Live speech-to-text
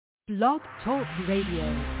Blog Talk Radio.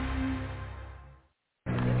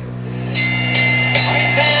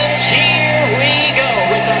 Fans, here we go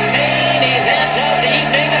with the main event of the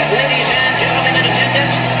evening. Ladies and gentlemen in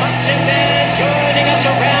attendance, moms and dads joining us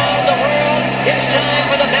around the world. It's time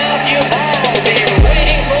for the bout you've all been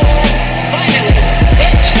waiting for. Finally,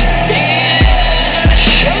 it is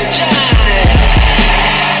showtime.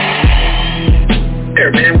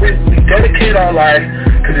 Yeah, man, we dedicate our life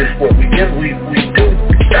to this sport. We do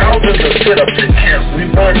thousands of sit-ups in camp. We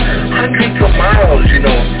run hundreds of miles,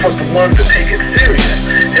 for the ones that take it serious.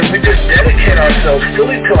 And we just dedicate ourselves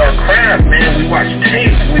fully to our craft, man. We watch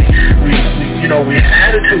tape. We have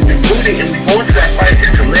attitude. We're rooting, and we go into that fight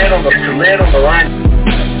just to land on the line.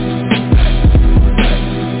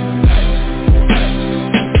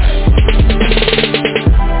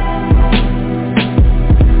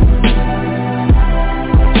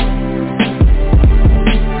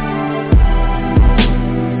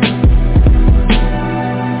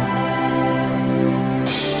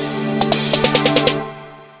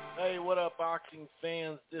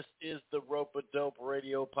 Fans, this is the Rope-A-Dope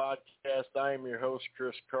Radio Podcast. I am your host,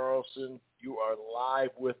 Chris Carlson. You are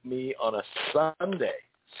live with me on a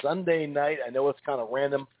Sunday night. I know it's kind of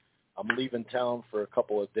random. I'm leaving town for a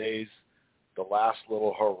couple of days, the last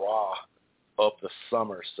little hurrah of the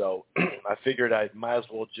summer. So I figured I might as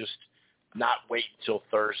well just not wait until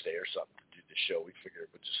Thursday or something to do the show. We figured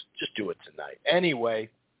we'd just do it tonight. Anyway,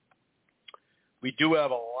 we do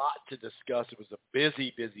have a lot to discuss. It was a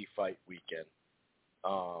busy fight weekend.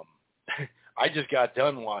 I just got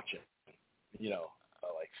done watching,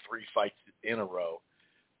 like 3 fights in a row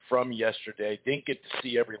from yesterday. Didn't get to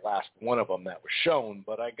see every last one of them that was shown,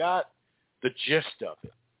 but I got the gist of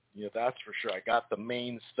it. That's for sure. I got the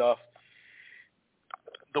main stuff.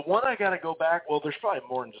 The one I got to go back, well, there's probably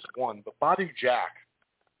more than just one, but Badu Jack.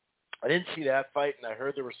 I didn't see that fight, and I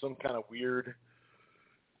heard there was some kind of weird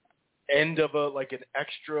end of an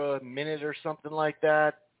extra minute or something like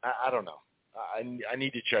that. I don't know. I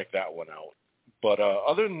need to check that one out. But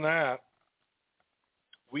other than that,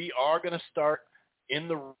 we are going to start in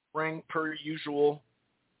the ring per usual.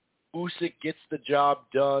 Usyk gets the job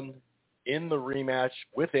done in the rematch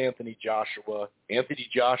with Anthony Joshua. Anthony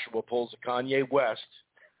Joshua pulls a Kanye West,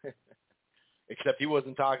 except he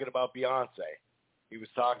wasn't talking about Beyonce. He was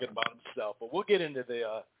talking about himself. But we'll get into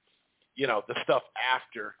the, the stuff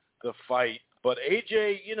after the fight. But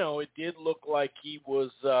AJ, it did look like he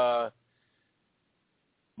was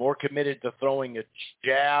more committed to throwing a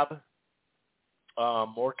jab,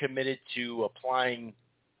 more committed to applying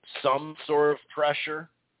some sort of pressure,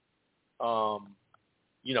 at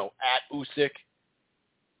Usyk.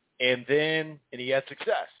 And he had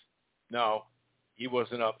success. No, he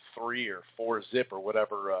wasn't up 3 or 4 zip or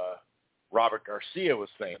whatever Robert Garcia was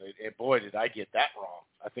saying. And boy, did I get that wrong.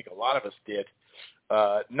 I think a lot of us did.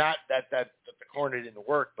 Not that the corner didn't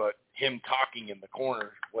work, but him talking in the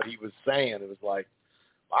corner, what he was saying, it was like,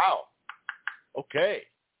 wow, okay.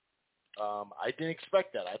 I didn't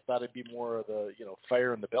expect that. I thought it'd be more of the,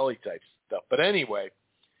 fire in the belly type stuff. But anyway,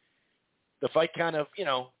 the fight kind of,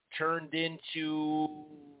 turned into,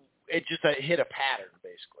 it just hit a pattern,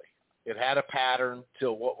 basically. It had a pattern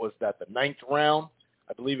till, what was that, the 9th round?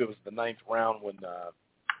 I believe it was the 9th round when,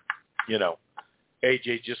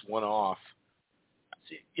 AJ just went off.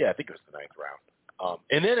 Yeah, I think it was the 9th round.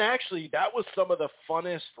 And then actually that was some of the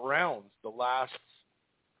funnest rounds, the last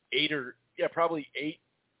 8 or, probably 8,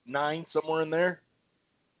 9, somewhere in there.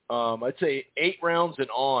 I'd say 8 rounds and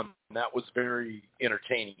on. And that was very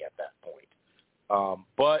entertaining at that point.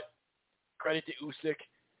 But credit to Usyk.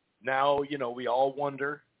 Now, we all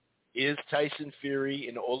wonder, is Tyson Fury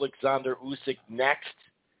and Alexander Usyk next?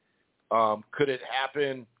 Could it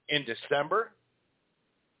happen in December?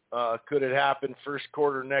 Could it happen first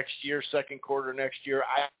quarter next year, second quarter next year?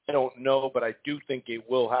 I don't know, but I do think it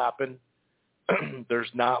will happen.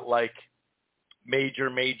 There's not major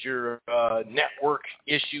network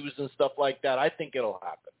issues and stuff like that. I think it'll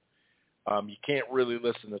happen. You can't really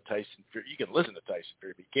listen to Tyson Fury. You can listen to Tyson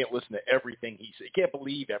Fury, but you can't listen to everything he says. You can't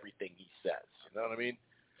believe everything he says. You know what I mean?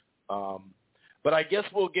 But I guess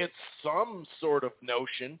we'll get some sort of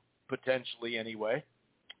notion, potentially anyway,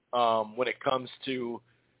 when it comes to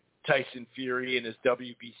Tyson Fury and his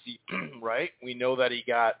WBC, right? We know that he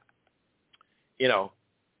got,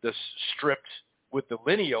 the stripped with the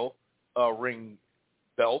lineal ring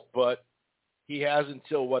belt, but he has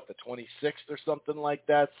until, the 26th or something like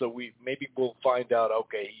that, so maybe we'll find out,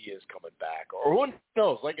 okay, he is coming back. Or who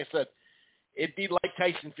knows? Like I said, it'd be like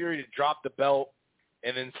Tyson Fury to drop the belt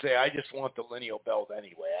and then say, I just want the lineal belt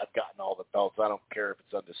anyway. I've gotten all the belts. I don't care if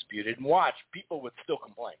it's undisputed. And watch, people would still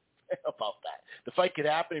complain. about that. The fight could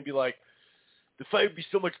happen and be like, the fight would be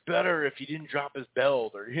so much better if he didn't drop his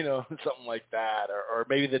belt, or something like that, or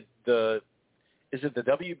maybe the is it the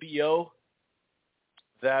WBO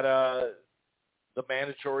that the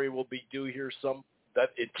mandatory will be due here? That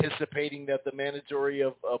anticipating that the mandatory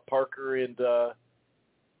of Parker and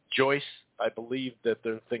Joyce, I believe that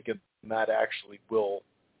they're thinking that actually will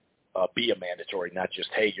be a mandatory, not just,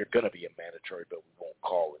 hey, you're going to be a mandatory, but we won't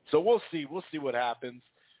call it. So we'll see. We'll see what happens,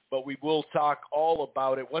 but we will talk all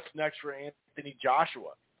about it. What's next for Anthony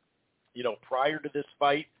Joshua? Prior to this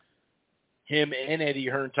fight, him and Eddie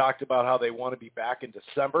Hearn talked about how they want to be back in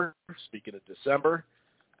December. Speaking of December,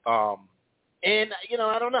 and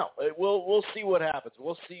I don't know. We'll see what happens.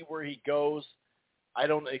 We'll see where he goes. I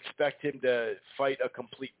don't expect him to fight a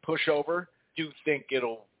complete pushover. Do think I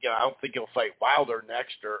don't think he'll fight Wilder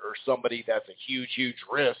next or somebody that's a huge, huge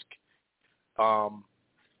risk.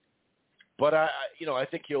 But I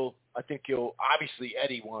think he'll obviously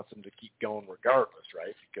Eddie wants him to keep going regardless,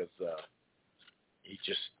 right? Because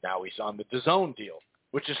now he's on the DAZN deal,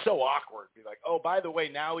 which is so awkward. Be like, oh, by the way,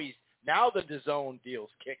 now the DAZN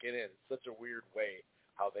deal's kicking in. It's such a weird way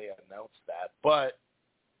how they announced that, but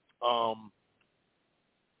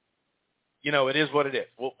it is what it is.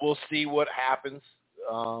 We'll see what happens,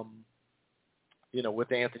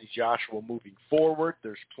 with Anthony Joshua moving forward.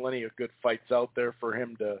 There's plenty of good fights out there for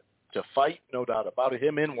him to fight, no doubt about it.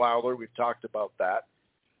 Him and Wilder, we've talked about that.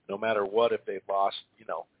 No matter what, if they lost,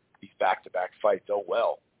 these back-to-back fights, oh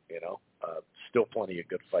well, still plenty of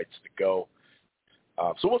good fights to go.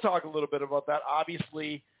 So we'll talk a little bit about that.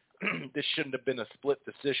 Obviously, this shouldn't have been a split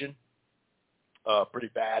decision. Pretty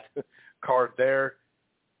bad card there.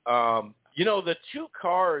 The two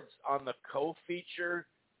cards on the co-feature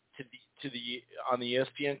on the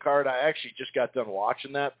ESPN card, I actually just got done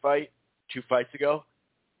watching that fight 2 fights ago.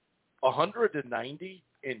 190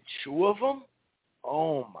 in two of them?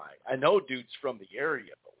 Oh, my. I know dude's from the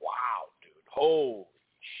area, but wow, dude. Holy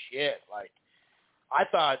shit. Like, I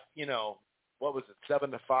thought, what was it,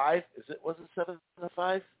 7-5? Was it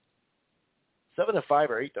 7-5? 7-5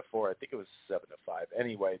 or 8-4? I think it was 7-5.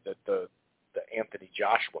 Anyway, the Anthony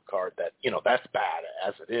Joshua card that, that's bad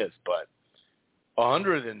as it is, but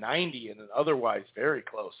 190 in an otherwise very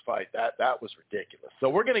close fight, that was ridiculous. So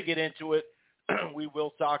we're going to get into it. We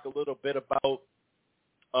will talk a little bit about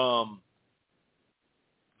the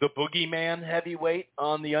boogeyman heavyweight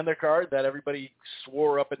on the undercard that everybody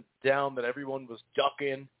swore up and down that everyone was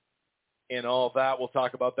ducking and all that. We'll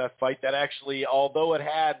talk about that fight that actually, although it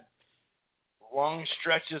had long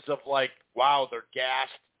stretches of like, wow, they're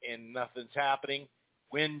gassed and nothing's happening,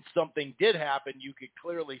 when something did happen, you could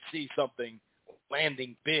clearly see something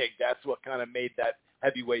landing big. That's what kind of made that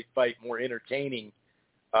heavyweight fight more entertaining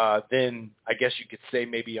than I guess you could say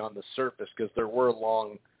maybe on the surface, because there were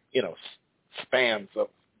long, spans of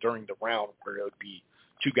during the round where it would be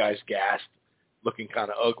two guys gassed, looking kind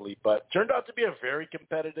of ugly, but turned out to be a very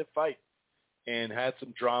competitive fight and had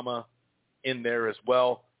some drama in there as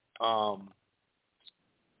well.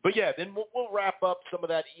 But yeah, then we'll wrap up some of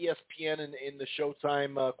that ESPN in the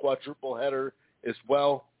Showtime quadruple header as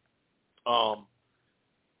well.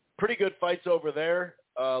 Pretty good fights over there.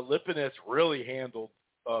 Lipinets really handled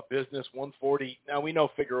business, 140. Now, we know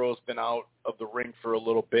Figueroa's been out of the ring for a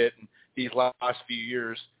little bit, and these last few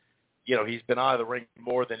years, he's been out of the ring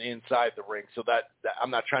more than inside the ring. So that I'm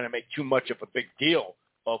not trying to make too much of a big deal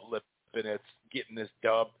of Lipinets getting this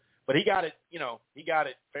dub. But he got it, he got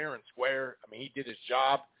it fair and square. I mean, he did his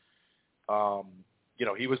job.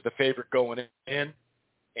 He was the favorite going in,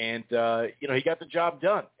 and, he got the job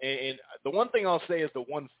done. And the one thing I'll say is the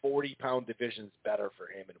 140-pound division is better for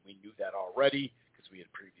him, and we knew that already because we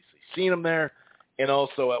had previously seen him there. And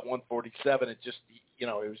also at 147, it just, it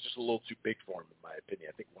was just a little too big for him, in my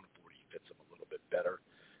opinion. I think 140 fits him a little bit better.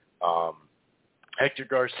 Hector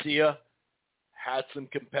Garcia had some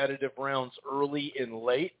competitive rounds early and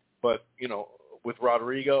late, but, with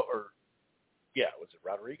Rodrigo, was it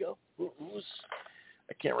Rodrigo? Who's,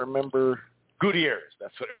 I can't remember. Gutierrez,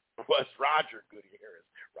 that's what it was. Roger Gutierrez.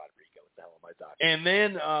 Rodrigo, what the hell am I talking? And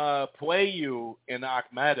then Pueyu and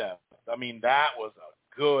Akhmedov. I mean, that was a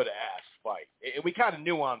good-ass fight. We kind of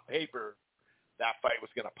knew on paper that fight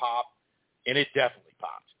was going to pop, and it definitely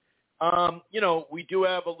popped. We do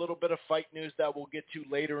have a little bit of fight news that we'll get to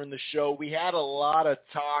later in the show. We had a lot of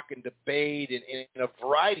talk and debate and a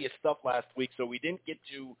variety of stuff last week, so we didn't get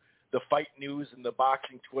to the fight news and the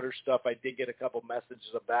boxing Twitter stuff. I did get a couple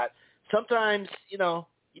messages of that. Sometimes, you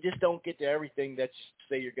just don't get to everything that you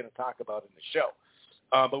say you're going to talk about in the show.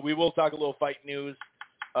 But we will talk a little fight news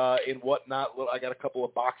and whatnot. I got a couple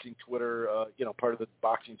of boxing Twitter, part of the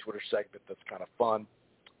boxing Twitter segment that's kind of fun.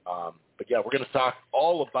 But yeah, we're going to talk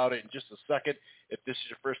all about it in just a second. If this is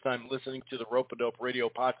your first time listening to the Rope-A-Dope Radio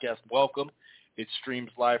podcast, welcome. It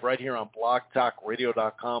streams live right here on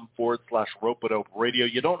blogtalkradio.com/Rope-A-Dope Radio.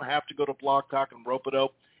 You don't have to go to Blog Talk and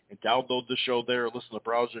Rope-A-Dope and download the show there or listen to the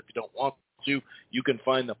browser if you don't want to. You can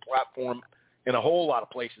find the platform in a whole lot of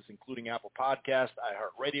places, including Apple Podcasts,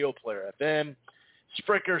 iHeartRadio, Player FM,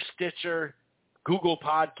 Spreaker, Stitcher, Google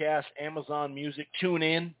Podcasts, Amazon Music,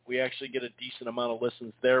 TuneIn. We actually get a decent amount of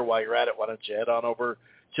listens there. While you're at it, why don't you head on over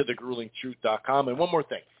to thegruelingtruth.com. And one more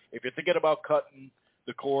thing. If you're thinking about cutting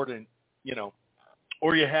the cord and,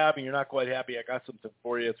 or you have and you're not quite happy, I got something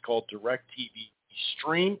for you. It's called DirecTV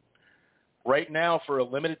Stream. Right now, for a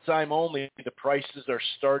limited time only, the prices are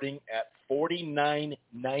starting at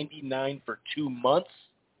 $49.99 for 2 months.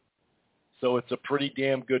 So it's a pretty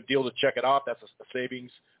damn good deal to check it out. That's a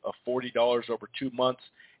savings of $40 over 2 months.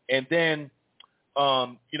 And then,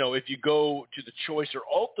 if you go to the Choice or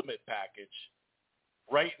Ultimate package,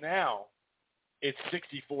 right now it's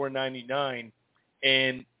 $64.99,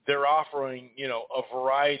 and they're offering, a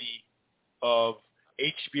variety of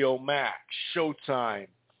HBO Max, Showtime,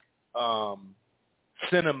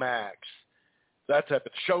 Cinemax, that type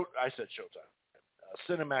of show. I said Showtime,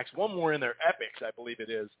 Cinemax. One more in there, Epix, I believe it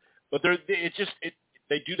is. But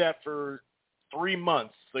they do that for 3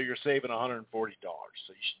 months, so you're saving $140. So you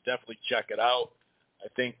should definitely check it out. I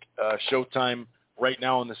think Showtime right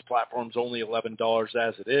now on this platform is only $11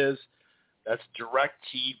 as it is. That's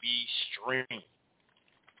DirecTV Stream.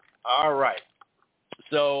 All right.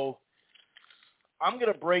 So I'm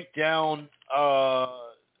going to break down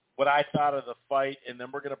what I thought of the fight, and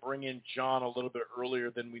then we're going to bring in John a little bit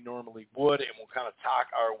earlier than we normally would, and we'll kind of talk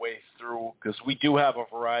our way through, because we do have a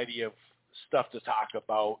variety of stuff to talk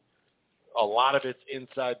about. A lot of it's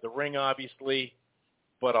inside the ring, obviously,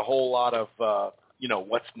 but a whole lot of,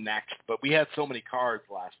 what's next. But we had so many cards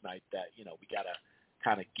last night that, we got to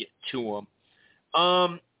kind of get to them.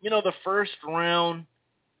 The first round,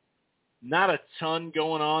 not a ton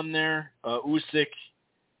going on there. Usyk,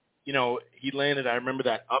 he landed, I remember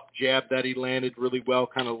that up jab that he landed really well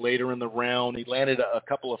kind of later in the round. He landed a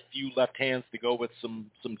few left hands to go with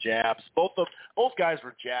some jabs. Both guys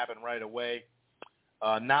were jabbing right away,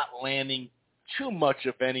 not landing too much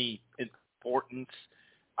of any importance.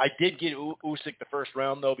 I did get Usyk the first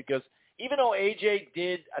round, though, because even though AJ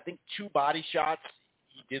did, I think, 2 body shots,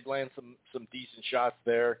 he did land some decent shots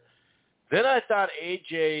there. Then I thought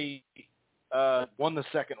AJ won the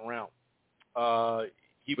second round.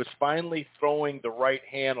 He was finally throwing the right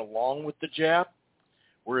hand along with the jab,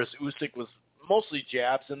 whereas Usyk was mostly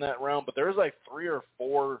jabs in that round. But there was like 3 or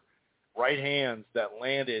 4 right hands that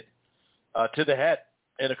landed to the head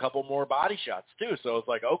and a couple more body shots too. So it's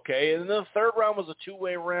like, okay. And then the third round was a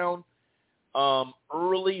 2-way round.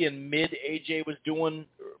 Early and mid, AJ was doing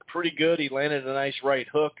pretty good. He landed a nice right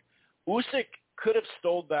hook. Usyk could have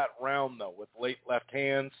stole that round, though, with late left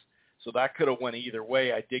hands. So that could have went either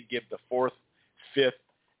way. I did give the 4th, 5th,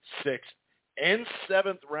 6th, and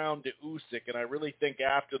 7th round to Usyk, and I really think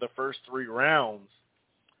after the first 3 rounds,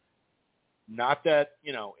 not that,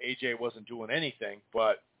 AJ wasn't doing anything,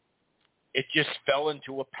 but it just fell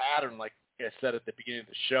into a pattern, like I said at the beginning of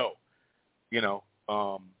the show.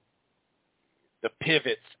 The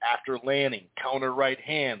pivots after landing, counter right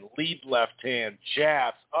hand, lead left hand,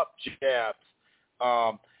 jabs, up jabs.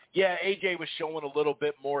 AJ was showing a little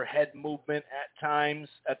bit more head movement at times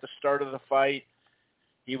at the start of the fight.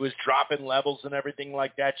 He was dropping levels and everything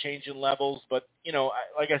like that, changing levels. But,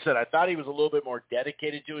 like I said, I thought he was a little bit more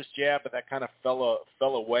dedicated to his jab, but that kind of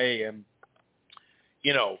fell away. And,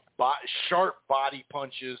 sharp body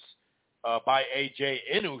punches by AJ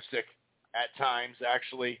and Usyk at times,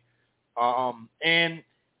 actually. And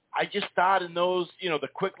I just thought in those, the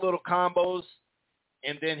quick little combos,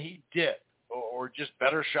 and then he dipped, or just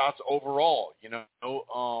better shots overall, it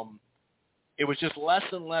was just less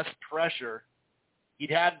and less pressure.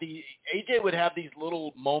 AJ would have these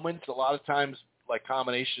little moments, a lot of times like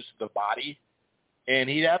combinations of the body, and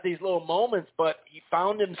he'd have these little moments, but he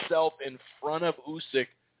found himself in front of Usyk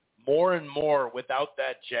more and more without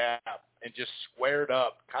that jab and just squared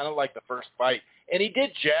up, kind of like the first fight. And he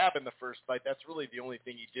did jab in the first fight. That's really the only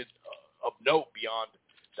thing he did of note beyond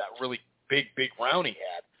that really big round he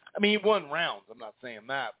had. I mean, he won rounds. I'm not saying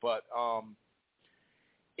that, but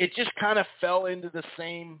it just kind of fell into the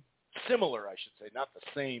similar, I should say, not the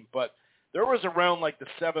same, but there was a round like the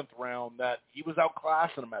 7th round that he was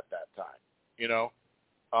outclassing him at that time,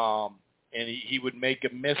 and he would make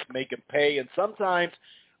him miss, make him pay. And sometimes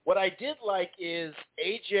what I did like is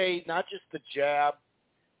AJ, not just the jab,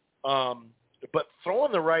 but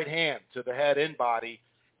throwing the right hand to the head and body.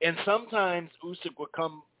 And sometimes Usyk would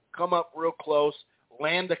come come up real close,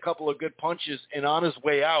 land a couple of good punches, and on his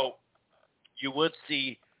way out, you would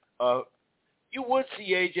see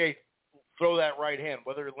AJ throw that right hand,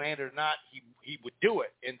 whether it landed or not. He would do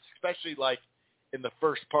it, and especially like in the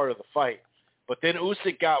first part of the fight. But then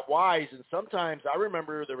Usyk got wise, and sometimes I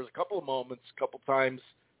remember there was a couple of moments, a couple times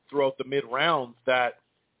throughout the mid-rounds that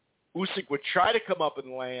Usyk would try to come up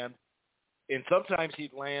and land, and sometimes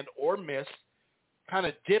he'd land or miss, kind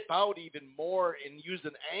of dip out even more and use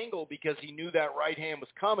an angle because he knew that right hand was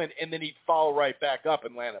coming, and then he'd follow right back up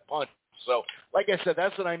and land a punch. So, like I said,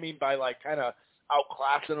 that's what I mean by like kind of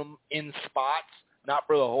outclassing him in spots, not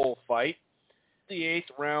for the whole fight. The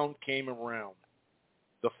 8th round came around.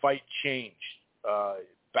 The fight changed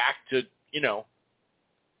back to,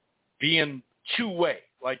 being two-way.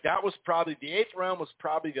 Like that was probably, the 8th round was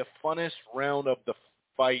probably the funnest round of the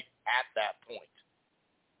fight at that point.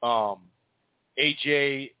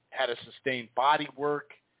 AJ had a sustained body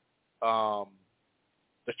work, the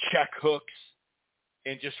check hooks,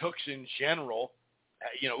 and just hooks in general.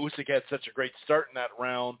 Usyk had such a great start in that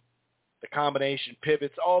round. The combination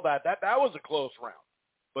pivots, all that was a close round.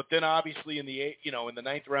 But then obviously in the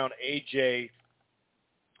 9th round, AJ,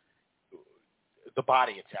 the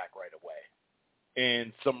body attack right away.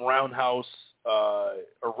 And some roughhousing.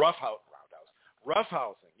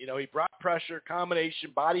 He brought pressure,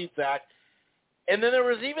 combination, body attack. And then there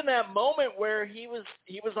was even that moment where he was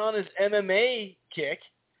on his MMA kick,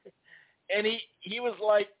 and he was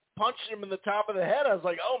like punching him in the top of the head. I was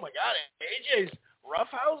like, oh my God, AJ's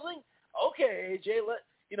roughhousing? Okay, AJ,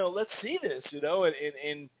 let's see this,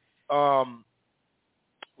 and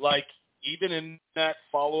like even in that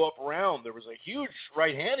follow-up round, there was a huge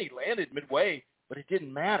right hand he landed midway, but it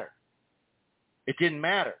didn't matter. It didn't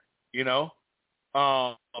matter,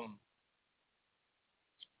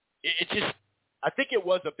 It just, I think it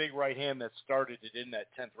was a big right hand that started it in that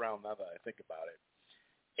 10th round, now that I think about it.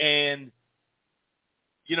 And,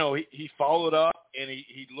 he followed up, and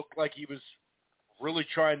he looked like he was really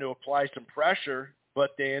trying to apply some pressure,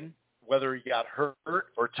 but then whether he got hurt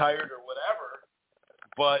or tired or whatever,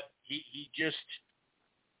 but he just,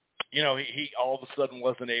 he all of a sudden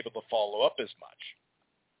wasn't able to follow up as much.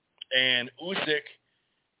 And Usyk,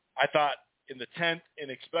 I thought in the 10th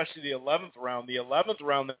and especially the 11th round,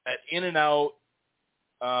 that in and out,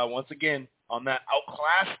 once again, on that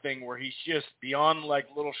outclass thing where he's just beyond like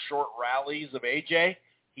little short rallies of AJ,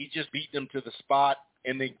 he's just beating him to the spot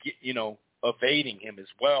and then, evading him as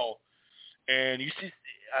well. And you see,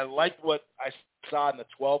 I liked what I saw in the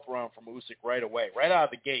 12th round from Usyk right away, right out of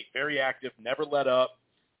the gate, very active, never let up,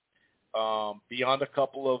 beyond a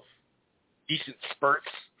couple of decent spurts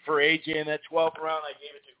for AJ in that 12th round. I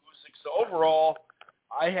gave it to Usyk. So overall,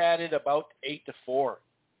 I had it about 8-4.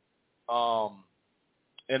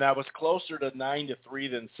 And I was closer to 9-3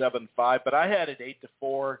 than 7-5, but I had it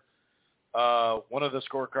 8-4. One of the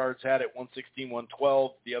scorecards had it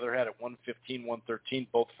 116-112. The other had it 115-113,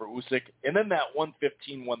 both for Usyk. And then that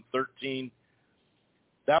 115-113,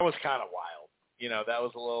 that was kind of wild. That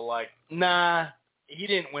was a little like, nah, he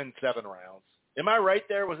didn't win 7 rounds. Am I right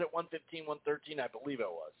there? Was it 115-113? I believe it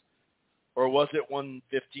was. Or was it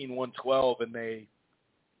 115-112 and they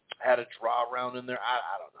had a draw round in there?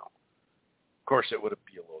 I don't know. Of course, it would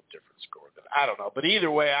be a little different score. I don't know. But either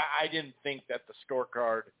way, I didn't think that the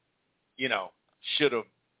scorecard, should have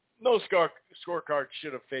 – no scorecard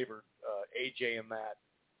should have favored AJ in that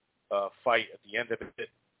fight at the end of it.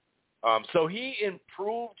 So he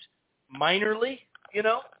improved minorly,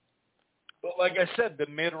 But like I said, the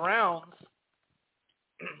mid-rounds,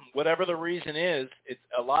 whatever the reason is, it's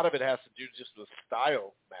a lot of it has to do just with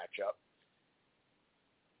style matchup.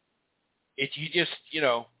 You just,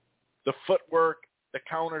 the footwork, the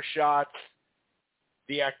counter shots,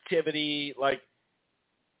 the activity, like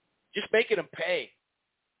just making them pay.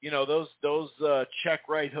 Those check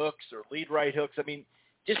right hooks or lead right hooks. I mean,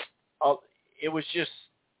 he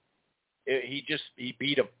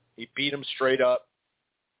beat him. He beat him straight up.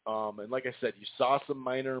 And like I said, you saw some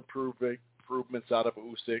minor improvements out of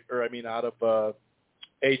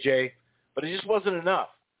AJ, but it just wasn't enough.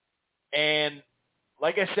 And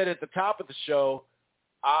like I said at the top of the show,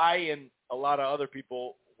 I and a lot of other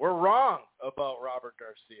people were wrong about Robert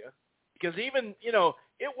Garcia because even,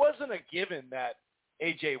 it wasn't a given that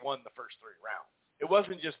AJ won the first 3 rounds. It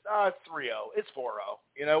wasn't just, it's 3-0, it's 4-0.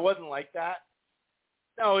 It wasn't like that.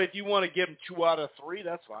 No, if you want to give him 2 out of 3,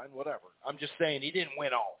 that's fine, whatever. I'm just saying he didn't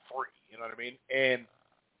win all 3, you know what I mean? And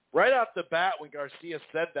right off the bat when Garcia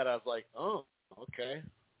said that, I was like, oh, okay.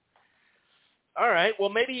 All right, well,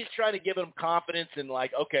 maybe he's trying to give him confidence in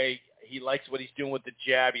like, okay, he likes what he's doing with the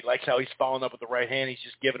jab. He likes how he's following up with the right hand. He's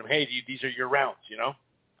just giving him, hey, these are your rounds,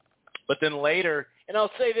 But then later, and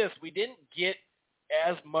I'll say this, we didn't get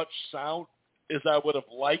as much sound as I would have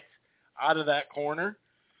liked out of that corner,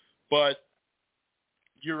 but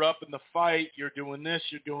you're up in the fight, you're doing this,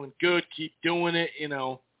 you're doing good, keep doing it, you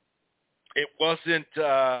know. It wasn't,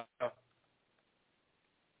 it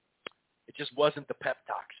just wasn't the pep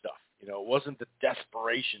talk stuff, you know. It wasn't the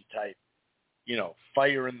desperation type, you know,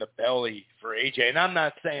 fire in the belly for AJ. And I'm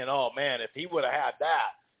not saying, oh, man, if he would have had that,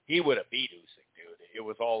 he would have beat Usyk, dude. It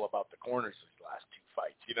was all about the corners these last two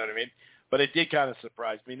fights, you know what I mean? But it did kind of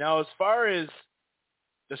surprise me. Now, as far as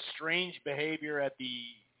the strange behavior at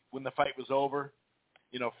when the fight was over,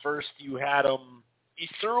 you know, first you had him, he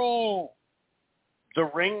threw the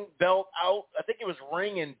ring belt out. I think it was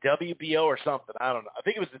ring and WBO or something. I don't know. I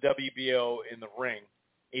think it was the WBO in the ring.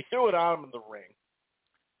 He threw it on him in the ring,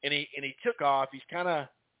 and he took off. He's kind of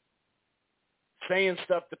saying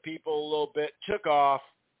stuff to people a little bit, took off,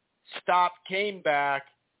 stopped, came back,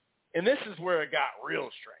 and this is where it got real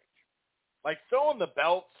strange. Like throwing the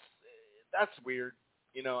belts, that's weird.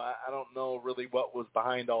 You know, I don't know really what was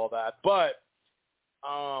behind all that, but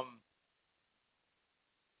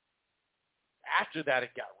after that, it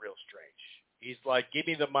got real strange. He's like, give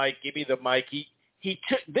me the mic, give me the mic. He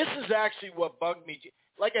took, this is actually what bugged me.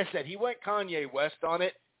 Like I said, he went Kanye West on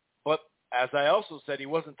it, but as I also said, he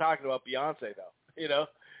wasn't talking about Beyonce, though. You know,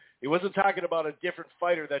 he wasn't talking about a different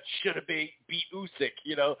fighter that should have beat Usyk,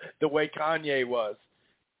 you know, the way Kanye was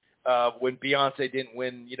when Beyonce didn't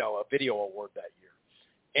win, you know, a video award that year.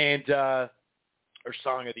 And, or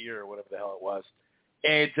Song of the Year or whatever the hell it was.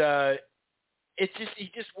 And it's just,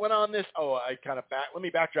 he just went on this, let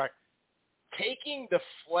me backtrack. Taking the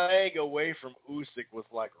flag away from Usyk was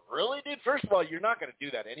like, really, dude? First of all, you're not going to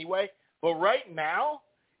do that anyway. But right now,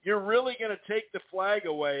 you're really going to take the flag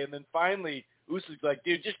away. And then finally, Usyk's like,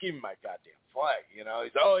 dude, just give me my goddamn flag. You know,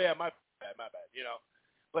 he's, oh, yeah, my bad, you know.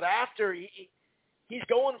 But after he's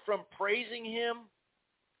going from praising him,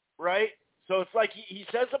 right? So it's like he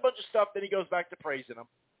says a bunch of stuff, then he goes back to praising him.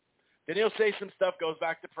 Then he'll say some stuff, goes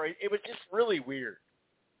back to praise. It was just really weird.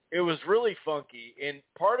 It was really funky. And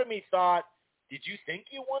part of me thought, did you think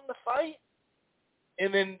you won the fight?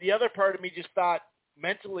 And then the other part of me just thought,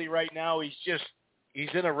 mentally right now, he's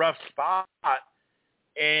in a rough spot.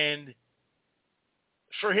 And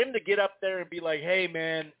for him to get up there and be like, hey,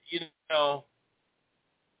 man, you know,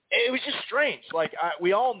 it was just strange. Like,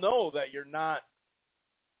 we all know that you're not.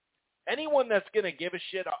 Anyone that's going to give a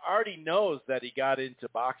shit already knows that he got into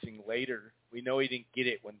boxing later. We know he didn't get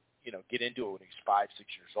into it when he was 5, 6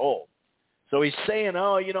 years old. So he's saying,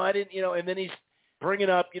 oh, you know, I didn't, you know, and then he's bringing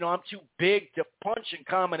up, you know, I'm too big to punch in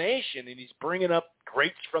combination, and he's bringing up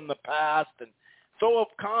greats from the past and throw a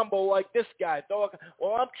combo like this guy. Well,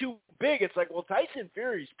 I'm too big. It's like, well, Tyson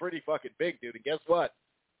Fury's pretty fucking big, dude, and guess what?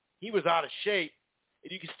 He was out of shape,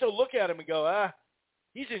 and you can still look at him and go,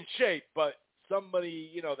 he's in shape, but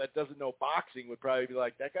somebody, you know, that doesn't know boxing would probably be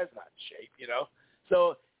like, that guy's not in shape, you know?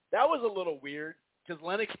 So that was a little weird because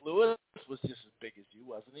Lennox Lewis was just as big as you,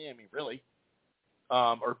 wasn't he? I mean, really.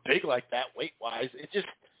 Or big like that weight-wise. It just,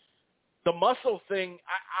 the muscle thing,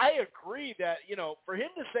 I agree that, you know, for him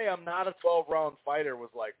to say I'm not a 12-round fighter was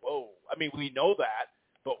like, whoa. I mean, we know that,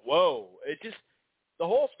 but whoa. It just, the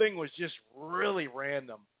whole thing was just really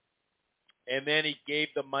random. And then he gave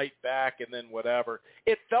the mic back and then whatever.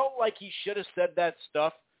 It felt like he should have said that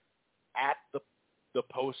stuff at the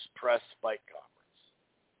post-press fight conference.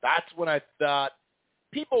 That's when I thought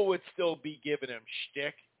people would still be giving him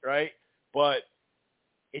shtick, right? But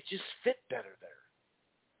it just fit better there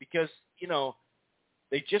because, you know,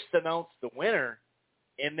 they just announced the winner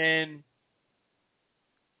and then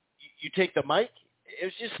you take the mic.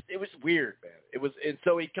 It was weird, man. And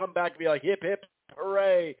so he'd come back and be like, hip, hip,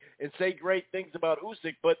 hooray, and say great things about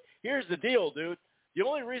Usyk. But here's the deal, dude. The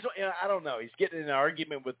only reason, I don't know, he's getting in an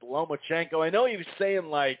argument with Lomachenko. I know he was saying,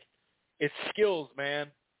 like, it's skills, man.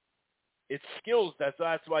 It's skills. That's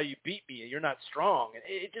why you beat me. You're not strong.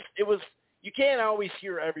 It was, you can't always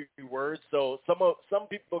hear every word. So some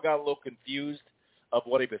people got a little confused of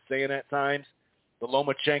what he was saying at times. The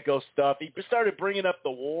Lomachenko stuff. He started bringing up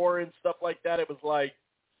the war and stuff like that. It was like,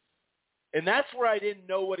 and that's where I didn't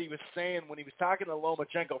know what he was saying when he was talking to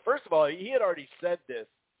Lomachenko. First of all, he had already said this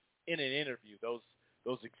in an interview.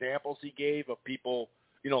 Those examples he gave of people,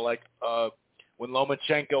 you know, like when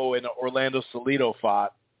Lomachenko and Orlando Salido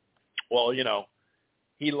fought. Well, you know,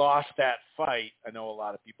 he lost that fight. I know a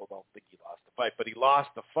lot of people don't think he lost the fight, but he lost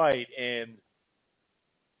the fight, and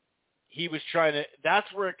he was trying to.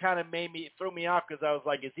 That's where it kind of threw me off because I was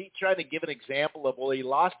like, is he trying to give an example of, well, he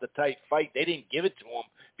lost the tight fight. They didn't give it to him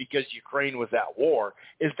because Ukraine was at war.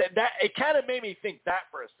 Is that it kind of made me think that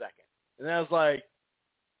for a second. And I was like,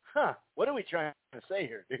 what are we trying to say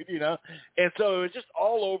here, dude? You know? And so it was just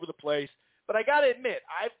all over the place. But I got to admit,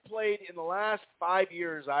 I've played in the last 5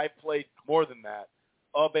 years, I've played more than that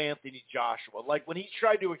of Anthony Joshua. Like when he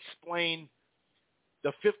tried to explain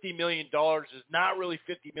the $50 million is not really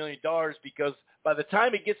 $50 million because by the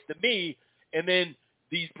time it gets to me and then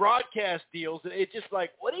these broadcast deals, it's just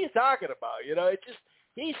like, what are you talking about? You know, it just,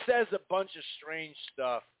 he says a bunch of strange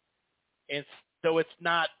stuff. And so it's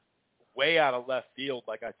not way out of left field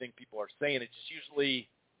like I think people are saying. It's just usually,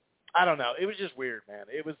 I don't know. It was just weird, man.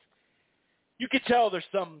 It was, you could tell there's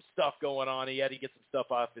some stuff going on. He had to get some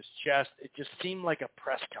stuff off his chest. It just seemed like a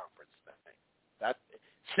press conference thing.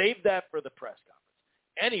 Save that for the press conference.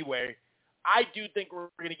 Anyway, I do think we're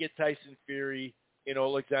going to get Tyson Fury and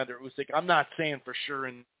Alexander Usyk. I'm not saying for sure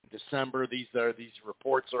in December. These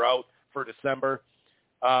reports are out for December.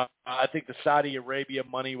 I think the Saudi Arabia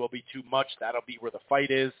money will be too much. That'll be where the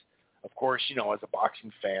fight is. Of course, you know, as a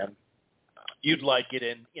boxing fan, you'd like it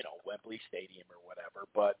in, you know, Wembley Stadium or whatever,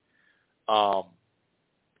 but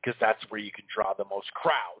because that's where you can draw the most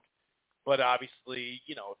crowd. But obviously,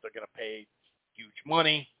 you know, if they're going to pay huge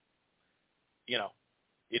money, you know,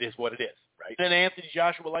 it is what it is, right? And Anthony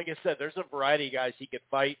Joshua, like I said, there's a variety of guys he could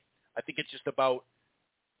fight. I think it's just about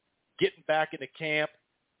getting back into camp,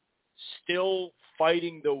 still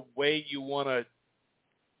fighting the way you want to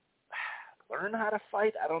learn how to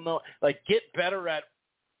fight. I don't know. Like, get better at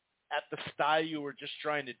the style you were just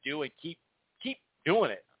trying to do and keep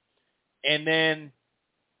doing it. And then,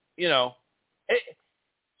 you know,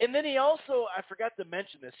 and then he also, I forgot to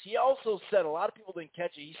mention this, he also said, a lot of people didn't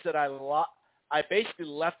catch it, he said, I basically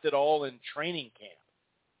left it all in training camp.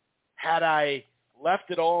 Had I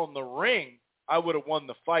left it all in the ring, I would have won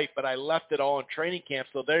the fight, but I left it all in training camp.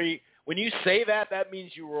 So when you say that, that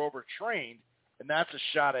means you were overtrained, and that's a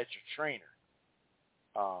shot at your trainer,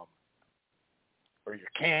 or your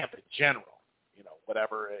camp in general. You know,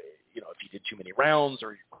 whatever, you know, if you did too many rounds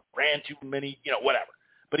or you ran too many, you know, whatever.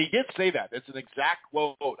 But he did say that. It's an exact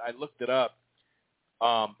quote. I looked it up.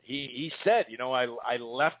 He said, you know, I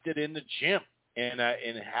left it in the gym, and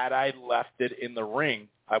had I left it in the ring,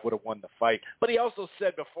 I would have won the fight. But he also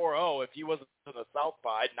said before, if he wasn't in the southpaw,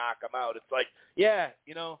 I'd knock him out. It's like, yeah,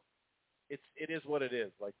 you know, it is what it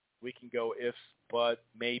is. Like, we can go ifs, but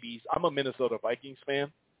maybes. I'm a Minnesota Vikings fan.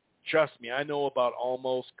 Trust me, I know about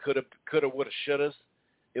almost, coulda, woulda, shouldas.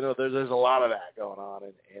 You know, there's a lot of that going on,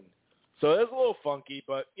 and so it's a little funky,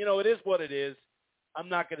 but, you know, it is what it is. I'm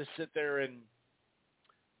not going to sit there and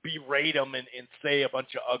berate him and say a bunch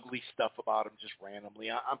of ugly stuff about him just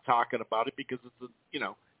randomly. I'm talking about it because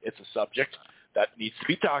it's a subject that needs to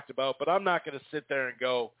be talked about, but I'm not going to sit there and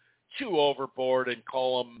go too overboard and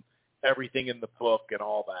call him everything in the book and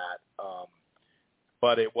all that.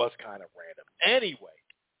 But it was kind of random.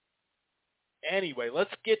 Anyway,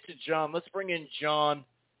 let's get to John. Let's bring in John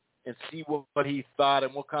and see what he thought,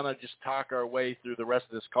 and we'll kind of just talk our way through the rest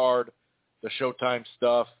of this card, the Showtime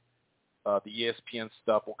stuff, the ESPN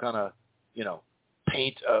stuff. We'll kind of, you know,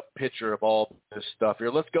 paint a picture of all this stuff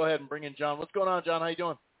here. Let's go ahead and bring in John. What's going on, John? How you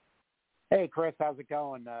doing? Hey, Chris. How's it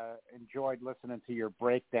going? Enjoyed listening to your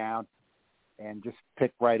breakdown and just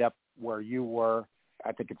pick right up where you were.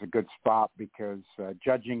 I think it's a good spot because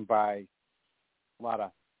judging by a lot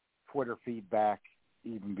of Twitter feedback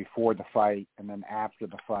even before the fight and then after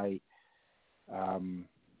the fight, a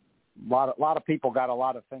lot of people got a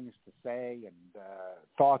lot of things to say and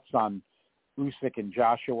thoughts on Usyk and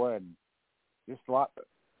Joshua, and just a lot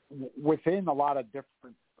within a lot of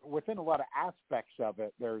aspects of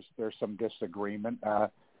it. There's some disagreement. I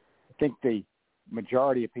think the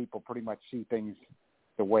majority of people pretty much see things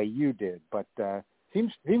the way you did, but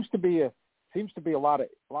seems to be a lot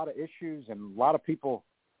of issues and a lot of people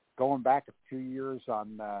going back a few years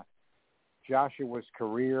on Joshua's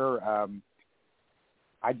career.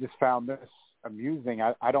 I just found this amusing.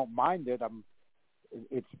 I don't mind it.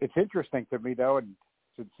 It's interesting to me though, and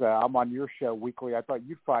since I'm on your show weekly, I thought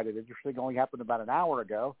you'd find it interesting. It only happened about an hour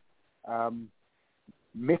ago.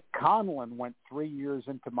 Mick Conlon went 3 years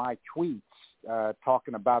into my tweets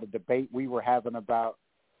talking about a debate we were having about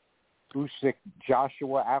Usyk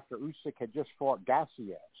Joshua after Usyk had just fought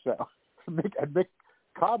Gassiev. So Mick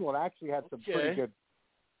Conlon actually had some pretty good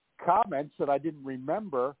comments that I didn't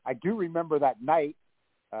remember. I do remember that night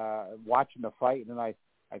watching the fight, and then I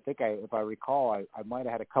think if I recall, I might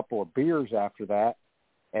have had a couple of beers after that,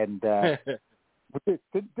 and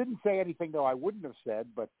didn't say anything though I wouldn't have said,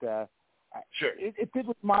 but sure, it did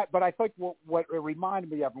with my. But I think what it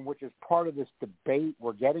reminded me of, and which is part of this debate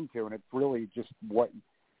we're getting to, and it's really just what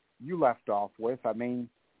you left off with. I mean,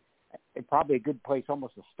 it probably a good place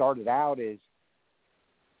almost to start it out is,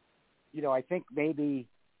 you know, I think maybe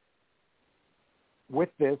with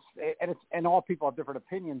this, and all people have different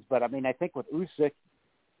opinions, but I mean, I think with Usyk,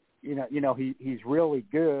 he's really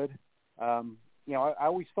good. I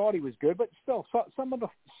always thought he was good, but still, some of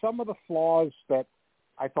the flaws that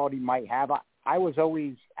I thought he might have, I was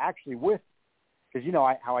always actually with, because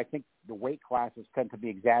how I think the weight classes tend to be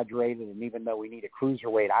exaggerated, and even though we need a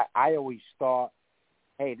cruiserweight, I always thought,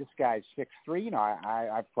 hey, this guy's 6'3".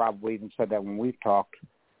 I've probably even said that when we've talked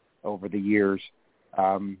over the years.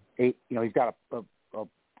 He's got a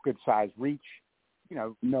good size reach.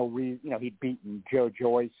 No reason. He'd beaten Joe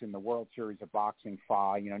Joyce in the World Series of Boxing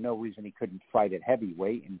 5. No reason he couldn't fight at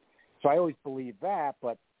heavyweight, and so I always believed that.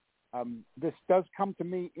 But this does come to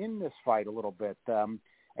me in this fight a little bit, and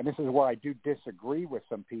this is where I do disagree with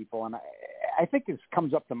some people. And I think this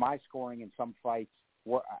comes up to my scoring in some fights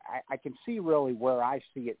where I can see really where I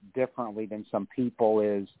see it differently than some people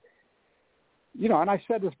is. And I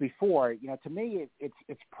said this before. To me,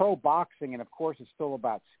 it's pro boxing, and of course, it's still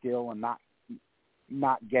about skill and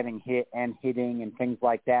not getting hit and hitting and things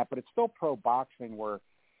like that, but it's still pro boxing where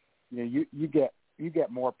you get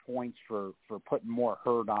more points for putting more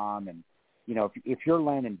hurt on, and if you're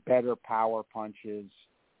landing better power punches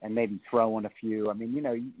and maybe throwing a few, I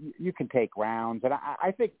mean you can take rounds, and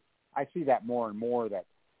I think I see that more and more, that,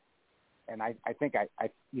 and I think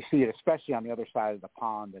you see it especially on the other side of the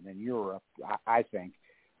pond and in Europe, I think,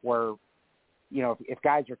 where if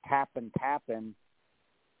guys are tapping.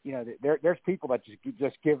 There's people that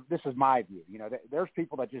just give. This is my view. There's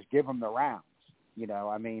people that just give them the rounds.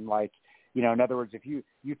 I mean, like, in other words, if you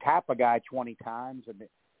tap a guy 20 times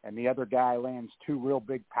and the other guy lands 2 real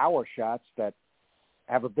big power shots that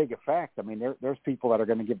have a big effect. I mean, there's people that are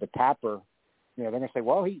going to give the tapper. They're going to say,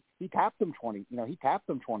 well, he tapped him 20. He tapped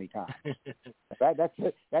him 20 times.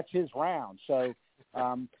 That's his round. So,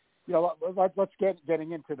 let's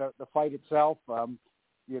getting into the fight itself.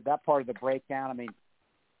 That part of the breakdown. I mean,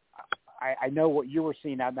 I know what you were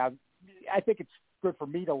seeing. Now, I think it's good for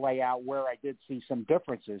me to lay out where I did see some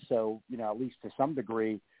differences. So, at least to some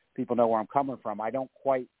degree, people know where I'm coming from. I don't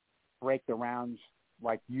quite break the rounds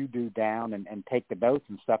like you do down and take the notes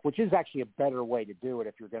and stuff, which is actually a better way to do it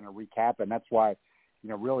if you're going to recap. And that's why,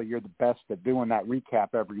 really you're the best at doing that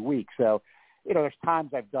recap every week. So, there's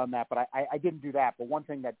times I've done that, but I didn't do that. But one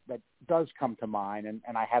thing that does come to mind,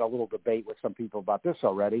 and I had a little debate with some people about this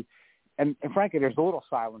already, and frankly, there's a little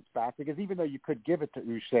silence back, because even though you could give it to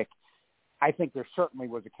Usyk, I think there certainly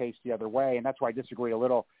was a case the other way, and that's why I disagree a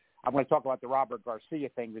little. I'm going to talk about the Robert Garcia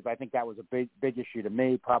thing, because I think that was a big issue to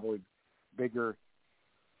me, probably bigger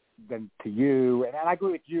than to you. And I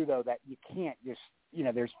agree with you, though, that you can't just,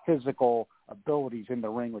 there's physical abilities in the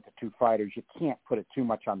ring with the two fighters. You can't put it too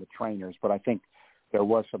much on the trainers, but I think there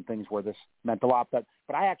was some things where this meant a lot. But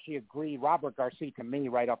I actually agree. Robert Garcia, to me,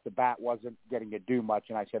 right off the bat, wasn't getting to do much,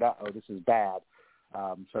 and I said, this is bad.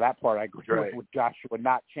 So that part I agree with Joshua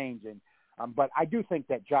not changing. But I do think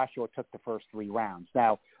that Joshua took the first 3 rounds.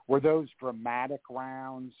 Now, were those dramatic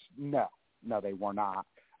rounds? No, they were not.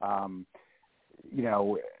 I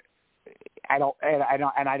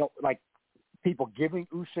don't like people giving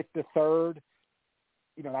Usyk the third.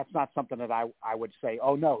 That's not something that I would say,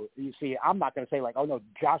 oh, no. You see, I'm not going to say, like, oh, no,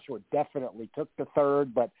 Joshua definitely took the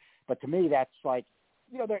third. But to me, that's like,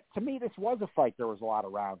 to me, this was a fight. There was a lot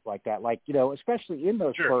of rounds like that. Like, especially in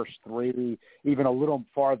those first 3, even a little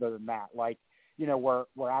farther than that. Like,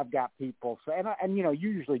 where I've got people say, and you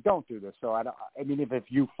usually don't do this. So, I mean, if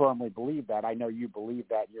you firmly believe that, I know you believe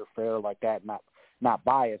that, you're fair like that, not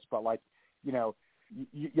biased. But, like,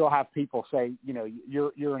 you'll have people say,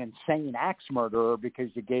 you're an insane axe murderer because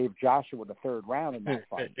you gave Joshua the third round in that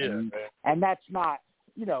fight. And that's not,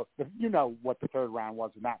 what the third round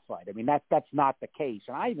was in that fight. I mean, that's not the case.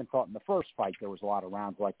 And I even thought in the first fight there was a lot of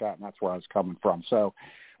rounds like that, and that's where I was coming from. So,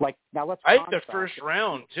 like, now let's. I think the first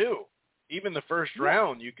round too. Even the first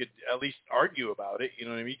round, you could at least argue about it. You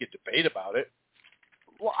know what I mean? You could debate about it.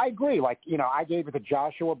 Well, I agree. Like, I gave it to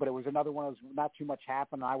Joshua, but it was another one that was not too much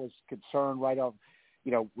happened. I was concerned right off,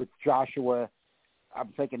 with Joshua.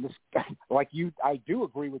 I'm thinking this guy, like you, I do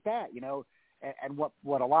agree with that, and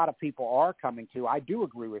what a lot of people are coming to, I do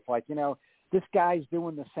agree with. Like, this guy's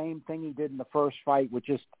doing the same thing he did in the first fight with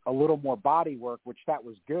just a little more body work, which that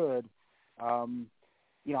was good.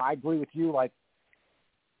 I agree with you. Like,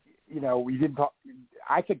 we didn't talk.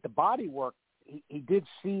 I think the body work, he did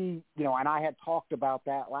see, and I had talked about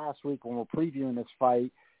that last week when we were previewing this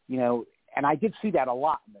fight, and I did see that a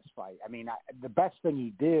lot in this fight. I mean, the best thing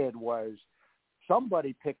he did was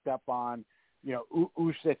somebody picked up on,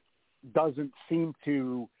 Usyk doesn't seem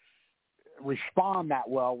to respond that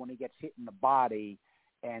well when he gets hit in the body,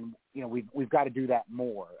 and, we've got to do that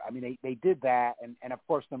more. I mean, they did that, and of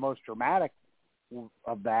course the most dramatic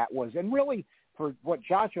of that was, and really for what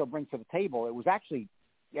Joshua brings to the table, it was actually,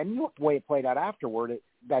 and you look the way it played out afterward,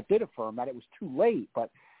 that did affirm that it was too late. But,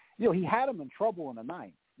 he had him in trouble in the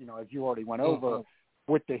ninth, as you already went over,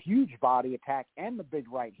 with the huge body attack and the big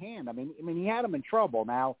right hand. I mean, he had him in trouble.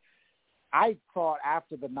 Now, I thought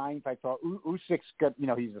after the ninth, Usyk's got,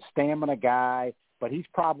 he's a stamina guy, but he's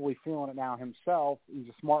probably feeling it now himself. He's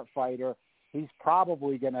a smart fighter. He's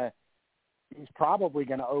probably gonna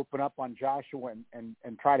open up on Joshua and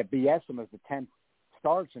try to BS him as the 10th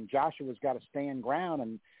starts, and Joshua's got to stand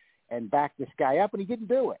ground and back this guy up, and he didn't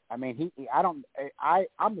do it. I mean,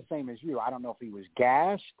 I'm the same as you. I don't know if he was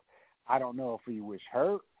gassed. I don't know if he was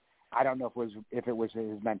hurt. I don't know if it was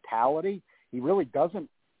his mentality. He really doesn't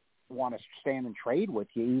want to stand and trade with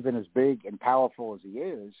you, even as big and powerful as he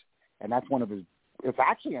is, and that's it's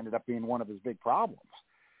actually ended up being one of his big problems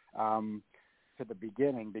to the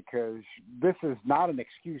beginning, because this is not an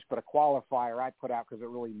excuse but a qualifier I put out because it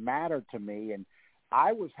really mattered to me, and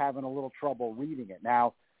I was having a little trouble reading it.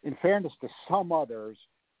 Now, in fairness to some others,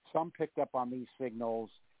 some picked up on these signals,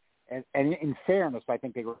 and in fairness, I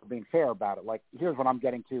think they were being fair about it. Like, here's what I'm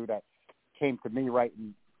getting to that came to me right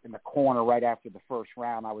in the corner right after the first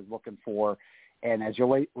round I was looking for, and as you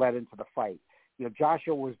led into the fight.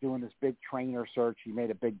 Joshua was doing this big trainer search. He made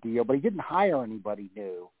a big deal, but he didn't hire anybody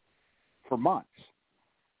new for months.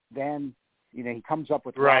 Then, he comes up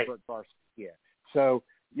with Robert Garcia. So,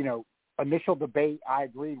 initial debate I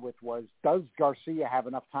agreed with was, does Garcia have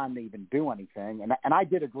enough time to even do anything? And I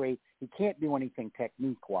did agree he can't do anything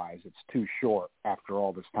technique-wise. It's too short after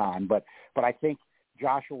all this time. But I think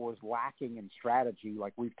Joshua was lacking in strategy,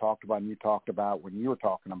 like we've talked about and you talked about when you were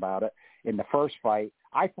talking about it in the first fight.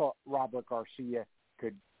 I thought Robert Garcia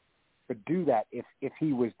could do that if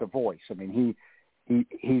he was the voice. I mean,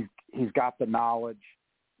 he's got the knowledge.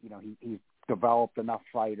 He's developed enough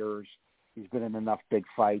fighters. He's been in enough big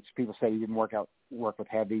fights. People say he didn't work with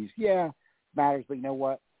heavies. Yeah, matters, but you know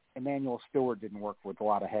what? Emmanuel Stewart didn't work with a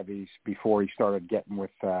lot of heavies before he started getting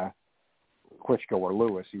with Klitschko or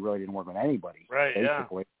Lewis. He really didn't work with anybody, right?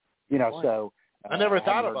 Basically, So I never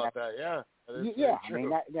thought about that. Yeah, yeah. I mean,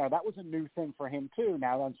 that was a new thing for him too.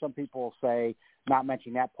 Now, then some people say, not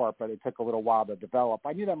mentioning that part, but it took a little while to develop.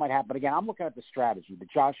 I knew that might happen. But again, I'm looking at the strategy. The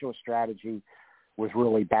Joshua strategy was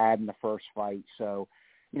really bad in the first fight. So,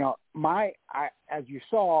 as you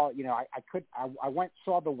saw, I went,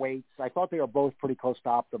 saw the weights. I thought they were both pretty close to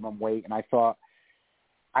optimum weight, and I thought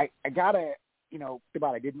I gotta,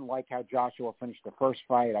 I didn't like how Joshua finished the first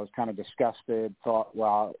fight. I was kind of disgusted. Thought,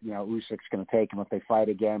 well, Usyk's going to take him if they fight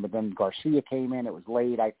again. But then Garcia came in. It was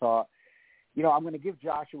late. I thought, I'm going to give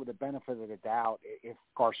Joshua the benefit of the doubt. If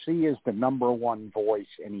Garcia is the number one voice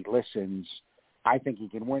and he listens, I think he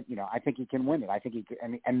can win. I think he can win it. I think he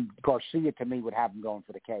can, and Garcia to me would have him going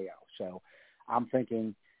for the KO. So I'm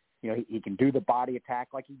thinking, he can do the body attack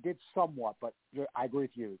like he did somewhat, but I agree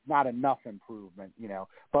with you, not enough improvement.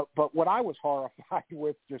 But what I was horrified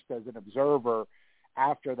with, just as an observer,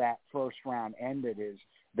 after that first round ended, is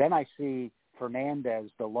then I see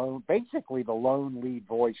Fernandez, basically the lone lead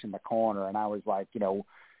voice in the corner, and I was like,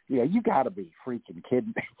 you got to be freaking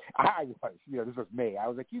kidding me. I was, this was me. I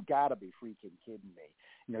was like, you got to be freaking kidding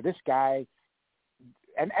me. This guy,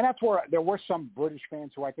 and that's where there were some British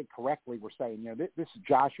fans who I think correctly were saying, this is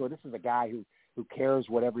Joshua. This is a guy who cares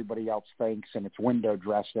what everybody else thinks, and it's window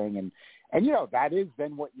dressing. And that is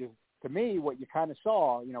then what you kind of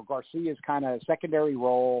saw. Garcia's kind of secondary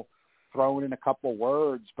role, throwing in a couple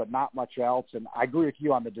words, but not much else. And I agree with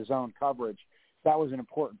you on the DAZN coverage. That was an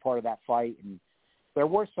important part of that fight. And there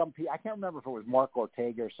were some people, I can't remember if it was Mark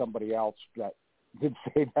Ortega or somebody else that did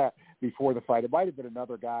say that before the fight. It might have been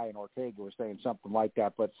another guy, and Ortega was saying something like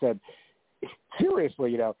that, but said,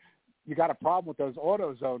 seriously, you got a problem with those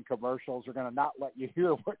AutoZone commercials. They're going to not let you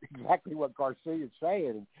hear exactly what Garcia is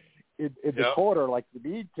saying in the corner like you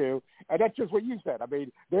need to. And that's just what you said. I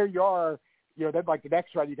mean, there you are, then like the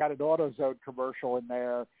next round, you got an AutoZone commercial in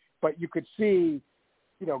there, but you could see,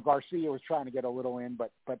 Garcia was trying to get a little in,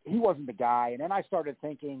 but he wasn't the guy. And then I started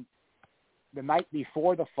thinking the night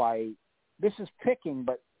before the fight, this is picking,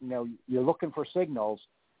 but, you're looking for signals.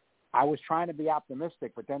 I was trying to be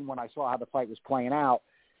optimistic, but then when I saw how the fight was playing out,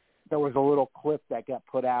 there was a little clip that got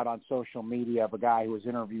put out on social media of a guy who was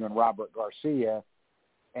interviewing Robert Garcia,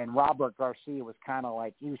 and Robert Garcia was kind of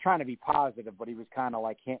like, he was trying to be positive, but he was kind of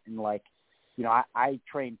like hinting like, I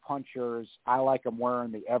train punchers. I like them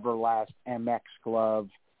wearing the Everlast MX glove,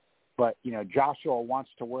 but, Joshua wants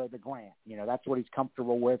to wear the Grant. That's what he's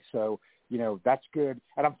comfortable with, so, that's good.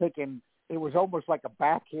 And I'm thinking, it was almost like a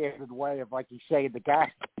backhanded way of like he's saying the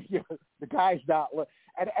guy's not.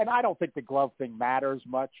 And I don't think the glove thing matters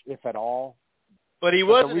much, if at all. But he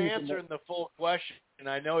wasn't answering the full question, and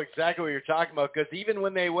I know exactly what you're talking about, because even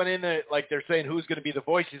when they went in there, like they're saying who's going to be the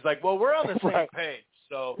voice, he's like, well, we're on the same page.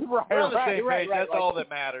 So we're on the same page. That's all that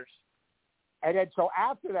matters. And then so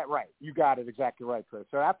after that, right, you got it exactly right, Chris.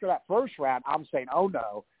 So after that first round, I'm saying, oh,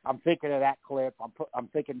 no. I'm thinking of that clip. I'm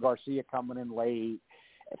thinking Garcia coming in late,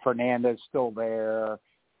 Fernandez still there.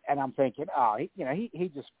 And I'm thinking, oh,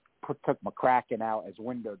 he just took McCracken out as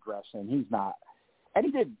window dressing. He's not. And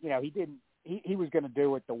he didn't, he was going to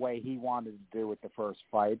do it the way he wanted to do it the first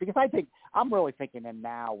fight. Because I'm really thinking, and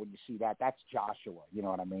now when you see that, that's Joshua. You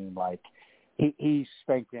know what I mean? Like, he's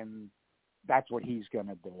thinking that's what he's going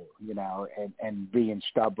to do, and being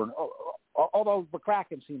stubborn. Although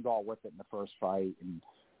McCracken seemed all with it in the first fight, and,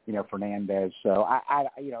 Fernandez. So,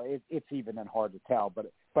 it's even then hard to tell.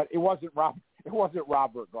 But it wasn't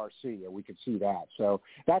Robert Garcia. We could see that. So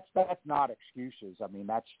that's not excuses. I mean,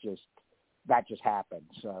 that just happened.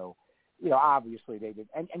 So, obviously they did.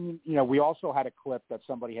 And we also had a clip that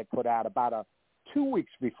somebody had put out about 2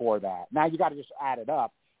 weeks before that. Now you got to just add it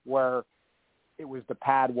up, where it was the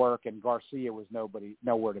pad work and Garcia was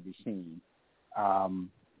nowhere to be seen.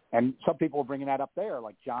 And some people were bringing that up there,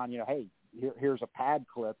 like, John, hey, here's a pad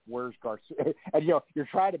clip. Where's Garcia? And, you're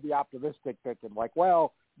trying to be optimistic, thinking like,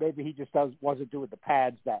 well, maybe he just wasn't doing the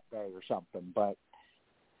pads that day or something. But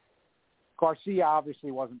Garcia obviously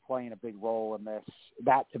wasn't playing a big role in this.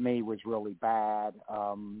 That, to me, was really bad.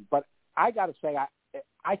 But I got to say,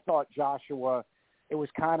 I thought Joshua, it was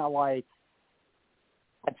kind of like,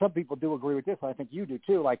 and some people do agree with this, and I think you do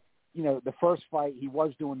too, like, the first fight, he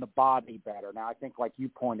was doing the body better. Now, I think, like you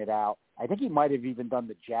pointed out, I think he might have even done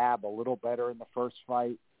the jab a little better in the first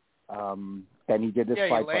fight than he did this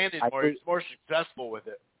fight. Yeah, he landed more. He was more successful with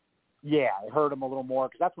it. Yeah, it hurt him a little more,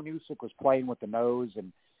 because that's when Usyk was playing with the nose.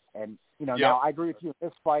 And Now I agree with you in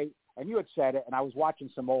this fight, and you had said it, and I was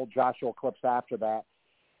watching some old Joshua clips after that.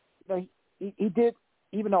 He did,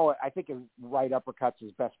 even though I think his right uppercut's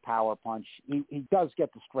his best power punch, he does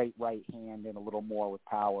get the straight right hand in a little more with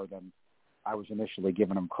power than I was initially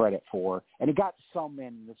giving him credit for. And he got some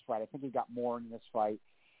in this fight. I think he got more in this fight.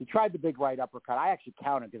 He tried the big right uppercut. I actually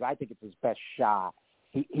counted because I think it's his best shot.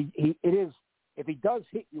 It is, if he does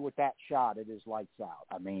hit you with that shot, it is lights out.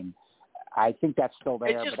 I mean, I think that's still there.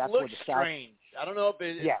 It just but that's looks where the strange. I don't know if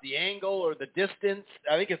it's the angle or the distance.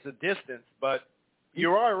 I think it's the distance, but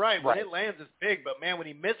you are right. When it lands, it's big, but, man, when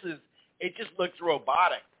he misses, it just looks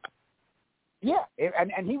robotic. Yeah,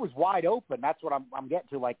 and he was wide open. That's what I'm getting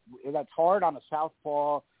to. Like, that's hard on a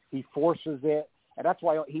southpaw. He forces it, and that's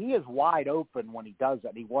why he is wide open when he does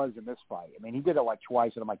it. He was in this fight. I mean, he did it like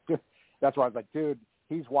twice, and I'm like, dude, that's why I was like, dude,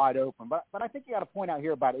 he's wide open. But I think you got to point out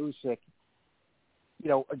here about Usyk,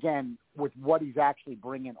 again, with what he's actually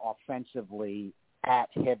bringing offensively at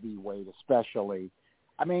heavyweight especially.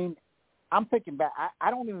 I mean, I'm thinking back.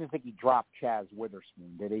 I don't even think he dropped Chaz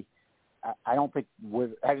Witherspoon, did he? I don't think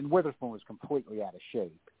Witherspoon was completely out of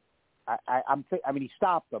shape. I mean, he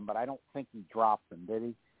stopped him, but I don't think he dropped him, did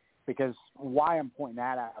he? Because why I'm pointing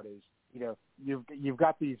that out is, you've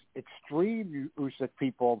got these extreme Usyk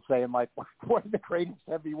people saying, like, what are the greatest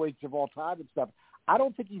heavyweights of all time and stuff. I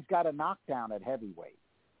don't think he's got a knockdown at heavyweight.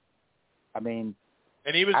 I mean,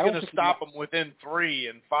 and he was going to stop him within 3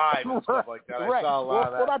 and 5 and stuff like that. I saw a lot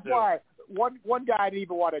of that. Well, that's why one guy I didn't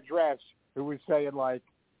even want to address, who was saying, like,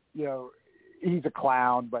 he's a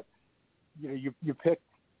clown, but you picked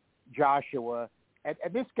Joshua, and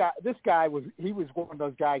this guy was one of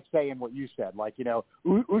those guys saying what you said, like,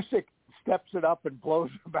 Usyk steps it up and blows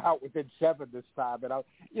him out within 7 this time, and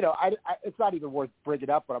it's not even worth bringing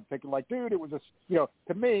up, but I'm thinking, like, dude, it was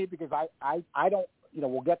to me, because I don't,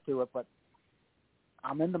 we'll get to it, but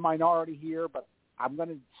I'm in the minority here, but I'm going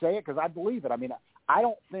to say it because I believe it. I mean, I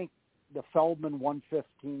don't think the Feldman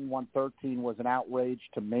 115, 113 was an outrage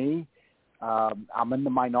to me. I'm in the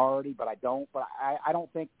minority, but I don't. But I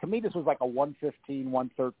don't think, to me, this was like a 115,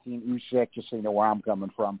 113 Usyk, just so you know where I'm coming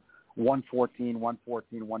from. 114,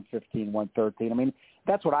 114, 115, 113. I mean,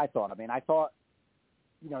 that's what I thought. I mean, I thought,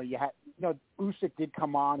 Usyk did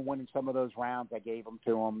come on winning some of those rounds. I gave them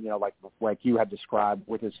to him, like you had described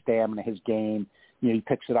with his stamina, his game. He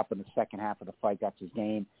picks it up in the second half of the fight. That's his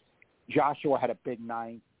game. Joshua had a big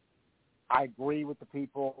night. I agree with the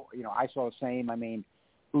people. I saw the same. I mean,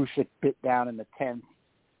 Usyk bit down in the 10th.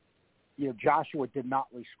 Joshua did not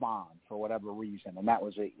respond for whatever reason, and that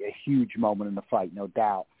was a huge moment in the fight, no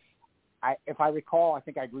doubt. If I recall, I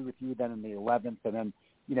think I agree with you then in the 11th, and then,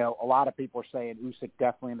 a lot of people are saying Usyk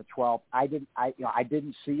definitely in the 12th. I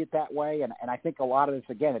didn't see it that way, and I think a lot of this,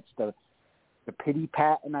 again, it's the pity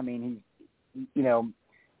pat, and I mean,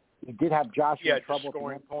 He did have Joshua in trouble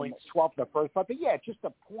scoring points. 12th the first fight. But, yeah, just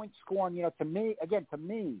the point scoring, to me,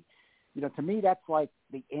 that's like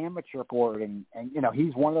the amateur sport. And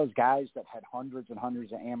he's one of those guys that had hundreds and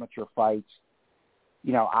hundreds of amateur fights.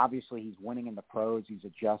 Obviously he's winning in the pros. He's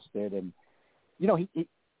adjusted. And, you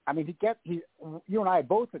and I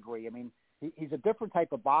both agree. I mean, he's a different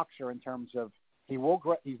type of boxer in terms of he's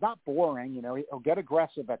not boring. He'll get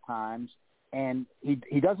aggressive at times. And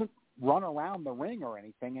he doesn't run around the ring or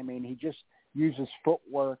anything. I mean, he just uses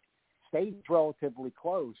footwork, stays relatively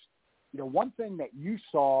close. One thing that you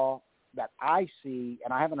saw that I see,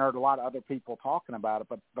 and I haven't heard a lot of other people talking about it,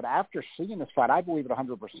 but after seeing this fight, I believe it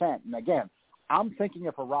 100%. And again, I'm thinking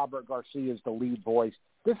if a Robert Garcia is the lead voice,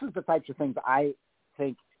 this is the types of things I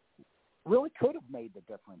think really could have made the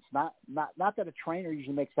difference. Not that a trainer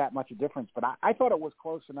usually makes that much of a difference, but I thought it was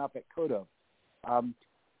close enough it could have.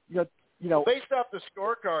 Based off the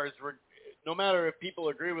scorecards, no matter if people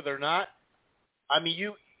agree with it or not, I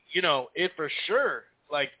mean, it for sure,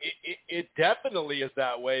 like, it definitely is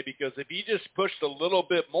that way, because if he just pushed a little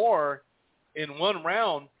bit more in one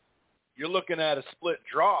round, you're looking at a split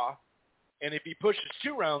draw, and if he pushes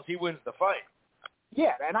 2 rounds, he wins the fight.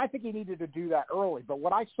 Yeah, and I think he needed to do that early. But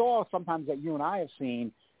what I saw sometimes that you and I have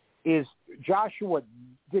seen is Joshua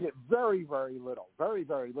did it very, very little, even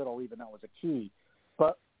though it was a key.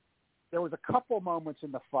 But there was a couple moments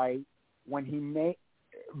in the fight when he made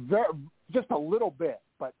just a little bit,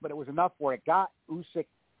 but it was enough where it got Usyk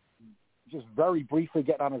just very briefly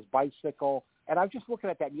getting on his bicycle. And I was just looking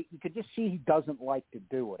at that. You could just see he doesn't like to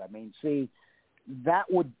do it. I mean, that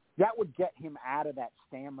would get him out of that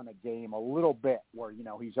stamina game a little bit, where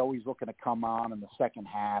he's always looking to come on in the second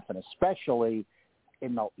half, and especially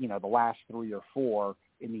in the last 3 or 4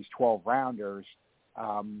 in these 12 rounders.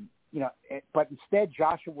 But instead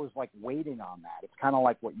Joshua was like waiting on that. It's kind of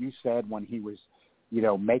like what you said when he was,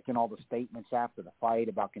 making all the statements after the fight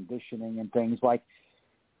about conditioning and things. Like,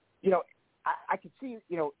 I could see,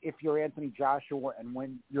 if you're Anthony Joshua and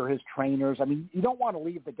when you're his trainers, I mean, you don't want to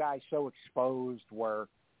leave the guy so exposed where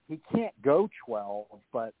he can't go 12,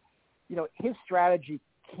 but, his strategy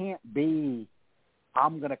can't be,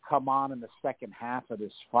 I'm going to come on in the second half of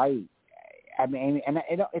this fight. I mean, and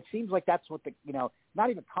it seems like that's what not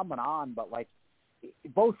even coming on, but like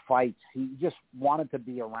both fights, he just wanted to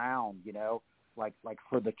be around, like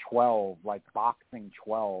for the 12, like boxing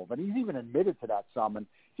 12. And he's even admitted to that some, and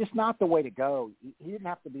just not the way to go. He didn't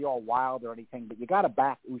have to be all wild or anything, but you got to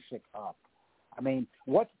back Usyk up. I mean,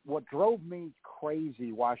 what drove me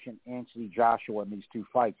crazy watching Anthony Joshua in these 2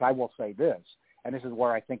 fights, I will say this, and this is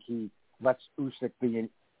where I think he lets Usyk be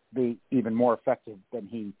even more effective than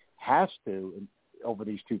he has to over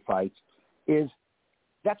these 2 fights, is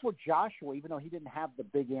that's what Joshua, even though he didn't have the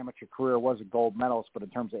big amateur career, was a gold medalist, but in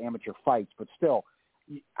terms of amateur fights, but still,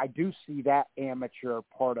 I do see that amateur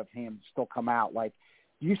part of him still come out. Like,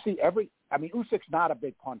 do you see Usyk's not a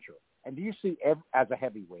big puncher, and do you see as a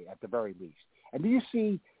heavyweight at the very least, and do you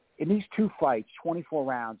see in these 2 fights, 24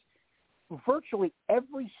 rounds, virtually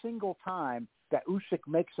every single time that Usyk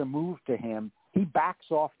makes a move to him, he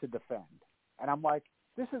backs off to defend. And I'm like,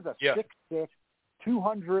 this is a 6'6",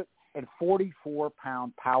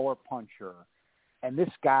 244-pound power puncher, and this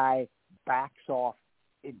guy backs off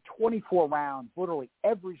in 24 rounds, literally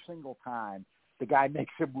every single time the guy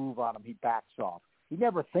makes a move on him, he backs off. He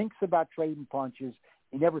never thinks about trading punches.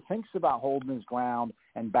 He never thinks about holding his ground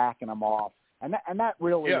and backing him off. And that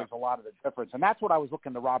really is a lot of the difference. And that's what I was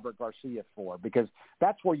looking to Robert Garcia for, because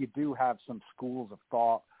that's where you do have some schools of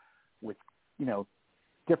thought with,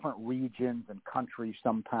 different regions and countries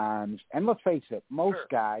sometimes. And let's face it, most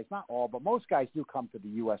guys, not all, but most guys do come to the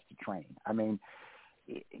U.S. to train. I mean,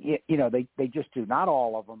 they just do. Not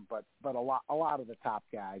all of them, but a lot of the top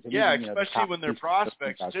guys. And even, especially when they're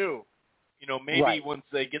prospects too. Maybe once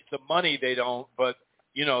they get the money, they don't. But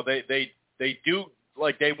they do,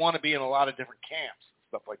 like, they want to be in a lot of different camps and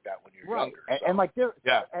stuff like that when you're younger. So. And like,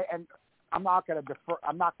 and I'm not going to defer.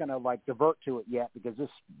 I'm not going to divert to it yet, because this,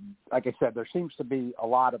 like I said, there seems to be a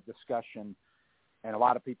lot of discussion and a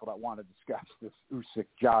lot of people that want to discuss this Usyk,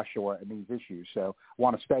 Joshua, and these issues. So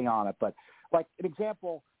want to stay on it. But like an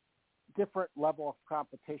example, different level of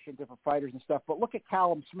competition, different fighters and stuff. But look at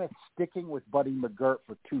Callum Smith sticking with Buddy McGirt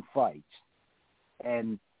for 2 fights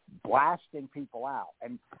and blasting people out.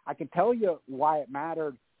 And I can tell you why it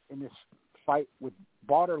mattered in this fight with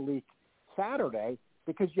Borderleek Saturday,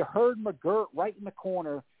 because you heard McGirt right in the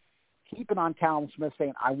corner keeping on Callum Smith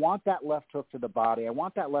saying, I want that left hook to the body. I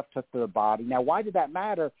want that left hook to the body. Now, why did that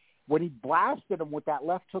matter? When he blasted him with that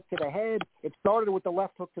left hook to the head, it started with the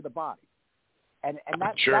left hook to the body. And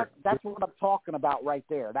Sure. that's what I'm talking about right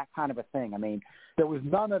there, that kind of a thing. I mean, there was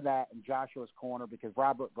none of that in Joshua's corner because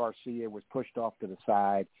Robert Garcia was pushed off to the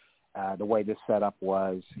side the way this setup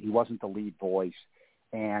was. He wasn't the lead voice.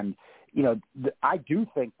 And, you know, I do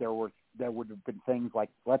think there would have been things like,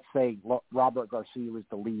 let's say Robert Garcia was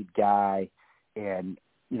the lead guy and,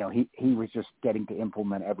 you know, he was just getting to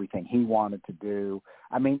implement everything he wanted to do.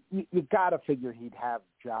 I mean, you got to figure he'd have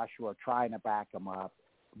Joshua trying to back him up,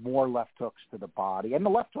 more left hooks to the body. And the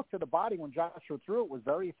left hook to the body when Joshua threw it was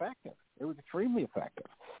very effective. It was extremely effective.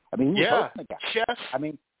 I mean, he was hurting the guy. Chest, I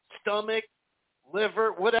mean, stomach,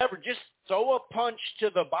 liver, whatever. Just throw a punch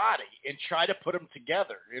to the body and try to put them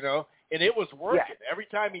together, you know. And it was working. Yeah. Every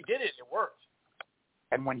time he did it, it worked.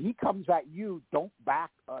 And when he comes at you, don't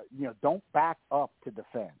back up to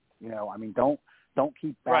defend. You know, I mean, don't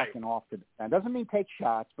keep backing off to defend. Doesn't mean take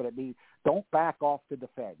shots, but it means don't back off to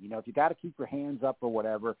defend. You know, if you got to keep your hands up or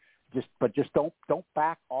whatever, just don't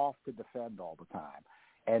back off to defend all the time.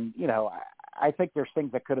 And you know, I think there's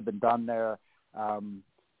things that could have been done there.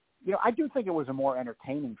 You know, I do think it was a more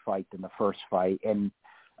entertaining fight than the first fight, and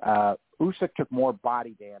Usyk took more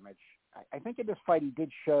body damage. I think in this fight he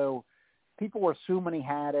did show. People were assuming he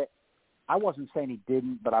had it. I wasn't saying he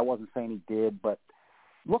didn't, but I wasn't saying he did. But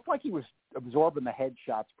looked like he was absorbing the head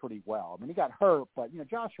shots pretty well. I mean, he got hurt, but you know,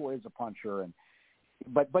 Joshua is a puncher, and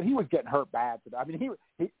but he was getting hurt bad. I mean, he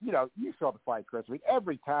you know, you saw the fight, Chris. I mean,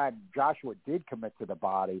 every time Joshua did commit to the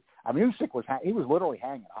body, I mean, Usyk was literally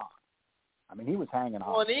hanging on. I mean, he was hanging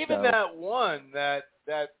on. Well, and even that one that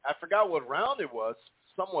I forgot what round it was,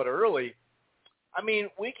 somewhat early. I mean,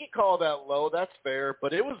 we could call that low. That's fair,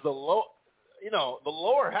 but it was the low. You know, the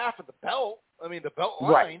lower half of the belt. I mean, the belt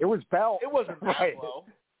line. Right. It was belt. It wasn't that low.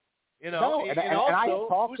 You know, no, and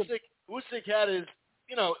also Usyk had his.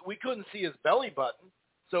 You know, we couldn't see his belly button,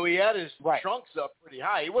 so he had his trunks up pretty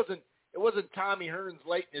high. It wasn't Tommy Hearns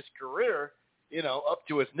late in his career. You know, up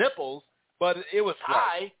to his nipples, but it was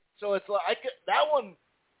high. So it's like that one.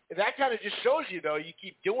 That kind of just shows you, though, you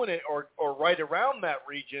keep doing it or right around that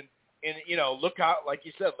region, and you know, look how, like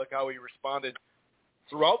you said, look how he responded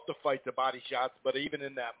throughout the fight to body shots, but even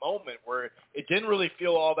in that moment where it didn't really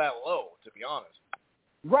feel all that low, to be honest.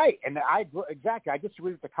 Right, and I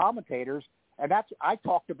disagree with the commentators, and I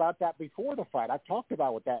talked about that before the fight. I talked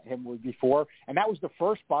about him before, and that was the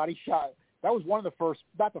first body shot. That was one of the first,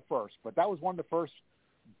 not the first, but that was one of the first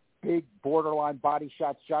big borderline body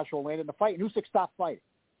shots Joshua landed in the fight, and Usyk stopped fighting.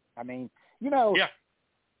 I mean, you know,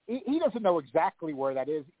 he doesn't know exactly where that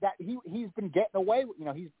is. That he's been getting away. You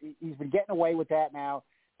know, he's been getting away with that now.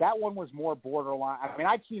 That one was more borderline. I mean,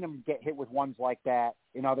 I've seen him get hit with ones like that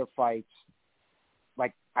in other fights.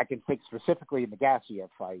 Like I can think specifically in the Gassiev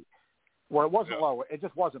fight, where it wasn't low. It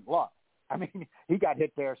just wasn't low. I mean, he got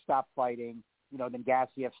hit there, stopped fighting. You know, then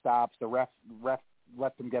Gassiev stops. The ref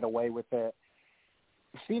let them get away with it.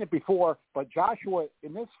 I've seen it before, but Joshua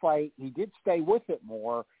in this fight, he did stay with it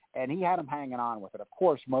more. And he had him hanging on with it, of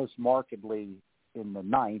course, most markedly in the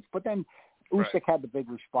 9th. But then Usyk had the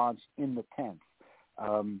big response in the 10th.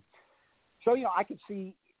 So, you know, I could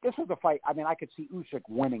see – this was the fight. I mean, I could see Usyk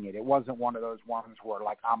winning it. It wasn't one of those ones where,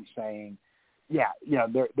 like, I'm saying, yeah, you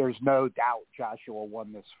know, there's no doubt Joshua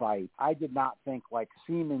won this fight. I did not think, like,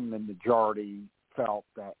 seeming the majority felt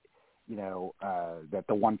that, you know, that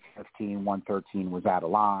the 115, 113 was out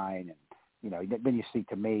of line and, you know, then you see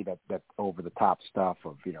to me that over the top stuff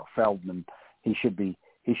of, you know, Feldman, he should be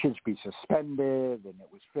suspended and it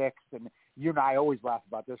was fixed. And you and I always laugh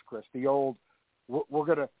about this, Chris. The old we're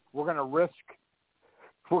gonna risk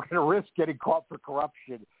getting caught for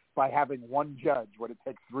corruption by having one judge when it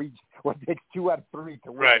takes 2 out of 3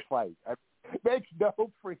 to win a fight. I mean, makes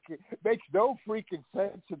no freaking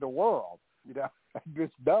sense in the world. You know,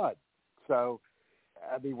 just none. So,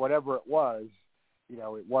 I mean, whatever it was, you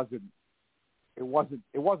know, it wasn't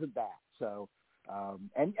that. So,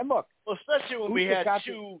 and look. Well, especially when we had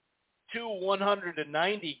two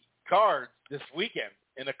 190 cards this weekend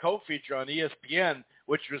in a co-feature on ESPN,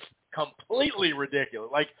 which was completely ridiculous,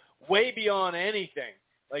 like way beyond anything.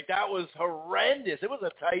 Like that was horrendous. It was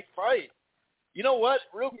a tight fight. You know what?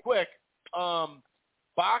 Real quick,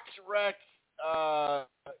 BoxRec,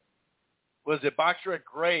 BoxRec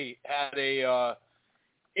Gray had a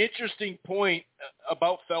interesting point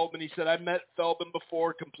about Feldman. He said, I met Feldman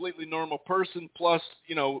before, completely normal person, plus,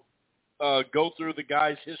 you know, go through the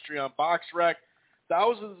guy's history on BoxRec.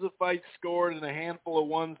 Thousands of fights scored and a handful of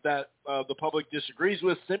ones that the public disagrees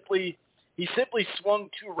with. He simply swung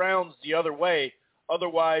 2 rounds the other way.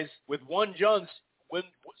 Otherwise, with one judge,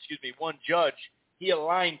 he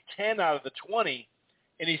aligned 10 out of the 20.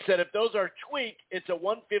 And he said, if those are tweaked, it's a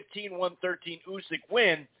 115-113 Usyk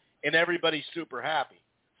win. and everybody's super happy.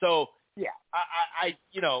 So Yeah. I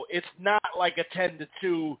it's not like a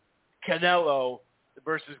 10-2 Canelo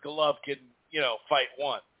versus Golovkin, fight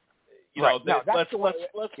one. Right. No, that's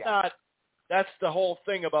let's not. That's the whole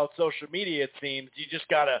thing about social media. It seems you just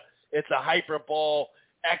gotta. It's a hyperbole,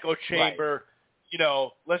 echo chamber. Right.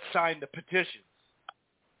 Let's sign the petitions.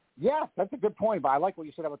 Yeah, that's a good point. But I like what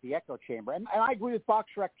you said about the echo chamber, and I agree with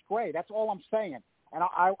BoxRec's great. That's all I'm saying. And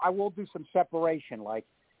I will do some separation. Like,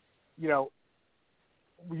 you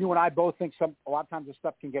and I both think a lot of times this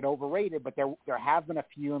stuff can get overrated, but there have been a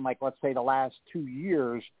few in, like, let's say the last 2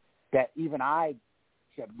 years that even I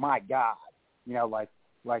said, my God,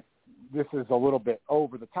 like this is a little bit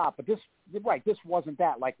over the top. But this wasn't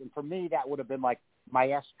that. Like, and for me, that would have been like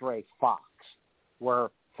Maestre Fox, where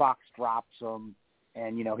Fox drops him,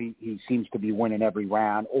 and he seems to be winning every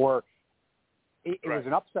round. Or it was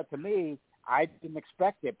an upset to me. I didn't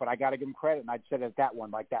expect it, but I got to give him credit, and I'd said it that one,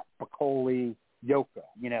 like that Piccoli Yoka.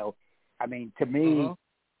 I mean, to me,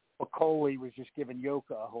 Piccoli was just giving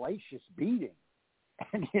Yoka a hellacious beating,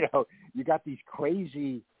 and you got these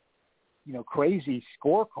crazy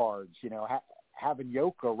scorecards. Having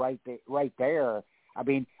Yoka right there. I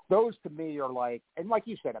mean, those to me are like, and like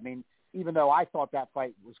you said, I mean, even though I thought that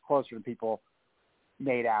fight was closer than people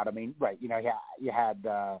made out. I mean, right? You had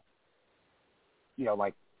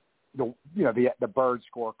like the Bird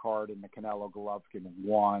scorecard and the Canelo Golovkin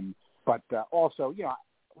won, but also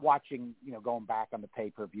watching going back on the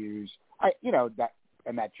pay-per-views,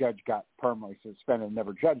 that judge got permanently suspended and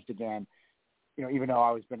never judged again. Even though I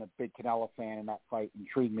always been a big Canelo fan, and that fight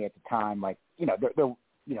intrigued me at the time. Like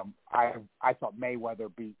I thought Mayweather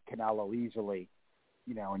beat Canelo easily.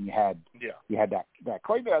 And you had that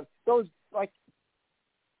claim. Those, like,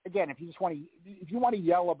 again, if you want to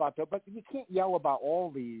yell about them, but you can't yell about all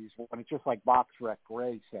these when it's just like BoxRec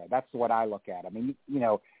Ray said. That's what I look at. I mean,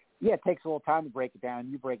 it takes a little time to break it down.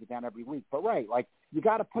 You break it down every week, but right, like you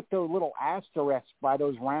got to put those little asterisks by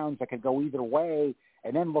those rounds that could go either way,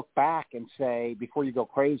 and then look back and say before you go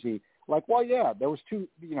crazy, like, well, yeah, there was two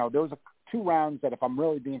two rounds that if I'm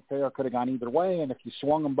really being fair could have gone either way, and if you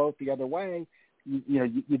swung them both the other way,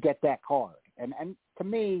 you get that card. And to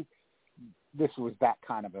me, this was that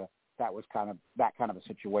kind of a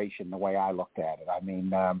situation, the way I looked at it. I mean,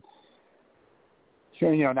 now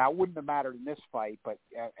it wouldn't have mattered in this fight, but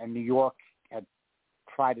and New York had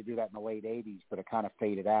tried to do that in the late 80s, but it kind of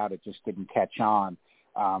faded out. It just didn't catch on.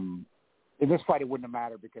 In this fight, it wouldn't have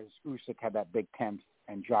mattered because Usyk had that big 10th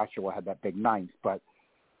and Joshua had that big 9th. But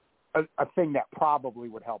a thing that probably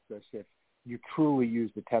would help this if you truly use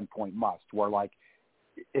the 10-point must, where like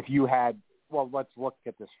if you had, well, let's look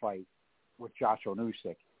at this fight with Joshua and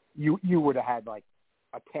Usyk, you would have had like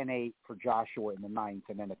a 10-8 for Joshua in the 9th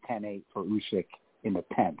and then a 10-8 for Usyk in the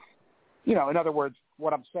 10th. In other words,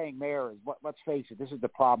 what I'm saying there is, let's face it, this is the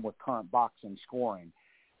problem with current boxing scoring.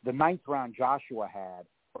 The 9th round Joshua had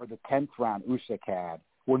or the 10th round Usyk had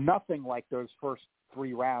were nothing like those first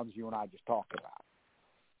 3 rounds you and I just talked about.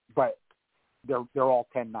 But they're all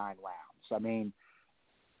 10-9 rounds. I mean,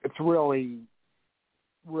 it's really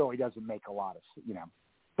doesn't make a lot of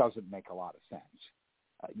sense.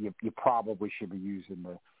 You probably should be using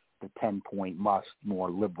the 10-point must more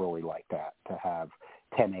liberally like that, to have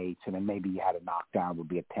 10-8s, and then maybe you had a knockdown would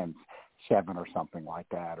be a 10-7 or something like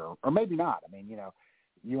that, or maybe not. I mean,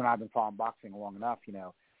 you and I have been following boxing long enough.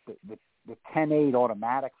 The 10-8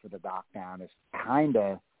 automatic for the knockdown is kind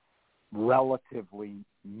of relatively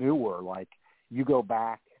newer. Like, you go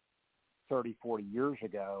back 30, 40 years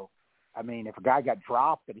ago, I mean, if a guy got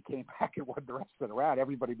dropped and he came back and won the rest of the round,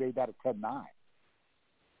 everybody made that a 10-9.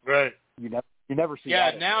 Right. You never see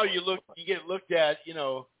that. Yeah, now you get looked at,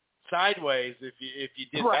 sideways if you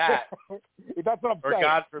did that. That's what I'm saying. Or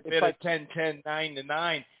God forbid, like a 10-10,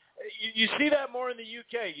 9-9. You see that more in the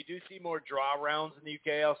UK. You do see more draw rounds in the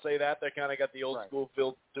UK. I'll say that. They kind of got the old school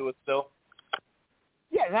feel to it still.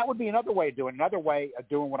 Yeah, that would be another way of doing it. Another way of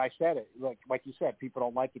doing what I said. Like you said, people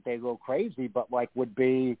don't like it. They go crazy. But would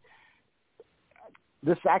be,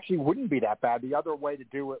 this actually wouldn't be that bad. The other way to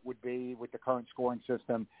do it would be with the current scoring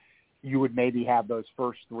system. You would maybe have those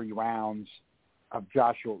first 3 rounds of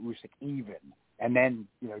Joshua Usyk even, and then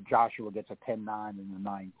Joshua gets a 10-9 in the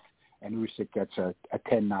 9th, and Usyk gets a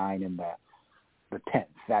 10-9 in the 10th.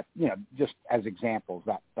 That just as examples,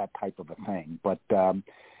 that type of a thing. But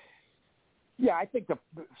yeah, I think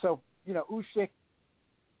Usyk,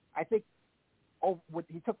 I think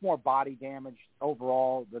he took more body damage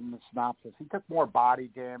overall than the synopsis. He took more body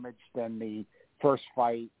damage than the first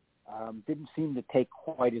fight. Didn't seem to take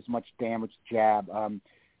quite as much damage jab.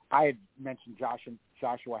 I had mentioned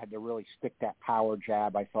Joshua had to really stick that power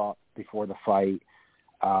jab, I thought, before the fight.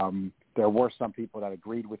 There were some people that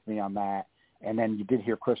agreed with me on that. And then you did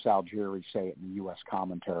hear Chris Algieri say it in the U.S.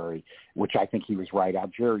 commentary, which I think he was right.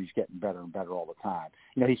 Algieri's getting better and better all the time.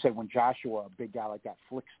 He said when Joshua, a big guy like that,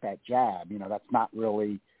 flicks that jab, that's not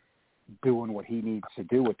really doing what he needs to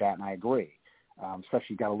do with that, and I agree.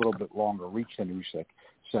 Especially got a little bit longer reach than Usyk.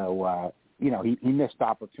 So, he missed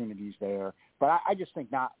opportunities there. But I just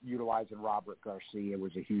think not utilizing Robert Garcia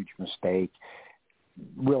was a huge mistake.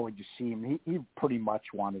 Really just seemed he pretty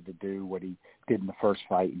much wanted to do what he did in the first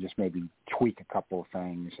fight and just maybe tweak a couple of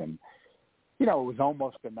things. And, it was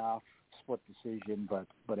almost enough, split decision, but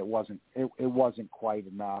it wasn't quite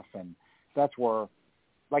enough. And that's where,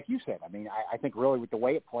 like you said, I think really with the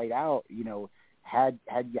way it played out, had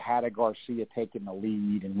you had a Garcia taking the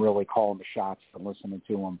lead and really calling the shots and listening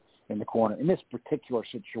to him in the corner, in this particular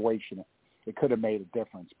situation, it could have made a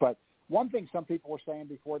difference. But one thing some people were saying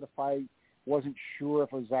before the fight, wasn't sure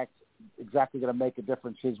if it was exactly going to make a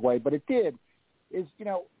difference his way, but it did, is,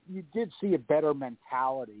 you did see a better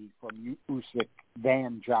mentality from Usyk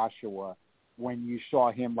than Joshua when you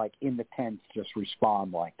saw him, like, in the 10th just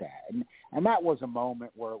respond like that. And that was a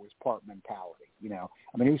moment where it was part mentality,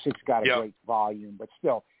 Usyk's got a great volume, but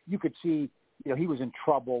still, you could see, he was in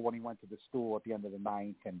trouble when he went to the stool at the end of the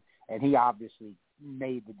 9th, and he obviously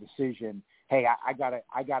made the decision, hey, I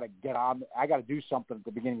gotta get on, I gotta do something at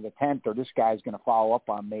the beginning of the 10th, or this guy's gonna follow up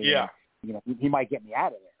on me. Yeah. And, he might get me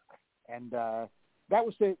out of there. And that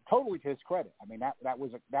was totally to his credit. That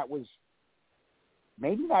was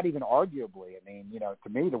maybe not even arguably. To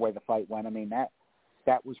me, the way the fight went,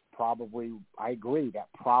 that was probably, I agree, that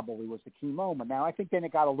probably was the key moment. Now, I think then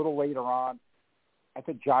it got a little later on. I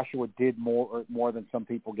think Joshua did more than some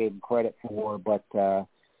people gave him credit for, but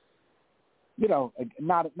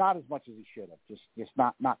not as much as he should have. Just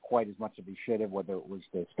not quite as much as he should have, whether it was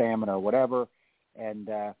the stamina or whatever. And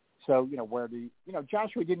so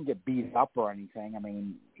Joshua didn't get beat up or anything.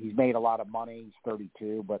 He's made a lot of money. He's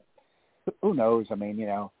 32, but who knows?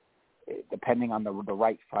 Depending on the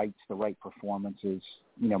right fights, the right performances,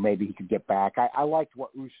 maybe he could get back. I liked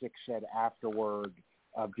what Usyk said afterward.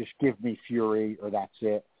 Of just give me fury or that's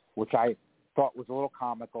it, which I thought was a little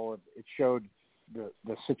comical. It showed the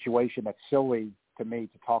situation that's silly to me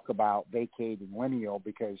to talk about vacating Lineal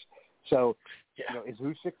because is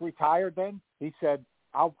Usyk retired then? He said,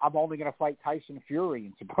 I'm only going to fight Tyson Fury,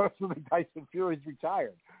 and supposedly Tyson Fury's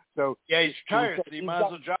retired. So yeah, he's retired, so you might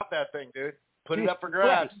as well drop that thing, dude. Put it up for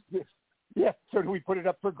grabs. Yeah, so do we put it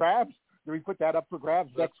up for grabs? Do we put that up for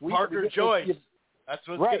grabs next week? Parker Joyce. That's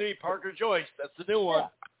what's going to be, Parker Joyce. That's the new one.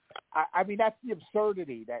 Yeah. That's the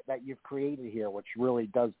absurdity that you've created here, which really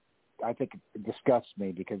does, I think, it disgusts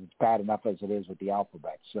me because it's bad enough as it is with the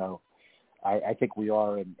alphabet. So I think we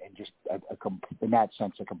are in just, in that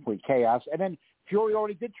sense, a complete chaos. And then Fury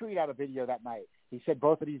already did tweet out a video that night. He said,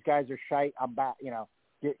 both of these guys are shite. I'm back,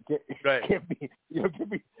 give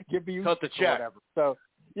me cut the check. Whatever. So,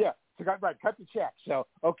 yeah. Right, cut the check. So,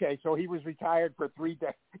 okay, so he was retired for 3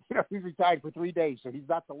 days. He's retired for 3 days, so he's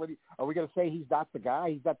not the lineal. Are we going to say he's not the guy?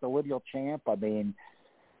 He's not the lineal champ? That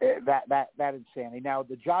insanity. Now,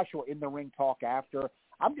 the Joshua in the ring talk after,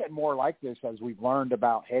 I'm getting more like this as we've learned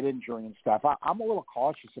about head injury and stuff. I'm a little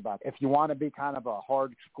cautious about it. If you want to be kind of a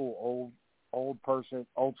hard school, old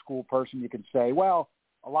school person, you can say, well,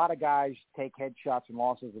 a lot of guys take headshots and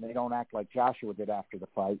losses and they don't act like Joshua did after the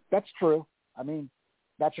fight. That's true.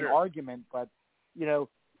 That's an argument, but,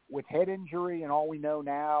 with head injury and all we know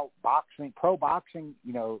now, pro boxing,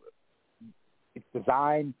 it's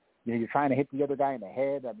designed, you're trying to hit the other guy in the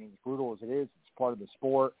head. As brutal as it is, it's part of the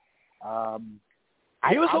sport.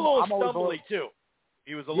 He was a little stumbly, too.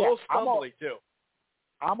 He was a little stumbly, too.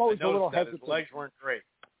 I'm always a little hesitant. His legs weren't great.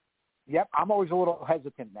 Yep, I'm always a little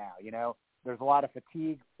hesitant now, There's a lot of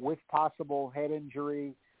fatigue with possible head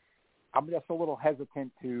injury. I'm just a little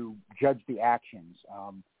hesitant to judge the actions.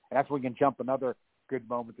 And that's where we can jump another good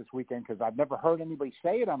moment this weekend because I've never heard anybody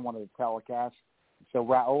say it on one of the telecasts. So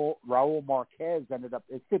Raul Marquez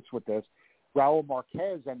it fits with this. Raul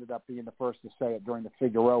Marquez ended up being the first to say it during the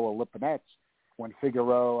Figueroa-Lipinets when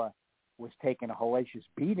Figueroa was taking a hellacious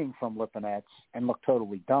beating from Lipinets and looked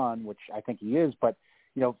totally done, which I think he is. But,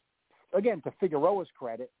 again, to Figueroa's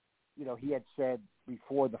credit, he had said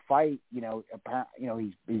before the fight, he's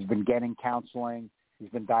been getting counseling. He's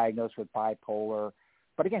been diagnosed with bipolar.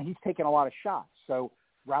 But, again, he's taken a lot of shots. So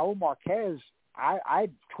Raul Marquez, I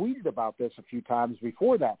tweeted about this a few times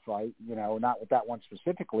before that fight, not with that one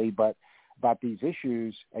specifically, but about these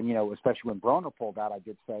issues. And, especially when Broner pulled out, I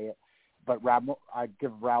did say it. But I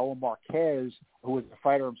give Raul Marquez, who is a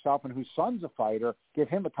fighter himself and whose son's a fighter, give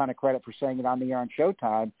him a ton of credit for saying it on the air on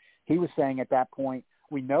Showtime. He was saying at that point,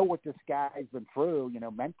 We know what this guy's been through,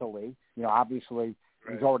 mentally. Obviously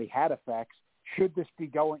he's already had effects. Should this be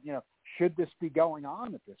going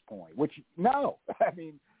on at this point? Which, no. I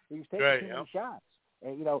mean, he's taking too many shots.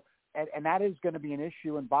 And that is going to be an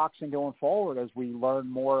issue in boxing going forward as we learn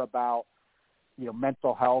more about,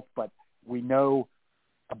 mental health, but we know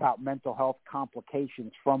about mental health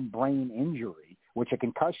complications from brain injury, which a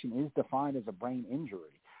concussion is defined as a brain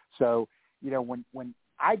injury. So, when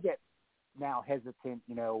I get now hesitant,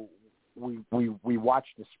 we watch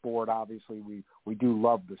the sport. Obviously, we do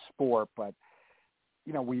love the sport, but,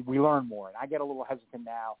 we learn more. And I get a little hesitant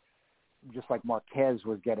now, just like Marquez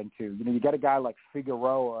was getting to. You got a guy like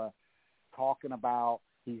Figueroa talking about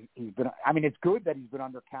he's been. I mean, it's good that he's been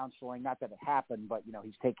under counseling. Not that it happened, but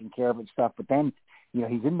he's taking care of it and stuff. But then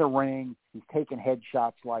he's in the ring. He's taking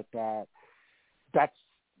headshots like that. That's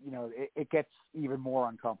it gets even more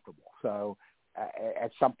uncomfortable. So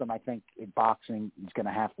it's something I think in boxing is going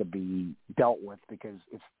to have to be dealt with, because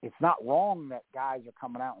it's not wrong that guys are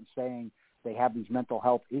coming out and saying they have these mental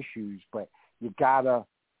health issues, but you gotta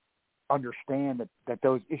understand that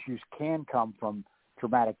those issues can come from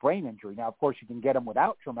traumatic brain injury. Now, of course, you can get them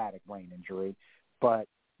without traumatic brain injury, but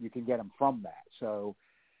you can get them from that. So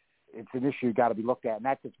it's an issue you got to be looked at, and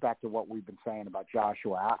that gets back to what we've been saying about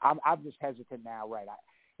Joshua. I'm just hesitant now, right?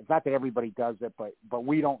 It's not that everybody does it, but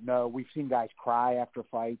we don't know. We've seen guys cry after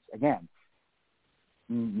fights. Again,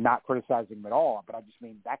 not criticizing them at all, but I just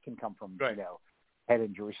mean that can come from head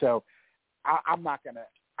injury. So I'm not going to.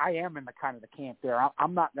 I am in the kind of the camp there.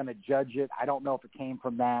 I'm not going to judge it. I don't know if it came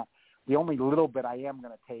from that. The only little bit I am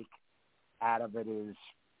going to take out of it is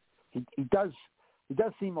he does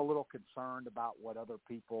seem a little concerned about what other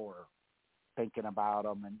people are thinking about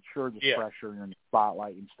him, and sure, just pressure and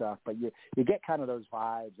spotlight and stuff. But you get kind of those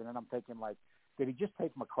vibes, and then I'm thinking, like, did he just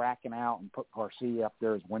take McCracken out and put Garcia up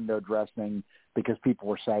there as window dressing because people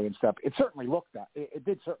were saying stuff? It certainly looked that. It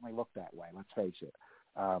did certainly look that way. Let's face it.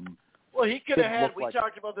 Well, he could have had, we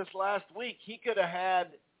talked about this last week, he could have had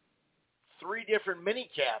 3 different mini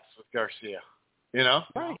caps with Garcia,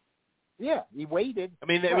 Right. Yeah, he waited. I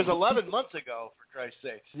mean, it was 11 months ago, for Christ's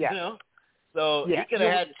sakes, Yeah. So he could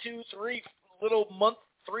have had 2, 3 little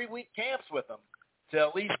 3-week camps with him to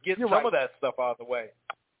at least get some of that stuff out of the way.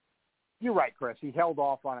 You're right, Chris. He held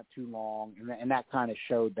off on it too long, and that kind of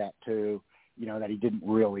showed that too, that he didn't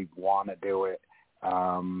really want to do it.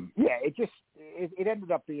 It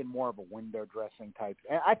ended up being more of a window dressing type.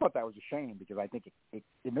 And I thought that was a shame, because I think it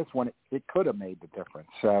in this one it could have made the difference.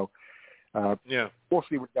 So we'll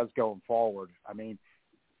see what it does going forward. I mean,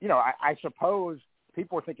 I suppose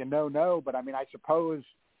people are thinking no, but I mean, I suppose,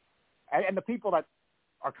 and the people that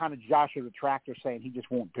are kind of Joshua the Tractor saying he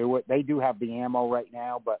just won't do it, they do have the ammo right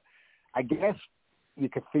now. But I guess you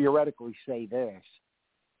could theoretically say this.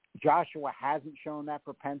 Joshua hasn't shown that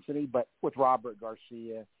propensity, but with Robert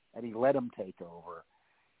Garcia, and he let him take over,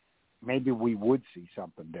 maybe we would see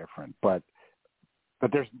something different. But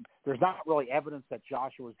there's not really evidence that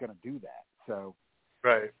Joshua is going to do that. So,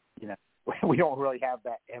 right, we don't really have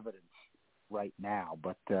that evidence right now.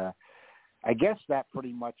 But I guess that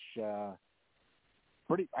pretty much I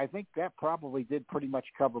think that probably did pretty much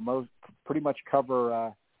cover most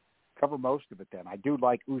of it. Then I do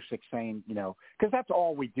like Usyk saying, because that's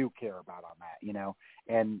all we do care about on that,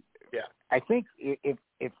 and I think if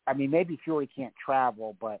I mean, maybe Fury can't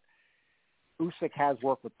travel, but Usyk has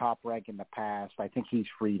worked with Top Rank in the past. I think he's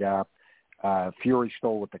freed up. Fury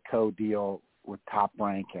still with the co-deal with Top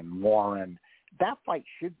Rank and Warren. That fight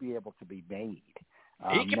should be able to be made.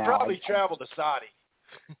 He could probably travel to Saudi.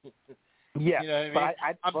 Yeah, you know what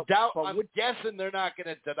I mean? I'm guessing they're not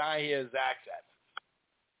going to deny his access.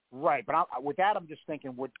 Right, but with that, I'm just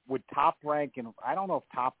thinking, would Top Rank, and I don't know if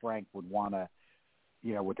Top Rank would want to,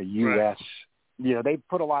 with the U.S., they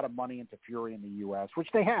put a lot of money into Fury in the U.S., which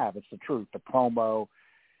they have. It's the truth. The promo,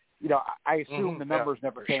 I assume the numbers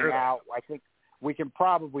never came out. I think we can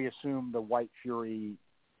probably assume the White Fury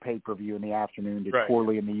pay-per-view in the afternoon did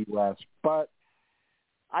poorly in the U.S., but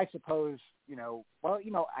I suppose, you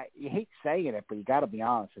hate saying it, but you got to be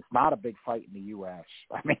honest. It's not a big fight in the U.S.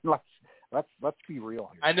 I mean, let's be real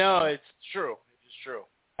here. I know, it's true. It's true.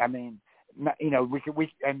 I mean,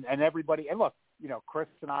 we and everybody, and look, Chris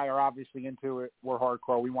and I are obviously into it. We're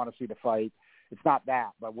hardcore. We want to see the fight. It's not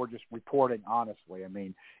that, but we're just reporting honestly. I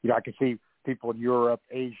mean, I can see people in Europe,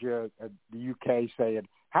 Asia, the UK saying,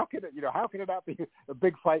 how can it not be a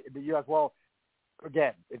big fight in the U.S.? Well,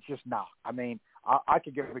 again, it's just not. I mean, I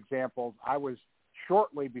could give examples. I was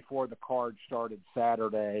shortly before the card started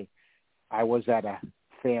Saturday, I was at a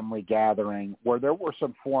family gathering where there were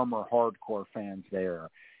some former hardcore fans there,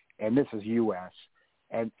 and this is U.S.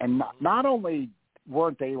 And not only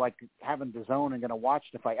weren't they like having the zone and going to watch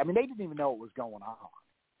the fight? I mean, they didn't even know what was going on.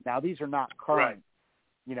 Now, these are not current,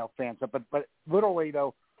 fans, but literally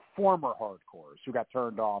though, former hardcores who got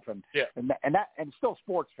turned off and still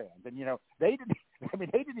sports fans. And, they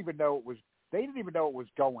didn't even know it was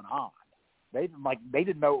going on. They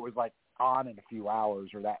didn't know it was like on in a few hours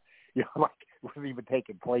or that, like wasn't even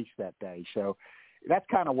taking place that day. So that's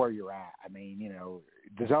kind of where you're at. I mean,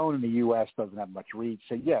 the zone in the U.S. doesn't have much reach.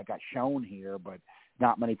 So, yeah, it got shown here, but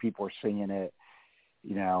not many people are seeing it.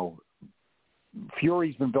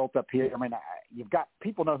 Fury's been built up here. I mean, you've got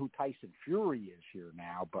people know who Tyson Fury is here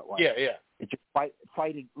now, but it's just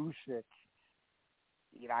fighting Usyk.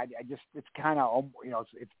 It's kind of,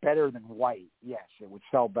 it's better than White. Yes, it would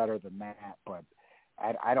sell better than that, but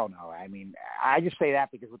I don't know. I mean, I just say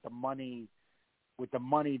that because with the money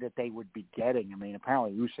that they would be getting, I mean,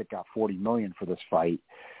 apparently Usyk got $40 million for this fight.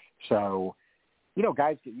 So,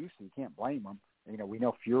 guys get used to it. You can't blame them. We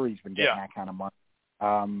know Fury's been getting that kind of money.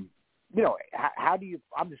 How do you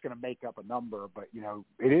 – I'm just going to make up a number, but,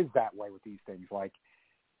 it is that way with these things. Like,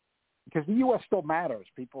 because the U.S. still matters.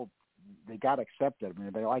 People, they got to accept it. I mean,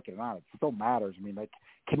 if they like it or not, it still matters. I mean, like,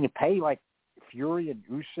 can you pay, like, Fury and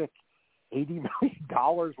Usyk $80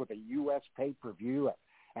 million with a U.S. pay-per-view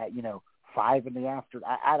at 5 in the afternoon?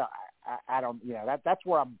 I don't that's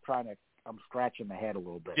where I'm scratching my head a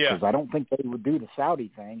little bit because I don't think they would do the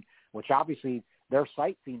Saudi thing, which obviously their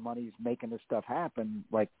site fee money is making this stuff happen.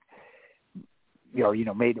 Like,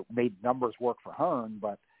 made numbers work for Hearn,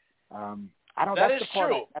 but I don't. That is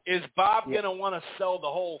true. Is Bob going to want to sell the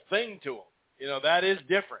whole thing to him? That is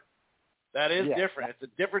different. That is different. It's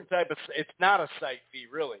a different type of. It's not a site fee,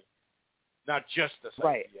 really. Not just a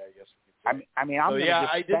site fee, I guess.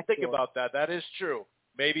 I did think about that. That is true.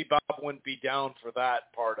 Maybe Bob wouldn't be down for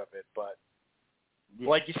that part of it, but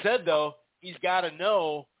like you said, though, he's got to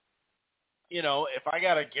know, if I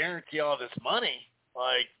got to guarantee all this money,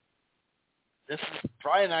 like, this is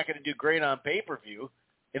probably not going to do great on pay-per-view.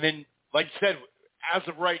 And then, like you said, as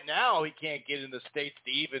of right now, he can't get in the States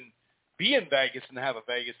to even be in Vegas and have a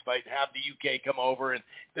Vegas fight and have the UK come over. And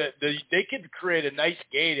they could create a nice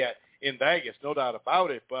gate in Vegas, no doubt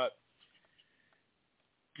about it, but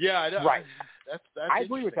yeah, that's I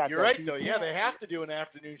agree with that. You're right, though. Yeah, they have to do an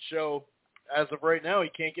afternoon show. As of right now, he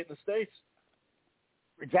can't get in the States.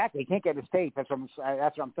 Exactly, he can't get in the States. That's what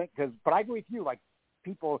I'm thinking. But I agree with you. Like,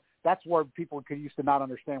 people, that's where people used to not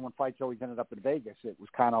understand when fights always ended up in Vegas. It was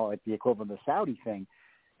kind of like the equivalent of the Saudi thing,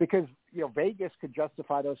 because Vegas could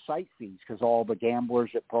justify those site fees because all the gamblers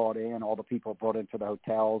that brought in, all the people brought into the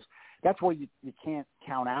hotels. That's where you can't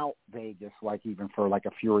count out Vegas, like even for like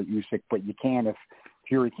a Fury Usyk, but you can if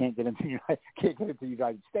Fury can't get into the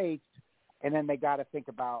United States, and then they got to think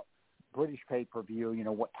about British pay-per-view.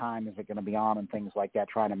 What time is it going to be on and things like that,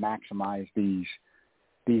 trying to maximize these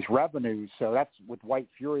revenues. So that's with White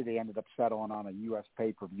Fury. They ended up settling on a U.S.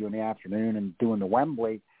 pay-per-view in the afternoon and doing the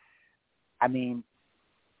Wembley. I mean,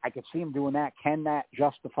 I could see him doing that. Can that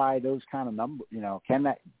justify those kind of numbers? Can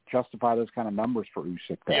that justify those kind of numbers for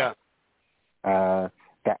Usyk? Yeah.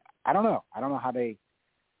 I don't know. I don't know how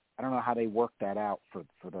they work that out for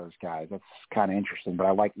those guys. That's kind of interesting. But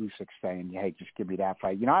I like Usyk saying, "Hey, just give me that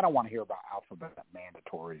fight." I don't want to hear about alphabet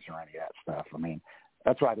mandatories or any of that stuff. I mean,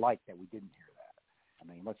 that's what I like that we didn't hear that.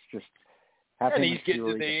 I mean, let's just have. And he's getting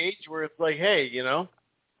to the age where it's like, hey,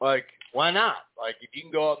 like, why not? Like, if you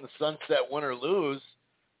can go out in the sunset, win or lose,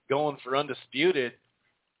 going for undisputed,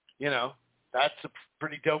 that's a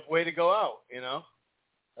pretty dope way to go out.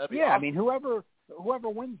 That'd be awesome. I mean, whoever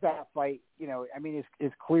wins that fight,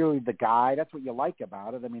 is clearly the guy. That's what you like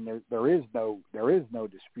about it. I mean, there is no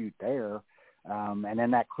dispute there. And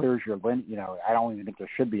then that clears your I don't even think there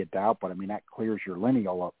should be a doubt, but I mean, that clears your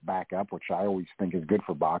lineal back up, which I always think is good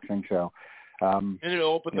for boxing. So, and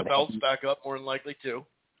it'll open the belts back up more than likely too.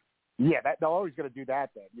 Yeah, they're always going to do that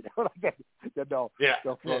then. They'll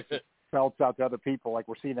throw belts out to other people, like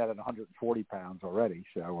we're seeing that at 140 pounds already.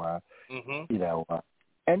 So,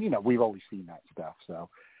 and we've always seen that stuff. So,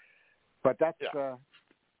 but that's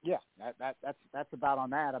that's about on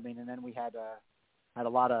that. I mean, and then we had a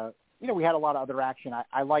lot of we had a lot of other action.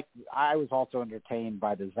 I was also entertained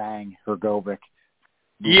by the Zhang Hrgovic.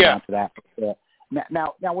 Yeah. That.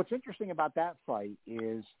 Now, what's interesting about that fight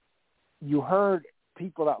is you heard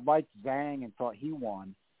people that liked Zhang and thought he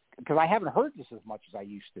won, because I haven't heard this as much as I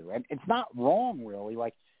used to, and it's not wrong really.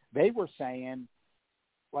 Like, they were saying,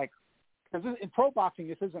 like, because in pro boxing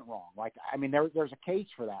this isn't wrong. Like, I mean, there's a case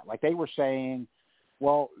for that. Like, they were saying,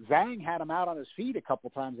 well, Zhang had him out on his feet a couple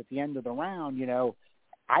times at the end of the round.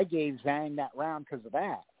 I gave Zhang that round because of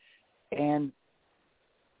that, and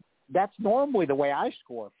that's normally the way I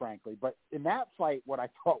score, frankly. But in that fight, what I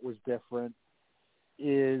thought was different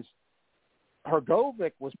is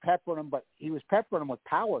Hrgovic was peppering him, but he was peppering him with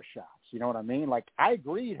power shots. You know what I mean? Like, I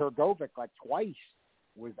agreed Hrgovic, like, twice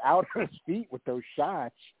was out on his feet with those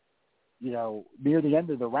shots, you know, near the end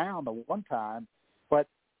of the round the one time. But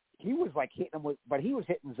he was, like, hitting him but he was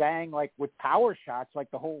hitting Zhang, like, with power shots,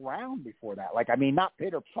 like, the whole round before that. Like, I mean, not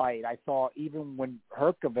pit or fight. I thought even when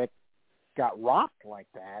Hrgovic got rocked like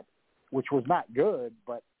that, which was not good,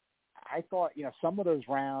 but I thought, you know, some of those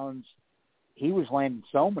rounds he was landing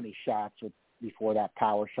so many shots before that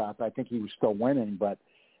power shot. I think he was still winning, but,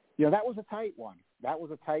 you know, that was a tight one.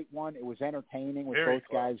 It was entertaining with both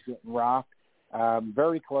guys getting rocked.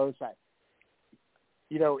 Very close.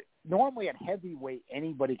 You know, normally at heavyweight,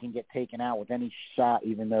 anybody can get taken out with any shot,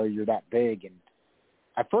 even though you're that big. And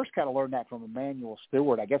I first kind of learned that from Emmanuel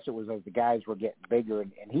Stewart. I guess it was as the guys were getting bigger,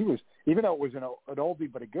 and he was, even though it was an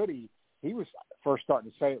oldie but a goodie, he was first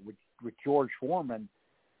starting to say it with George Foreman.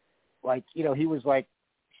 Like, you know, he was like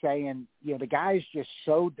saying, you know, the guy's just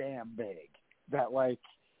so damn big that, like,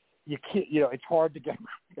 you can't, you know, it's hard to get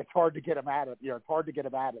him out of, you know, it's hard to get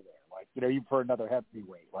him out of there. Like, you know, even for another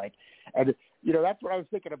heavyweight, like, and, you know, that's what I was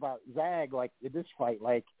thinking about Zag, like, in this fight.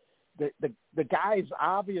 Like, the guy's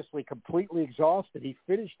obviously completely exhausted. He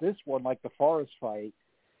finished this one like the Forrest fight,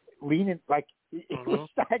 leaning, like, he was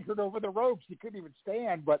staggered over the ropes. He couldn't even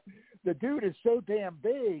stand, but the dude is so damn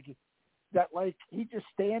big that, like, he's just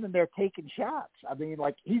standing there taking shots. I mean,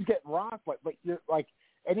 like, he's getting rocked, but you're, like,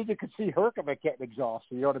 and then you could see Hrgovic getting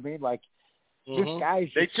exhausted. You know what I mean? Like, this guy's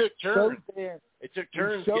they took turns. So damn, they took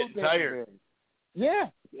turns so getting tired. Big. Yeah,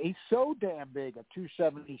 he's so damn big at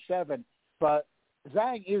 277. But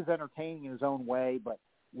Zhang is entertaining in his own way. But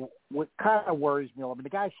what kind of worries me, I mean, the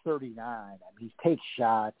guy's 39. I mean, he takes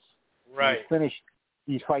shots. Right. He's finished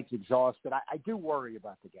these fights exhausted. I do worry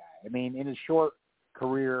about the guy. I mean, in his short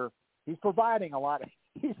career, he's providing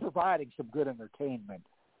some good entertainment.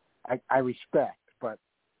 I respect, but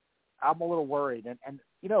I'm a little worried. And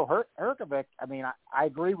you know, Hrgovic, I mean, I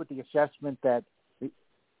agree with the assessment that the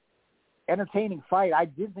entertaining fight, I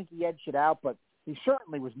did think he edged it out, but he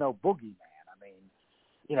certainly was no boogeyman. I mean,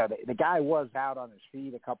 you know, the guy was out on his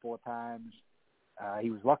feet a couple of times.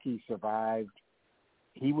 He was lucky he survived.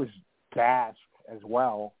 He was gassed as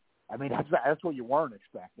well. I mean, that's what you weren't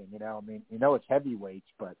expecting, you know. I mean, you know, it's heavyweights,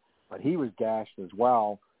 but he was gassed as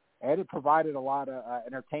well. And it provided a lot of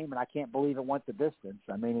entertainment. I can't believe it went the distance.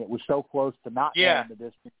 I mean, it was so close to not going the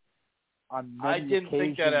distance on many I didn't occasions.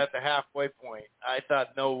 think that at the halfway point. I thought,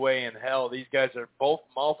 no way in hell. These guys are both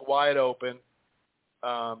mouth wide open.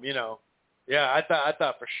 You know, yeah, I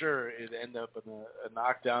thought for sure it'd end up in a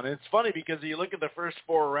knockdown. And it's funny because you look at the first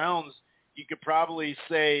 4 rounds, you could probably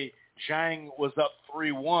say Zhang was up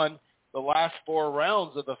 3-1. The last 4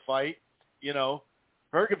 rounds of the fight, you know,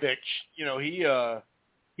 Hrgovic, you know,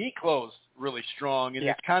 he closed really strong, and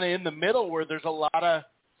it's kind of in the middle where there's a lot of,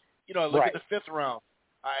 you know, I look at the 5th round.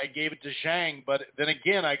 I gave it to Zhang, but then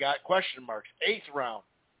again, I got question marks. 8th round,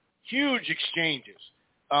 huge exchanges.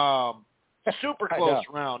 Super close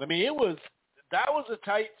round. I mean, that was a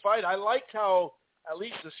tight fight. I liked how at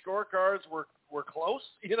least the scorecards were close,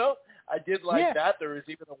 you know. I did like that. There was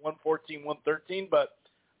even a 114-113, but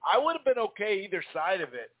I would have been okay either side of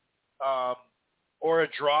it. Or a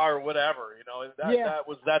draw or whatever, you know. That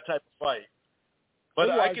was that type of fight.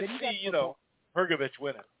 But I could see, you know, Hrgovic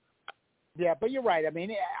winning. Yeah, but you're right. I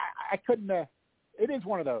mean, I couldn't. It is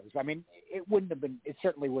one of those. I mean, it wouldn't have been. It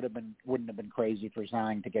certainly wouldn't have been crazy for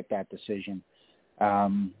Zhang to get that decision.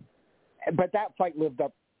 But that fight lived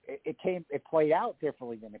up. It played out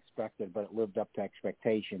differently than expected, but it lived up to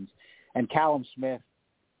expectations. And Callum Smith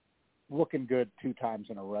looking good 2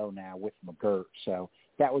 times in a row now with McGirt, so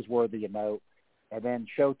that was worthy of note. And then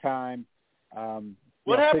Showtime.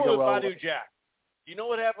 What happened with Figueroa, Badu Jack? Do you know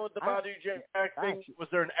what happened with the Badu Jack thing? Was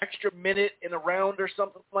there an extra minute in a round or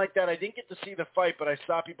something like that? I didn't get to see the fight, but I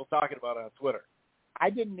saw people talking about it on Twitter. I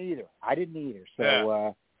didn't either.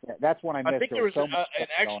 So that's when I missed. I think there was an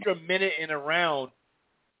extra minute in a round.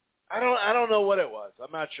 I don't know what it was.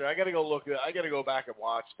 I'm not sure. I got to go look. I got to go back and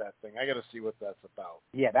watch that thing. I got to see what that's about.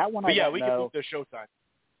 Yeah, that one. But we can move to Showtime.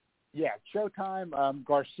 Yeah, Showtime.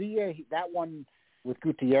 Garcia, that one with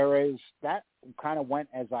Gutierrez, that kind of went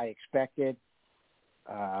as I expected.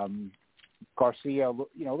 Garcia,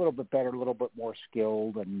 you know, a little bit better, a little bit more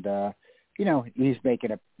skilled, and you know, he's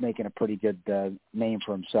making a pretty good name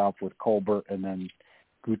for himself with Colbert, and then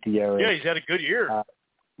Gutierrez. Yeah, he's had a good year.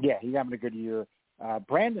 He's having a good year.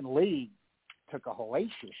 Brandon Lee took a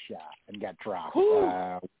hellacious shot and got dropped.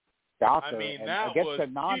 Shocker. I mean, and that against was a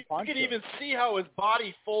non-puncher. you could even see how his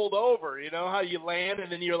body fold over. You know how you land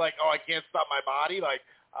and then you're like, oh, I can't stop my body. Like,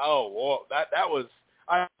 oh, whoa, that was.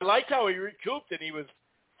 I liked how he recouped and he was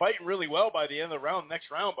fighting really well by the end of the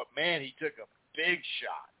next round. But man, he took a big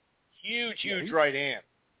shot, huge right hand.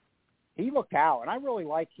 He looked out, and I really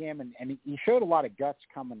like him, and he showed a lot of guts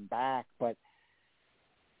coming back, but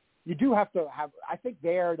you do have to have – I think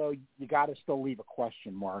there, though, you got to still leave a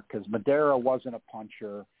question mark because Madera wasn't a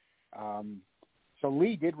puncher. So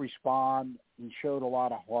Lee did respond. He showed a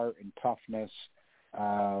lot of heart and toughness.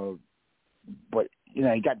 But, you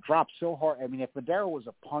know, he got dropped so hard. I mean, if Madera was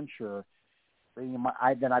a puncher, then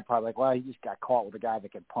I'd probably like, well, he just got caught with a guy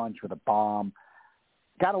that can punch with a bomb.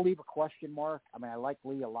 Got to leave a question mark. I mean, I like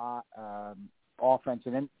Lee a lot, offense.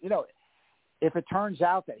 And then, you know, if it turns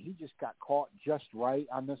out that he just got caught just right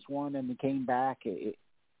on this one and he came back,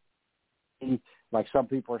 like some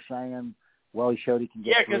people are saying, well, he showed he can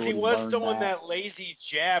get through. Yeah, because he was throwing that lazy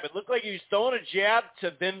jab. It looked like he was throwing a jab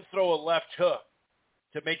to then throw a left hook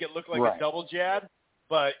to make it look like a double jab.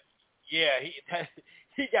 But, yeah,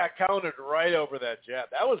 he got countered right over that jab.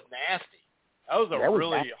 That was nasty. That was a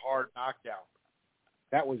really hard knockdown.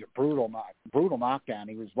 That was a brutal knockdown.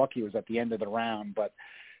 He was lucky it was at the end of the round. But,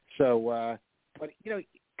 but you know,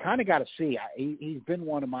 kind of got to see. He's been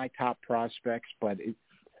one of my top prospects, but it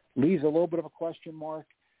leaves a little bit of a question mark.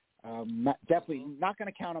 Definitely not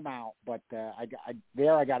going to count him out, but I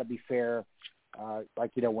got to be fair.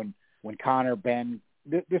 Like, you know, when Conor Benn,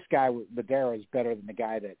 this guy Madera is better than the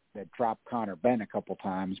guy that dropped Conor Benn a couple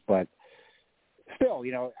times, but still,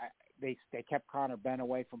 you know, they kept Conor Benn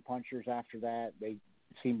away from punchers after that. They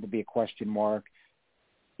seemed to be a question mark.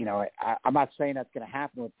 You know, I'm not saying that's going to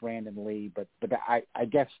happen with Brandon Lee, but I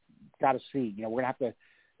guess got to see. You know, we're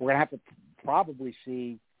gonna have to probably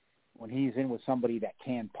see when he's in with somebody that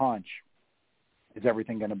can punch. Is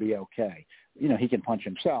everything going to be okay? You know, he can punch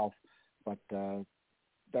himself, but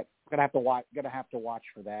that gonna have to watch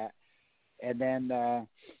for that. And then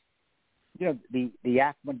you know, the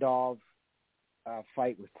Akhmadov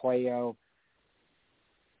fight with Playo.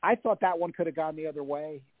 I thought that one could have gone the other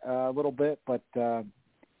way a little bit, but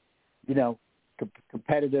you know,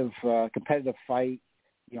 competitive fight.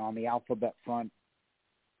 You know, on the alphabet front,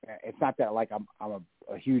 it's not that like I'm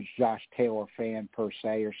a huge Josh Taylor fan per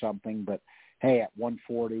se or something, but hey, at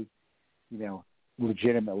 140, you know,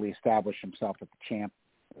 legitimately established himself as the champ.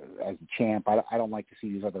 I don't like to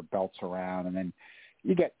see these other belts around, and then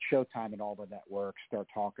you get Showtime and all the networks start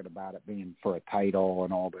talking about it being for a title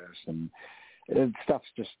and all this, and stuff's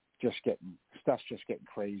just getting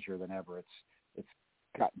crazier than ever. It's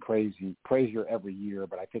gotten crazier every year,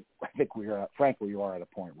 but I think we are at a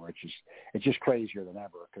point where it's just crazier than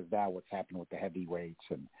ever because now what's happened with the heavyweights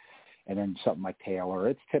and then something like Taylor,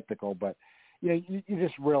 it's typical, but you know, you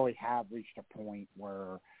just really have reached a point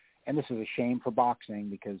where, and this is a shame for boxing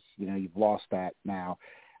because, you know, you've lost that now.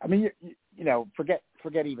 I mean, you know, forget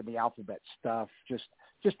even the alphabet stuff,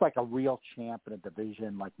 just like a real champ in a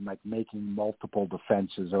division, like making multiple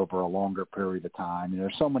defenses over a longer period of time. You know,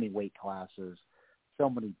 there's so many weight classes, so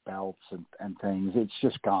many belts and things. It's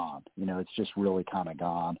just gone. You know, it's just really kind of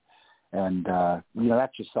gone. And, you know,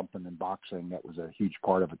 that's just something in boxing that was a huge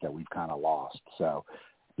part of it that we've kind of lost. So,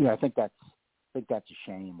 you know, I think that's a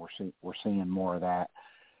shame. We're seeing more of that.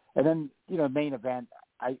 And then, you know, main event,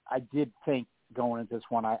 I did think going into this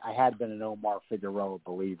one, I had been an Omar Figueroa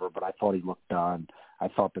believer, but I thought he looked done. I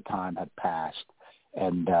thought the time had passed.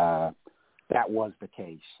 And that was the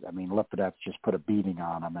case. I mean, Lipinets just put a beating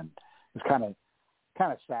on him, and it was kind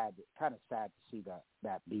of sad to see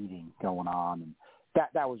that beating going on. And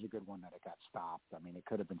that was a good one that it got stopped. I mean, it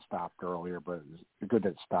could have been stopped earlier, but it was good that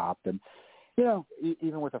it stopped. And, you know,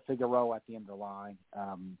 even with a Figueroa at the end of the line,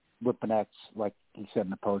 Lipinets, like he said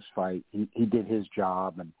in the post fight, he did his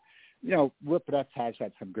job. And, you know, Lipinets has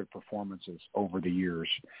had some good performances over the years.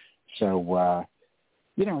 So,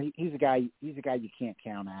 you know, he's a guy you can't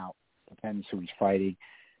count out. Depends who he's fighting.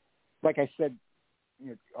 Like I said, you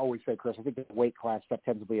know, always say, Chris, I think the weight class stuff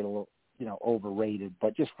tends to be a little, you know, overrated.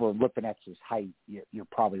 But just for Lipinets' height, you're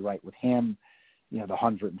probably right with him. You know, the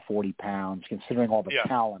 140 pounds, considering all the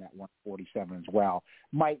talent at 147 as well,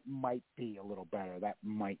 might be a little better. That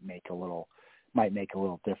might make a little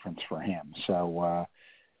difference for him. So,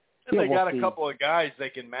 and they got a couple of guys they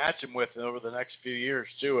can match him with over the next few years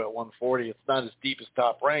too. At 140, it's not as deep as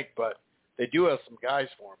top rank, but they do have some guys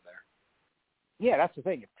for him there. Yeah, that's the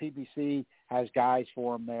thing. If PBC has guys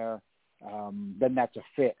for him there, then that's a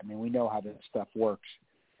fit. I mean, we know how this stuff works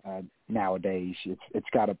nowadays. It's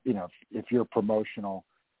got to, you know, if your promotional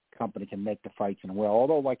company can make the fights and will.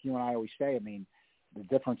 Although, like you and I always say, I mean, the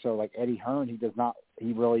difference. So like Eddie Hearn, he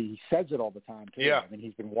says it all the time too. Yeah. I mean,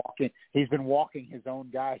 he's been walking his own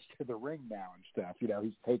guys to the ring now and stuff. You know,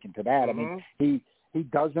 he's taken to that. Mm-hmm. I mean, he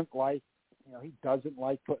doesn't like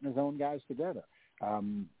putting his own guys together.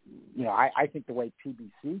 You know, I think the way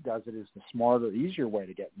PBC does it is the smarter, easier way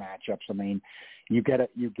to get matchups. I mean, you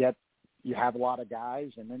have a lot of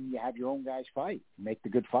guys, and then you have your own guys fight, make the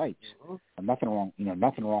good fights. Mm-hmm. And nothing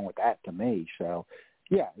wrong with that to me. So,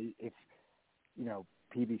 yeah, if you know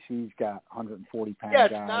PBC's got 140-pound guys. Yeah,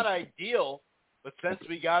 it's not ideal, but since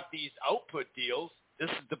we got these output deals, this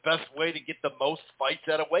is the best way to get the most fights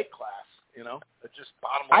at a weight class. You know, it's just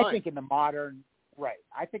bottom line. I think in the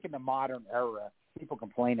modern era, people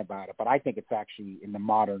complain about it, but I think it's actually in the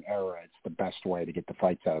modern era, it's the best way to get the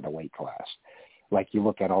fights out of the weight class. Like you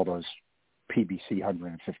look at all those PBC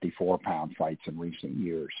 154-pound fights in recent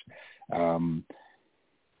years.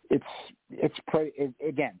 It's pretty,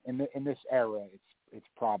 again, in this era, it's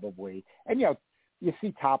probably, and you know, you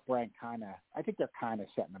see Top Rank I think they're kind of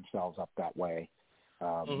setting themselves up that way.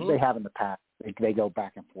 They have in the past. They go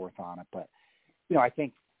back and forth on it, but you know, I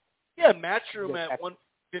think Matchroom at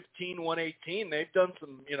 115, 118, they've done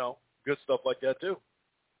some, you know, good stuff like that too.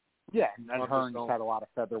 Yeah, and Hearn's had a lot of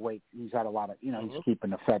featherweight. He's had a lot of, you know, he's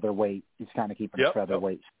keeping the featherweight. He's kind of keeping the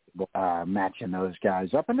featherweight, matching those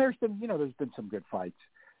guys up. And there's been some good fights.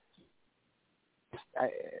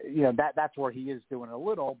 You know, that's where he is doing a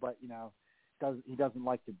little, but you know, he doesn't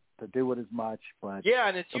like to do it as much. But yeah,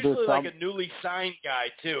 and it's usually like a newly signed guy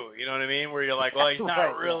too. You know what I mean? Where you're like, well, he's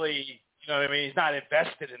not really, you know what I mean? He's not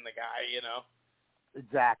invested in the guy. You know?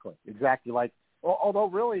 Exactly. Like, although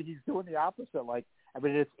really he's doing the opposite. Like, I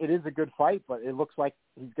mean, it is a good fight, but it looks like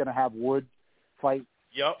he's going to have Wood fight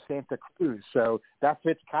Santa Cruz. So that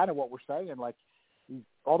fits kind of what we're saying. Like,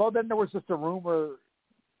 although then there was just a rumor.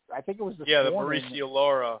 I think it was the Mauricio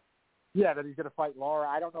Lara. Yeah, that he's going to fight Lara.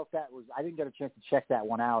 I don't know if that was. I didn't get a chance to check that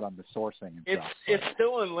one out on the sourcing. And stuff, it's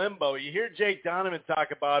still in limbo. You hear Jake Donovan talk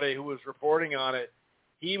about it, who was reporting on it.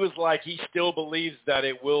 He was like, he still believes that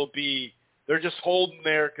it will be. They're just holding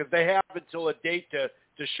there because they have until a date to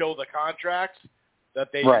show the contracts that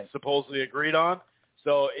they supposedly agreed on.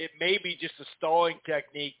 So it may be just a stalling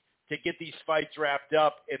technique to get these fights wrapped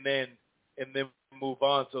up and then move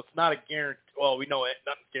on. So it's not a guarantee. Well, we know it,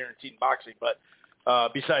 nothing's guaranteed in boxing, but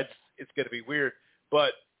besides it's going to be weird.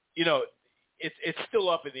 But, you know, it's still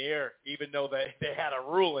up in the air, even though they had a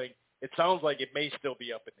ruling. It sounds like it may still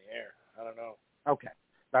be up in the air. I don't know. Okay.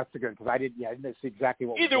 That's good because I didn't see exactly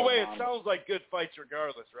what Either was way, going on. It sounds like good fights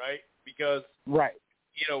regardless, right? Because,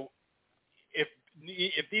 you know,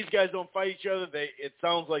 if these guys don't fight each other, it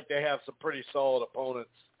sounds like they have some pretty solid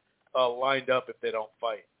opponents lined up if they don't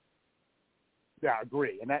fight. Yeah, I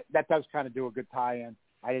agree. And that does kind of do a good tie-in.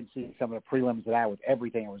 I didn't see some of the prelims of that with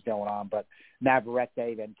everything that was going on, but Navarrete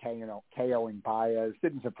then KOing Baez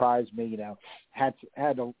didn't surprise me. You know, had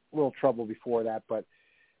a little trouble before that, but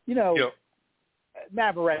you know,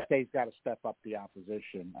 Navarrete's got to step up the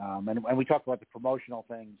opposition. And we talked about the promotional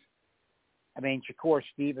things. I mean, Shakur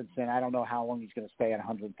Stevenson, I don't know how long he's going to stay at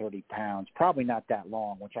 130 pounds. Probably not that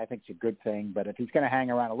long, which I think is a good thing. But if he's going to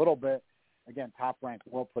hang around a little bit, again, Top Rank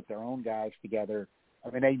will put their own guys together. I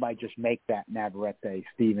mean, they might just make that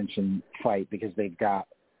Navarrete-Stevenson fight because they've got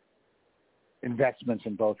investments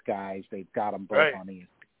in both guys. They've got them both on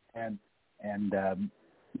ESPN. And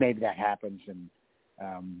maybe that happens. And,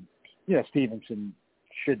 you know, Stevenson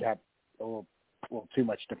should have a little too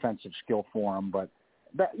much defensive skill for him, but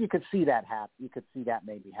you could see that happen. You could see that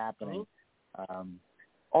maybe happening.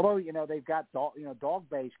 Although, you know, they've got Dog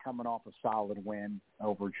Bay's coming off a solid win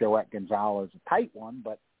over Joette Gonzalez, a tight one,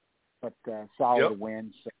 but solid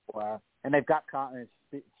win. So, and they've got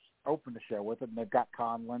it's open to show with it, and they've got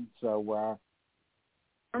Conlon. So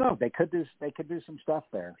I don't know. They could do some stuff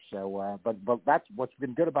there. So, but that's what's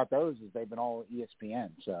been good about those is they've been all ESPN.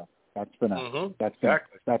 So that's been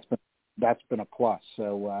that's been a plus.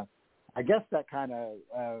 So. I guess that kind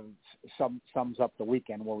of sums up the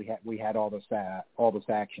weekend where we had all this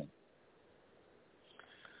action.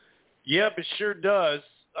 Yep, it sure does.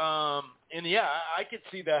 And yeah, I could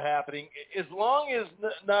see that happening as long as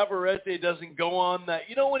Navarrete doesn't go on that.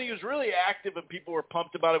 You know, when he was really active and people were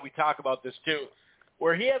pumped about it, we talk about this too,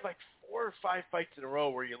 where he had like 4 or 5 fights in a row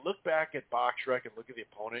where you look back at BoxRec and look at the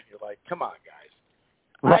opponent, and you're like, come on,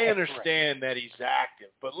 guys. I understand that he's active,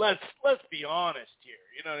 but let's be honest here.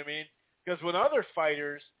 You know what I mean? Because when other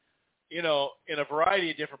fighters, you know, in a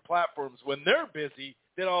variety of different platforms, when they're busy,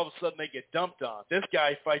 then all of a sudden they get dumped on. This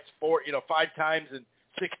guy fights 5 times in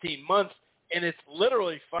 16 months, and it's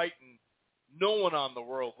literally fighting no one on the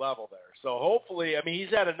world level there. So hopefully, I mean,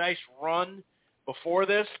 he's had a nice run before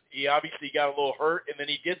this. He obviously got a little hurt, and then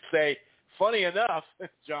he did say, funny enough,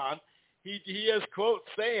 John, he has quotes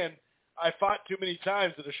saying, I fought too many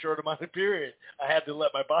times in a short amount of period. I had to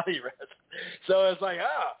let my body rest. So it's like,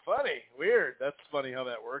 funny, weird. That's funny how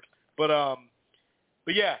that works. But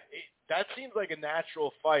yeah, that seems like a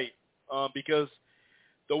natural fight because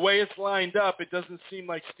the way it's lined up, it doesn't seem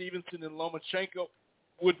like Stevenson and Lomachenko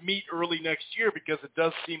would meet early next year because it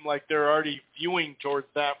does seem like they're already viewing towards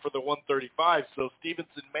that for the 135. So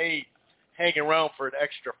Stevenson may hang around for an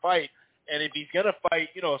extra fight. And if he's going to fight,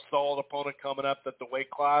 a solid opponent coming up at the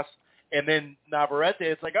weight class, and then Navarrete,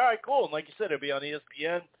 it's like, all right, cool. And like you said, it'll be on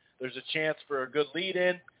ESPN. There's a chance for a good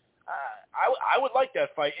lead-in. I would like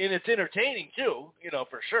that fight, and it's entertaining too,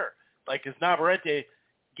 for sure. Like, is Navarrete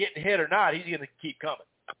getting hit or not, he's going to keep coming.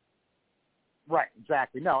 Right,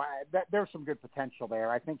 exactly. No, there's some good potential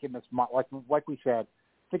there. I think in this, like we said,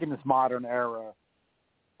 I think in this modern era,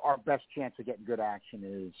 our best chance of getting good action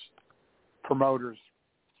is promoters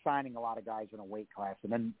signing a lot of guys in a weight class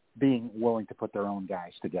and then being willing to put their own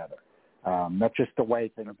guys together. That's just the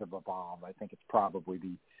way things have evolved. I think it's probably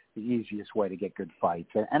the easiest way to get good fights.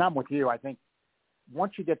 And I'm with you. I think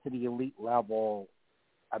once you get to the elite level,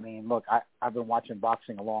 I mean, look, I've been watching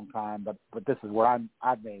boxing a long time, but this is where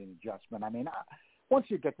I've made an adjustment. I mean, once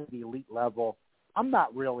you get to the elite level, I'm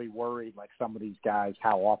not really worried like some of these guys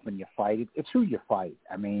how often you fight. It's who you fight.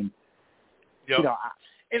 I mean, yep.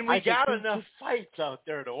 And we got think enough fights out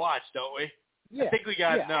there to watch, don't we? Yeah, I think we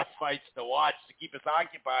got enough fights to watch to keep us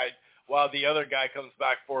occupied while the other guy comes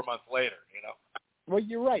back 4 months later, Well,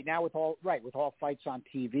 you're right. Now with all fights on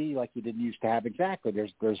TV like you didn't used to have, exactly.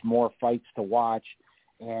 There's more fights to watch,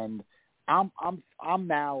 and I'm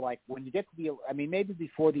now like when you get to maybe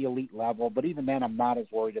before the elite level, but even then I'm not as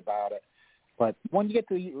worried about it. But when you get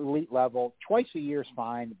to the elite level, twice a year is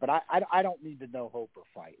fine. But I don't need the no hope or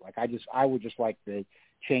fight. Like I would just like to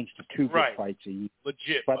change to 2 good fights a year.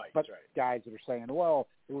 Legit but fights, right. Guys that are saying, well,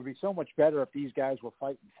 it would be so much better if these guys were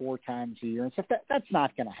fighting 4 times a year and stuff. That's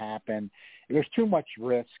not going to happen. There's too much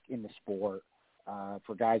risk in the sport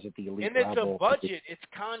for guys at the elite level. And it's a budget. It's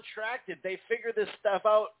contracted. They figure this stuff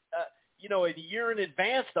out, a year in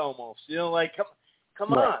advance almost. Like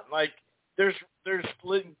come on, like. There's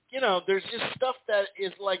just stuff that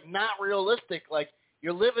is like not realistic. Like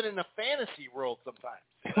you're living in a fantasy world sometimes.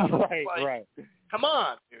 Right. Come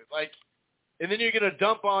on, dude. Like, and then you're gonna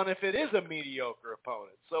dump on if it is a mediocre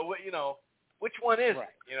opponent. So which one is it?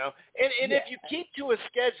 And if you keep to a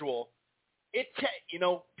schedule,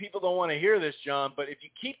 people don't want to hear this, John. But if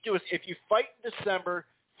you fight in December,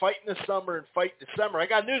 fight in the summer, and fight in December, I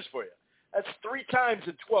got news for you. That's 3 times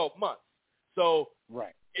in 12 months. So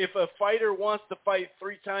right. If a fighter wants to fight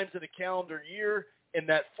 3 times in a calendar year and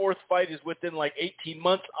that 4th fight is within like 18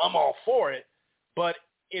 months, I'm all for it. But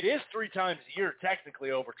it is 3 times a year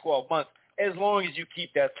technically over 12 months as long as you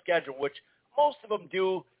keep that schedule, which most of them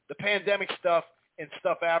do. The pandemic stuff and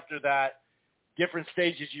stuff after that, different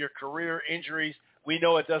stages of your career, injuries, we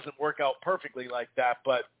know it doesn't work out perfectly like that.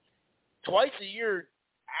 But twice a year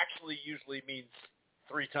actually usually means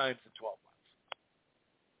 3 times in 12 months.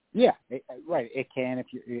 Yeah, right. It can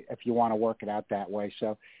if you want to work it out that way.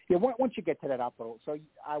 So once you get to that upper, so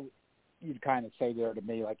you'd kind of say there to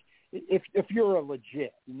me like if you're a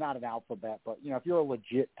legit, not an alphabet, but if you're a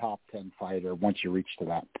legit top 10 fighter, once you reach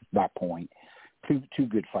to that point, two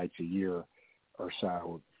good fights a year or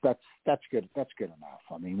so, that's good. That's good enough.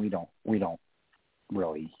 I mean, we don't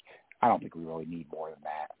really. I don't think we really need more than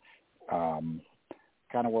that.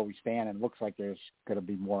 Kind of where we stand, and it looks like there's going to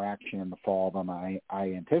be more action in the fall than I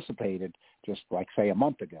anticipated just like say a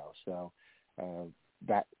month ago. So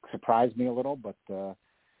that surprised me a little, but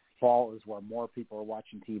fall is where more people are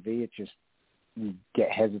watching TV. It just, you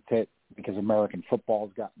get hesitant because American football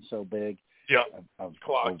has gotten so big. Yeah, of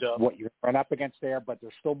up. What you run up against there, but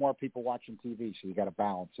there's still more people watching TV, so you got to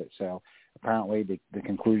balance it. So apparently the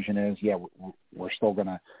conclusion is, we're still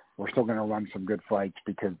gonna run some good fights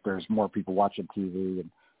because there's more people watching TV, and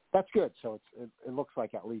that's good. So it looks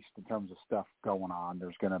like, at least in terms of stuff going on,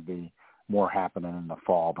 there's going to be more happening in the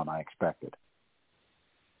fall than I expected.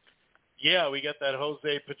 Yeah, we got that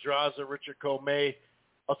Jose Pedraza, Richard Comey.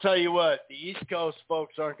 I'll tell you what, the East Coast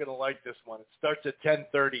folks aren't going to like this one. It starts at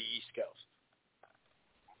 10:30 East Coast.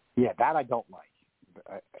 Yeah, that I don't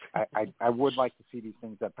like. I would like to see these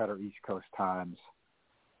things at better East Coast times.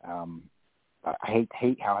 I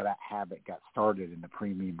hate how that habit got started in the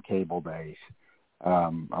premium cable days.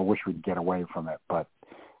 I wish we'd get away from it, but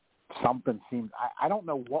something seems – I don't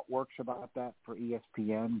know what works about that for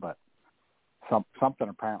ESPN, but something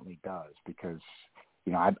apparently does, because,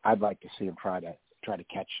 I'd like to see them try to try to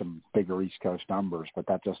catch some bigger East Coast numbers, but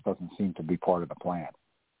that just doesn't seem to be part of the plan.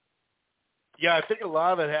 Yeah, I think a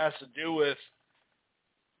lot of it has to do with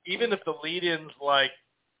even if the lead-in's like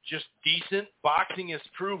just decent, boxing has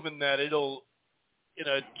proven that it'll, in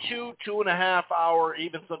a 2.5 hour,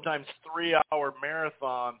 even sometimes 3 hour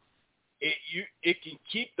marathon, it can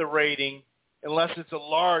keep the rating unless it's a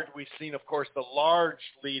large. We've seen, of course, the large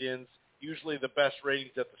lead-ins, usually the best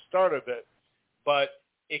ratings at the start of it, but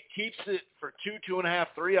it keeps it for 2.5,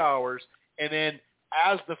 3 hours, and then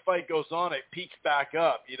as the fight goes on, it peaks back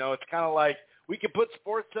up. You know, it's kind of like we could put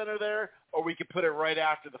SportsCenter there, or we could put it right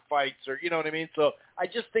after the fights, or you know what I mean? So I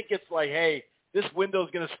just think it's like, hey, this window's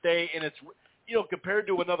going to stay, and it's, you know, compared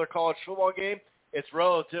to another college football game, it's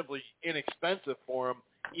relatively inexpensive for them,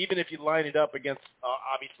 even if you line it up against,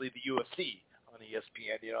 obviously, the UFC on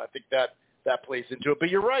ESPN. You know, I think that plays into it. But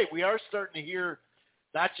you're right. We are starting to hear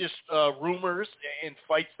not just rumors and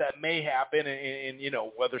fights that may happen and, you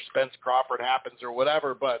know, whether Spence Crawford happens or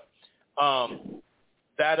whatever, but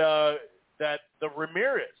that the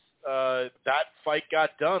Ramirez, that fight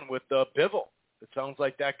got done with Bivol. It sounds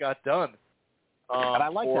like that got done and I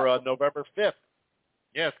like for that. November 5th.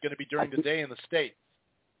 Yeah, it's going to be during the day in the States.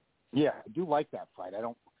 Yeah, I do like that fight. I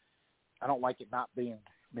don't like it not being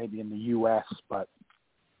maybe in the U.S., but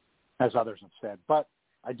as others have said. But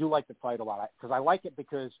I do like the fight a lot because I like it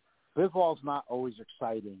because Bivol's not always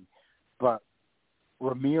exciting, but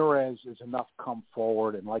Ramirez is enough come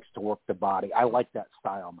forward and likes to work the body. I like that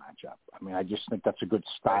style matchup. I mean, I just think that's a good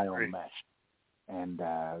style mesh. And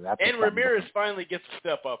that's Ramirez finally gets a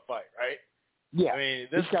step-up fight, right? Yeah. I mean,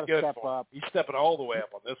 this is good step for him. up. He's stepping all the way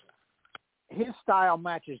up on this one. His style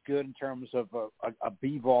match is good in terms of a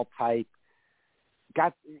Bivol type.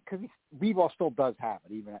 Because Bivol still does have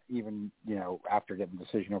it, even you know, after getting the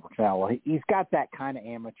decision over Canelo. He's got that kind of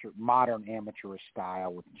modern amateurish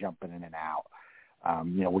style with jumping in and out,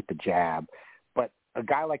 you know, with the jab. But a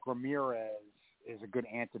guy like Ramirez is a good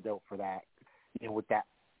antidote for that, you know, with that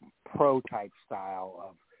pro type style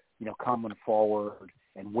of, you know, coming forward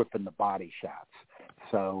and whipping the body shots.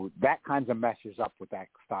 So that kind of meshes up with that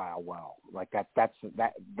style well. Like that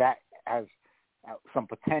has some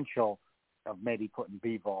potential of maybe putting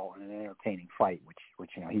Bivol in an entertaining fight, which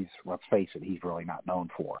you know, let's face it, he's really not known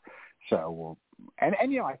for. So and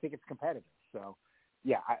you know, I think it's competitive. So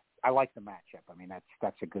yeah, I like the matchup. I mean,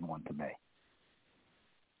 that's a good one to me.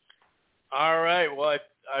 All right. Well,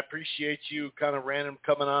 I appreciate you kind of random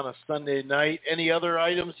coming on a Sunday night. Any other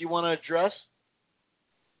items you want to address?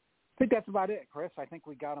 I think that's about it, Chris. I think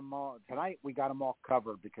we got them all tonight. We got them all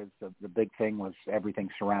covered because the big thing was everything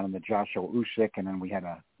surrounding the Joshua Usyk, and then we had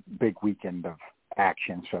a big weekend of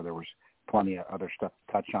action, so there was plenty of other stuff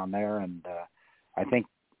to touch on there. And I think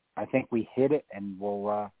we hit it, and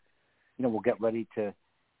we'll get ready to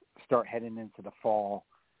start heading into the fall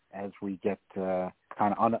as we get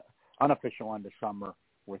kind of unofficial into summer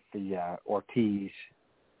with the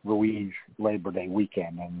Ortiz-Ruiz Labor Day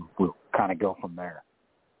weekend, and we'll kind of go from there.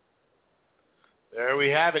 There we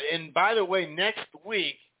have it. And by the way, next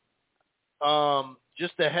week,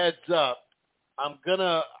 just a heads up,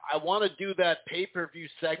 I want to do that pay-per-view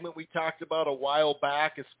segment we talked about a while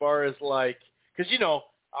back as far as like, because, you know,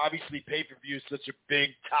 obviously pay-per-view is such a big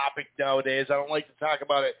topic nowadays. I don't like to talk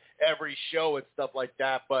about it every show and stuff like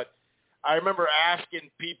that, but I remember asking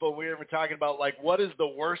people, we were talking about like, what is the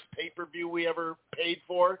worst pay-per-view we ever paid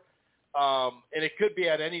for? And it could be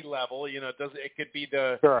at any level, you know, it could be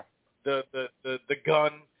the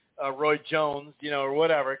gun, Roy Jones, you know, or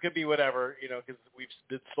whatever. It could be whatever, you know, because we've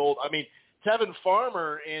been sold. I mean, Tevin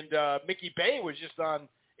Farmer and Mickey Bay was just on.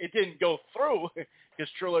 It didn't go through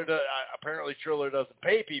because apparently Triller doesn't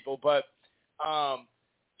pay people, but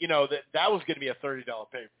you know, that was going to be a $30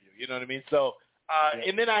 pay-per-view. You know what I mean? So,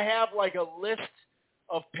 and then I have like a list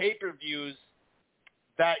of pay-per-views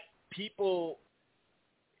that people,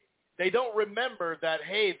 they don't remember that,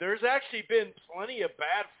 hey, there's actually been plenty of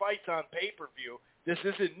bad fights on pay-per-view. This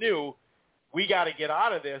isn't new. We got to get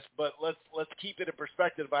out of this, but let's keep it in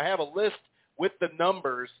perspective. I have a list with the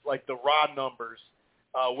numbers, like the raw numbers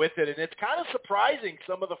with it, and it's kind of surprising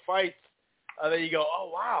some of the fights that you go,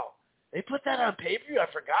 oh, wow, they put that on pay-per-view?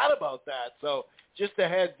 I forgot about that. So just a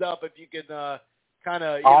heads up if you can kind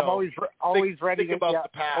of, I'm always ready think about the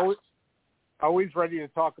past. Always ready to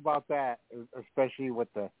talk about that, especially with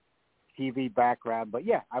the TV background. But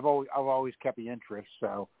yeah, I've always kept the interest.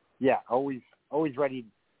 So yeah, always ready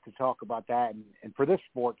to talk about that. And for this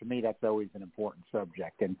sport, to me, that's always an important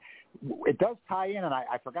subject. And it does tie in. And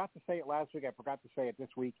I forgot to say it last week. I forgot to say it this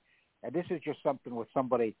week. And this is just something with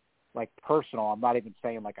somebody like personal. I'm not even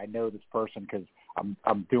saying like I know this person because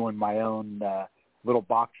I'm doing my own little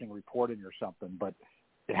boxing reporting or something, but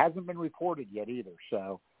it hasn't been reported yet either.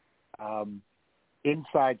 So,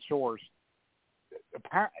 inside source,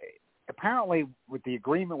 apparently with the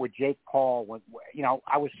agreement with Jake Paul, when,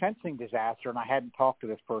 I was sensing disaster, and I hadn't talked to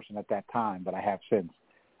this person at that time, but I have since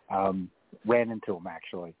ran into him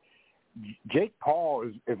actually. Jake Paul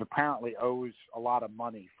is apparently owes a lot of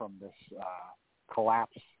money from this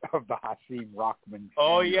collapse of the Hasim Rahman.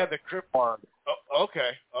 Oh yeah, the crypto. Oh,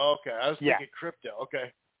 okay. I was thinking crypto.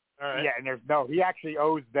 Okay. All right. Yeah, and he actually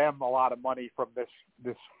owes them a lot of money from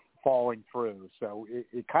this falling through. So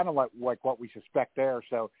it kind of like what we suspect there.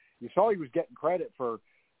 So you saw he was getting credit for,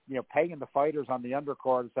 paying the fighters on the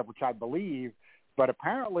undercard and stuff, which I believe. But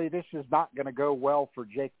apparently this is not going to go well for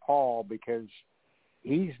Jake Paul because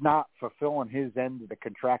he's not fulfilling his end of the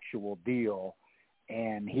contractual deal,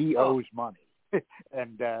 and he owes money.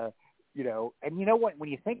 And, and you know what? When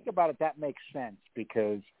you think about it, that makes sense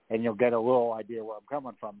because, and you'll get a little idea where I'm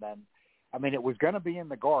coming from then. I mean, it was going to be in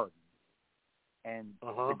the Garden, and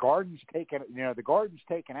the Garden's taken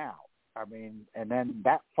out. I mean, and then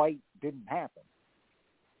that fight didn't happen.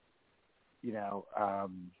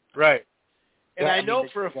 Right. And I know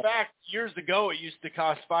for a fact years ago it used to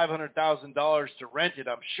cost $500,000 to rent it.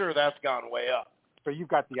 I'm sure that's gone way up. So you've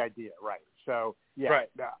got the idea, right? So yeah,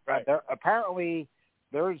 right. Apparently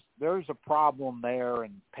there's a problem there,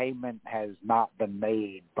 and payment has not been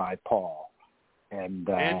made by Paul. And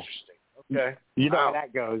interesting. Okay. How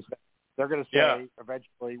that goes. They're going to say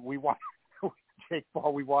eventually, we want Jake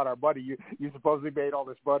Paul. We want our money. You supposedly made all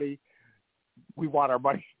this money. We want our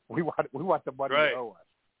money. We want the money you owe us.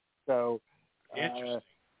 So. Interesting.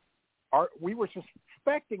 We were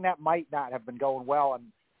suspecting that might not have been going well, and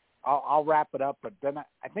I'll wrap it up. But then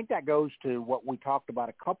I think that goes to what we talked about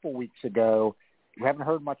a couple weeks ago. We haven't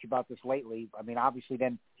heard much about this lately. I mean, obviously,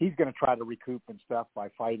 then he's going to try to recoup and stuff by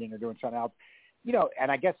fighting or doing something else. And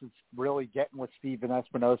I guess it's really getting with Steven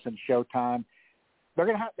Espinosa and Showtime.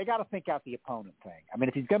 They got to think out the opponent thing. I mean,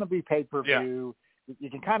 if he's going to be pay-per-view, you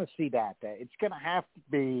can kind of see that it's going to have to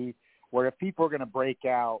be where if people are going to break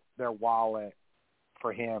out their wallet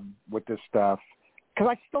for him with this stuff, because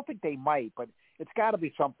I still think they might, but it's got to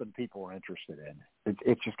be something people are interested in.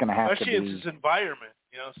 It's just going to have to be. Especially in this environment,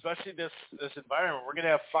 especially this environment. We're going to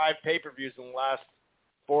have 5 pay-per-views in the last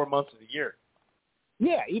 4 months of the year.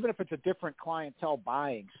 Yeah, even if it's a different clientele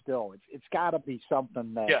buying, still, it's got to be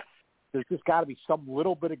something that there's just got to be some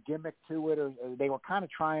little bit of gimmick to it. Or they were kind of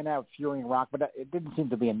trying out Fury and Rock, but it didn't seem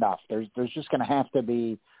to be enough. There's just going to have to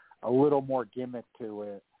be a little more gimmick to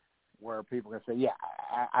it, where people are going to say,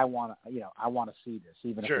 I want to see this,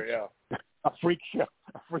 even if it's a freak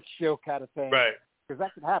show kind of thing. Right. Because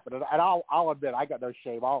that can happen. And I'll admit, I got no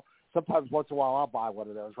shame. Sometimes once in a while I'll buy one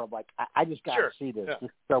of those where I'm like, I just got to see this.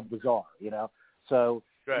 It's so bizarre, So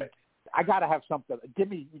I got to have something.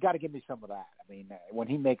 You got to give me some of that. I mean, when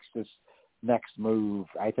he makes this next move,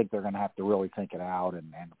 I think they're going to have to really think it out,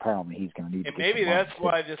 and apparently he's going to need. And to maybe that's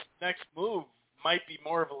why this next move might be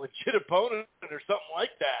more of a legit opponent or something like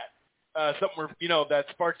that. Something where, that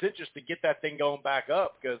sparks interest to get that thing going back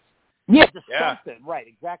up. Because something, right,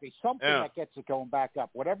 exactly. Something that gets it going back up.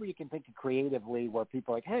 Whatever you can think of creatively where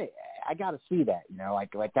people are like, hey, I got to see that,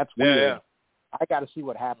 like that's weird. Yeah. I got to see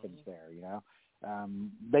what happens there,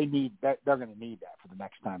 They need that. They're going to need that for the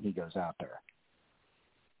next time he goes out there.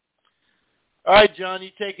 All right, John, you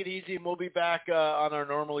take it easy, and we'll be back on our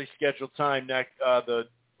normally scheduled time next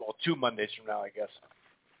 2 Mondays from now, I guess.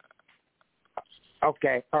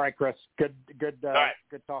 Okay. All right, Chris. Good. All right.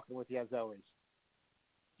 Good talking with you as always.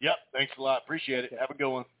 Yep. Thanks a lot. Appreciate it. Have a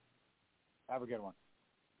good one. Have a good one.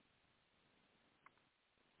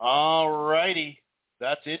 All righty.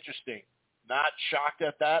 That's interesting. Not shocked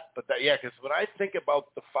at that, but because when I think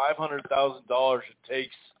about the $500,000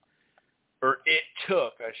 it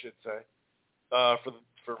took, I should say,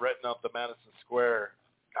 for renting out the Madison Square,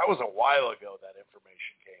 that was a while ago that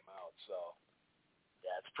information came out. So,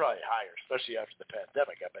 it's probably higher, especially after the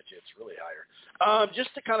pandemic. I bet you it's really higher.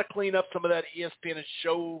 Just to kind of clean up some of that ESPN and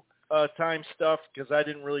Showtime stuff, because I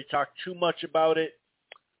didn't really talk too much about it.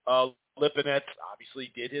 Lipinets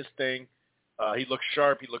obviously did his thing. He looked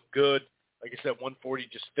sharp. He looked good. Like I said, 140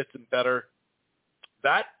 just fits him better.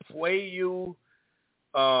 That Pueyu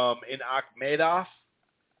in Akhmedov,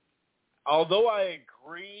 although I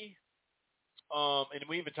agree, and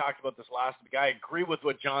we even talked about this last week, I agree with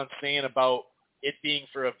what John's saying about it being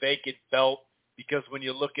for a vacant belt, because when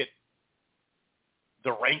you look at the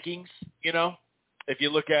rankings, if you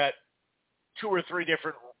look at 2 or 3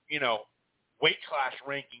 different, weight class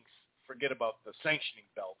rankings, forget about the sanctioning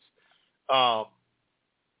belts,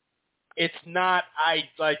 it's not,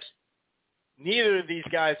 neither of these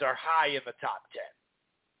guys are high in the top 10.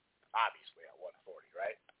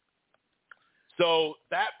 So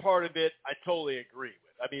that part of it, I totally agree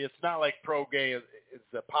with. I mean, it's not like Pro-Gay is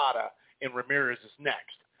Zapata and Ramirez is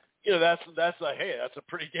next. You know, that's a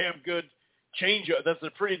pretty damn good change. That's a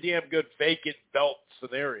pretty damn good vacant belt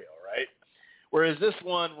scenario, right? Whereas this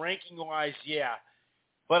one, ranking-wise, yeah.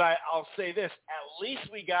 But I'll say this, at least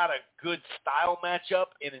we got a good style matchup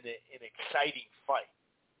in an exciting fight.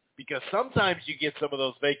 Because sometimes you get some of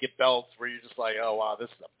those vacant belts where you're just like, oh, wow, this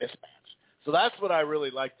is a mismatch. So that's what I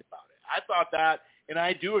really liked about it. I thought that, and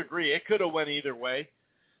I do agree, it could have went either way.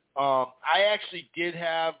 I actually did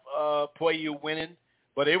have Poirier winning,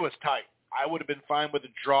 but it was tight. I would have been fine with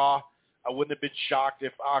a draw. I wouldn't have been shocked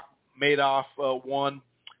if Akhmedov won.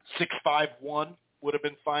 6-5-1 would have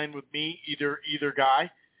been fine with me, either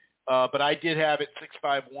guy. But I did have it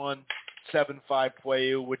 6-5-1, 7-5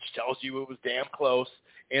 Poirier, which tells you it was damn close.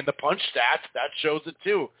 And the punch stats, that shows it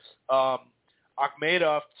too.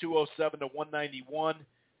 Akhmedov, 207-191.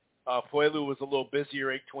 Poirier was a little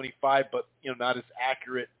busier, 825, but not as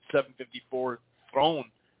accurate. 754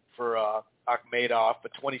 thrown for Akhmedov,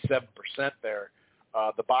 but 27% there.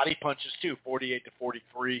 The body punches too,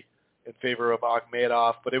 48-43 in favor of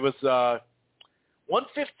Akhmedov, but it was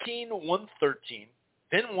 115-113,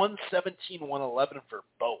 then 117-111 for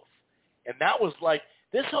both, and that was like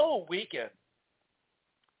this whole weekend.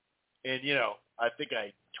 And I think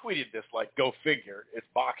I tweeted this, like, go figure, it's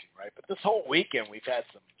boxing, right? But this whole weekend we've had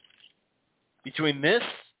some, between this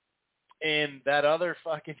and that other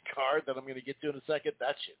fucking card that I'm going to get to in a second,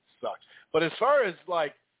 that shit sucks. But as far as,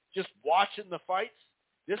 like, just watching the fights,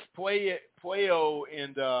 this Puello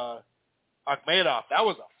and Akhmedov, that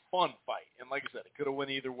was a fun fight. And like I said, it could have went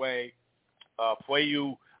either way.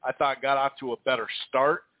 Puello, I thought, got off to a better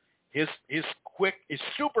start. His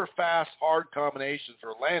super fast, hard combinations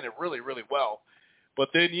are landing really, really well. But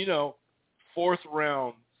then, fourth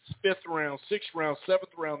round, fifth round, sixth round,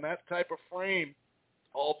 seventh round, that type of frame,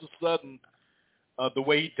 all of a sudden, the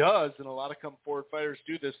way he does, and a lot of come forward fighters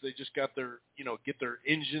do this, they just got their, get their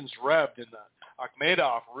engines revved, and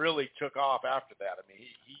Akhmedov really took off after that. I mean,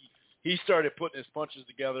 he started putting his punches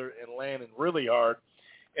together and landing really hard.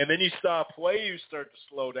 And then you saw Puello start to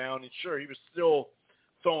slow down, and sure, he was still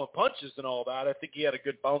throwing punches and all that. I think he had a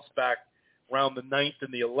good bounce back around the 9th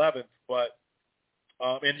and the 11th, but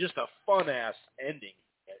and just a fun-ass ending.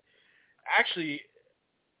 Actually,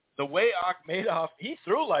 the way Akhmedov, he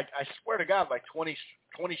threw I swear to God, 20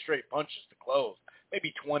 straight punches to close.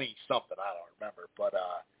 Maybe 20-something, I don't remember. But,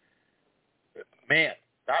 man,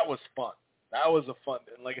 that was fun. That was a fun,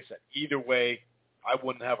 and like I said, either way, I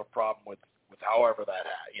wouldn't have a problem with however that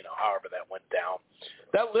went down.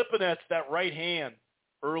 That Lipinets, that right hand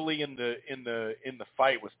early in the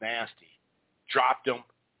fight was nasty. Dropped him,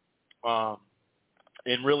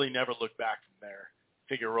 and really never looked back from there.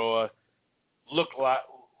 Figueroa looked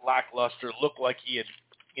lackluster, looked like he had,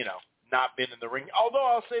 not been in the ring. Although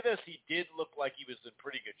I'll say this, he did look like he was in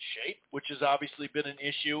pretty good shape, which has obviously been an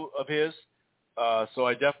issue of his. So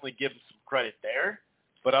I definitely give him some credit there.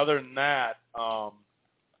 But other than that,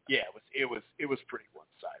 yeah, it was pretty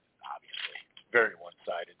one-sided, obviously, very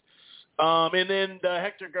one-sided. And then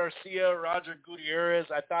Hector Garcia, Roger Gutierrez.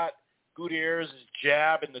 I thought Gutierrez's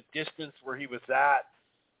jab and the distance where he was at,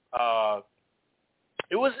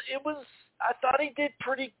 it was. I thought he did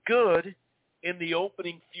pretty good in the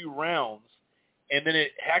opening few rounds, and then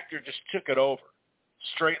Hector just took it over.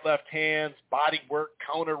 Straight left hands, body work,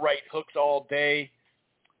 counter right hooks all day.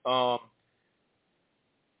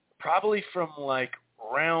 Probably from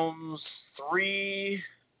rounds 3,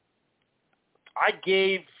 I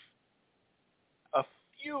gave a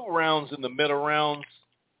few rounds in the middle rounds.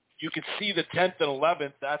 You could see the 10th and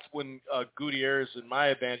 11th. That's when Gutierrez, in my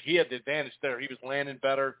advantage, he had the advantage there. He was landing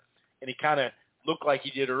better, and he kind of looked like he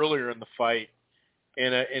did earlier in the fight,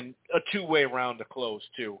 and a two-way round to close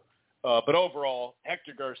too. But overall,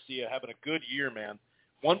 Hector Garcia having a good year, man.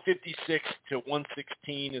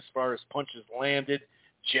 156-116 as far as punches landed.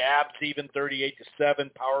 Jabs even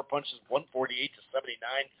 38-7. Power punches 148-79.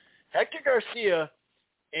 Hector Garcia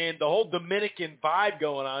and the whole Dominican vibe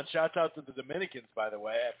going on. Shouts out to the Dominicans, by the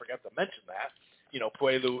way. I forgot to mention that.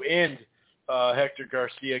 Puello and Hector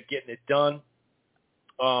Garcia getting it done.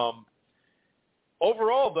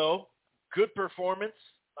 Overall, though, good performance.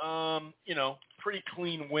 Pretty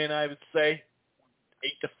clean win, I would say.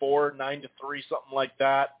 8-4, 9-3, something like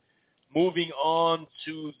that. Moving on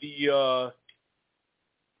to the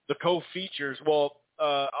co-features. Well,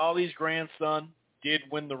 Ali's grandson did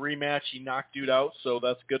win the rematch. He knocked dude out, so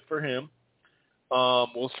that's good for him.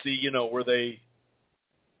 We'll see,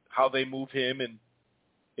 how they move him, and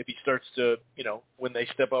if he starts to, when they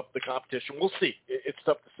step up the competition. We'll see. It's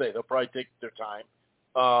tough to say. They'll probably take their time.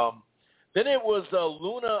 Then it was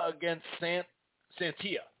Luna against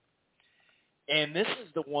Santia. And this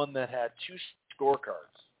is the one that had two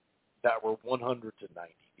scorecards that were 100 to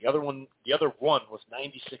 90. The other one was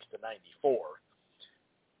 96 to 94.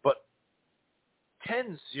 But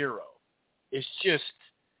 10-0 is just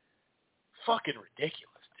fucking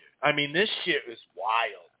ridiculous, dude. I mean, this shit is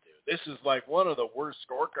wild, dude. This is like one of the worst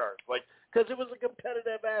scorecards, like, because it was a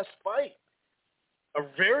competitive-ass fight. A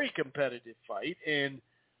very competitive fight. And,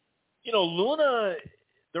 you know, Luna,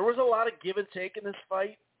 there was a lot of give and take in this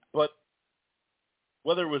fight, but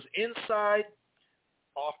whether it was inside,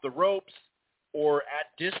 off the ropes, or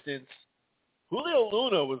at distance, Julio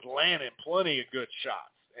Luna was landing plenty of good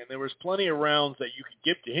shots. And there was plenty of rounds that you could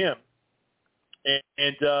give to him.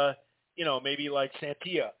 And you know, maybe like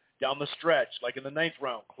Santia down the stretch, like in the 9th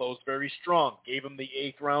round, closed very strong, gave him the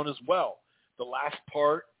 8th round as well. The last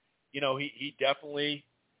part, you know, he definitely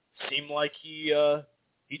seemed like he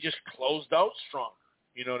just closed out stronger.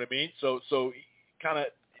 You know what I mean? So he kind of,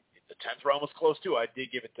 the 10th round was close too. I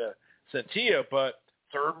did give it to Santia, but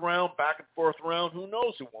 3rd round, back and 4th round, who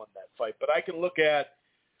knows who won that fight? But I can look at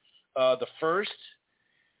the 1st,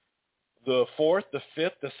 the 4th, the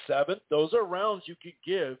 5th, the 7th. Those are rounds you could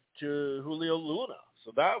give to Julio Luna.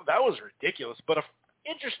 So that was ridiculous, but a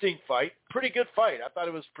interesting fight, pretty good fight. I thought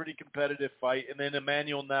it was a pretty competitive fight. And then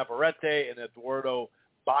Emmanuel Navarrete and Eduardo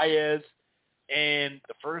Baez. And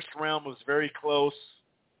the 1st round was very close.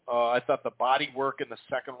 I thought the body work in the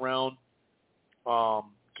 2nd round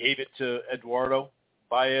gave it to Eduardo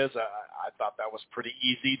Baez. I thought that was pretty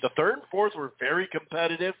easy. The 3rd and 4th were very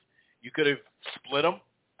competitive. You could have split them.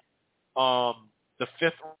 The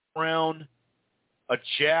 5th round, a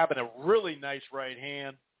jab and a really nice right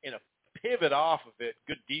hand and a pivot off of it.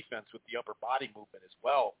 Good defense with the upper body movement as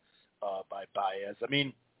well by Baez. I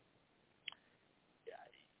mean,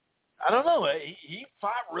 I don't know. He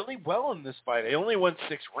fought really well in this fight. He only went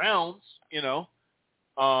 6 rounds, you know,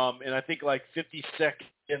 and I think like 50 seconds,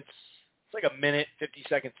 it's like a minute, 50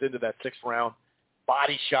 seconds into that 6th round,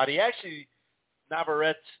 body shot. He actually,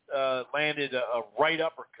 Navarrete landed a right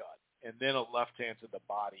uppercut and then a left hand to the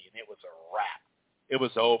body, and it was a wrap. It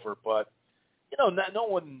was over, but, you know, no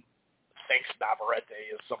one thinks Navarrete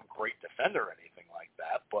is some great defender or anything like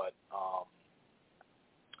that, but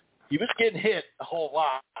he was getting hit a whole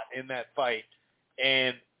lot in that fight,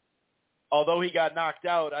 and although he got knocked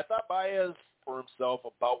out, I thought Baez for himself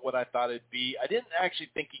about what I thought it'd be. I didn't actually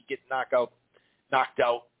think he'd get knocked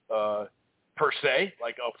out per se,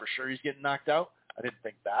 like, oh, for sure he's getting knocked out. I didn't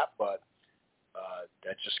think that, but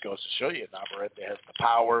that just goes to show you Navarrete has the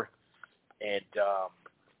power, and,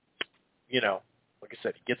 you know, like I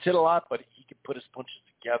said, he gets hit a lot, but he can put his punches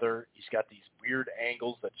together. He's got these weird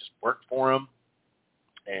angles that just work for him.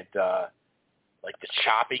 And like the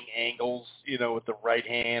chopping angles, you know, with the right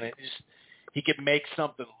hand, he can make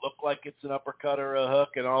something look like it's an uppercut or a hook,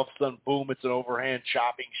 and all of a sudden, boom, it's an overhand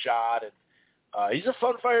chopping shot. And he's a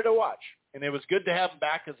fun fighter to watch. And it was good to have him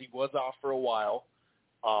back because he was off for a while,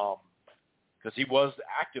 because he was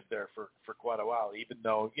active there for quite a while. Even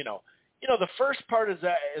though you know, the first part of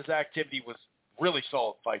his activity was really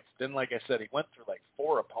solid fights. Then, like I said, he went through like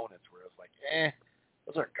 4 opponents where it was like,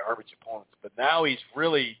 those are garbage opponents. But now he's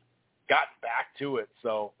really gotten back to it.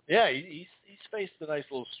 So, yeah, he's faced a nice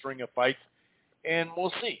little string of fights, and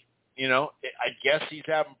we'll see. You know, I guess he's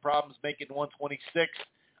having problems making 126.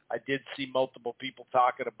 I did see multiple people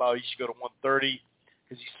talking about he should go to 130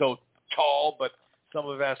 because he's so tall, but some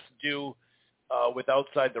of it has to do with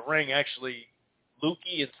outside the ring. Actually,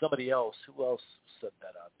 Lukey and somebody else, who else said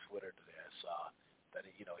that on Twitter today? I saw that,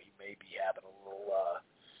 you know, he may be having a little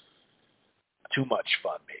too much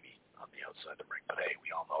fun maybe on the outside the ring. But, hey,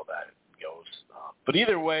 we all know that it goes. But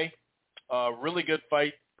either way, really good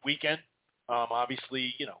fight weekend.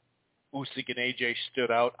 Obviously, you know, Usyk and AJ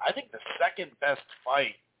stood out. I think the second best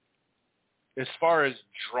fight as far as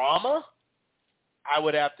drama, I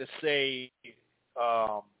would have to say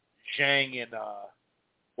Zhang and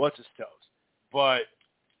what's-his-toes. But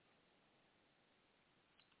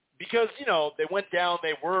because, you know, they went down,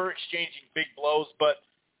 they were exchanging big blows, but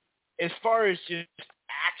as far as just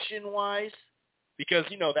action-wise, because,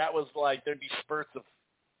 you know, that was like there'd be spurts of,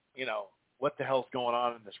 you know, what the hell's going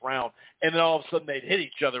on in this round, and then all of a sudden they'd hit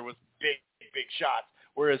each other with big shots,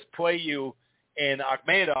 whereas Pueyu and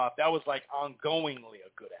Akhmedov, that was like ongoingly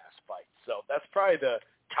a good-ass fight. So that's probably the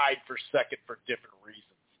tied for second for different reasons.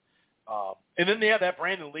 And then they have that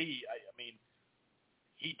Brandon Lee. I mean,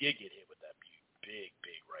 he did get hit with that big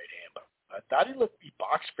right hand, but I thought he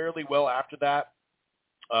boxed fairly well after that.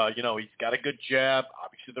 You know, he's got a good jab,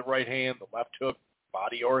 obviously the right hand, the left hook,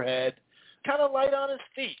 body or head, kind of light on his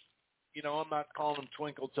feet. I'm not calling them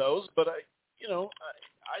twinkle toes, but I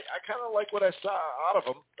kind of like what I saw out of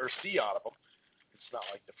him or see out of him. It's not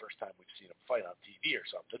like the first time we've seen him fight on TV or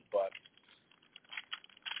something, but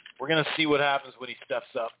we're going to see what happens when he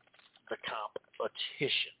steps up the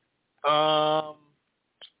competition.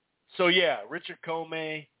 So, yeah, Richard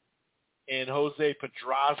Comey and Jose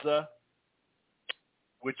Pedraza,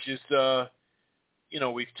 which is,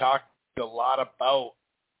 we've talked a lot about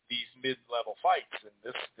these mid-level fights,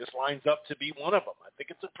 and this lines up to be one of them. I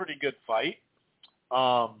think it's a pretty good fight.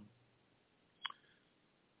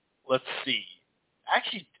 Let's see.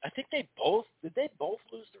 Actually, I think did they both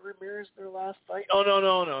lose to Ramirez their last fight? Oh, no. I'm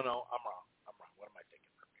wrong. What am I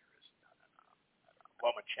thinking? Ramirez. No.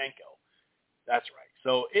 Lomachenko. That's right.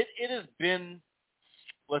 So it has been,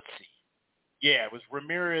 let's see. Yeah, it was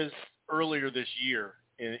Ramirez earlier this year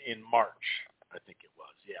in March, I think it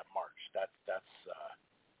was. Yeah, March. That's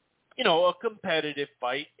a competitive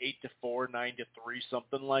fight, 8-4, 9-3,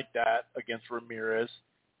 something like that against Ramirez.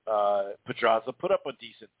 Pedraza put up a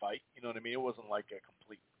decent fight. You know what I mean? It wasn't like a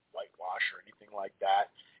complete whitewash or anything like that.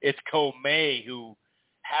 It's Comey who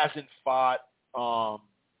hasn't fought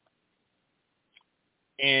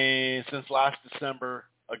and since last December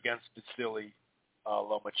against Vasily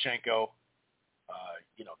Lomachenko.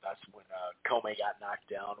 That's when Comey got knocked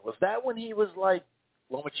down. Was that when he was like,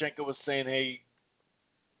 Lomachenko was saying, hey,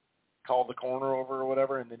 call the corner over or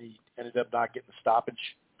whatever, and then he ended up not getting the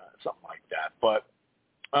stoppage? Something like that. But,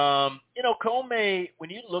 Comey, when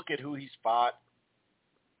you look at who he's fought,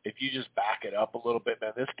 if you just back it up a little bit,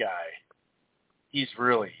 man, this guy, he's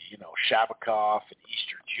really, Shabakov and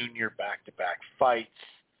Easter Jr. back-to-back fights.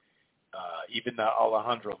 Even the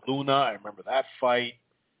Alejandro Luna, I remember that fight.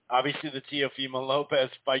 Obviously, the Teofimo Lopez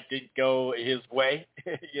fight didn't go his way,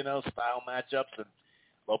 style matchups, and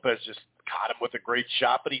Lopez just caught him with a great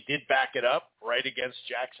shot, but he did back it up right against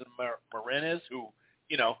Jackson Marinez, who,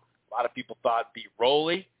 a lot of people thought beat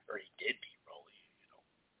Rolly, or he did beat Rolly,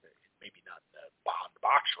 maybe not the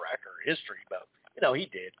box record or history, but, he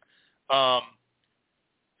did.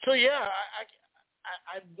 So, yeah,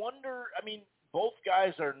 I wonder, both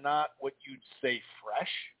guys are not what you'd say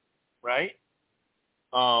fresh, right?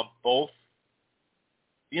 Both,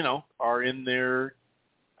 are in their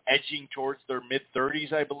edging towards their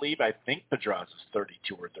mid-30s, I believe. I think Pedraza's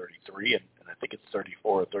 32 or 33, and I think it's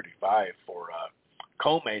 34 or 35 for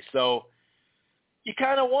Comey. So you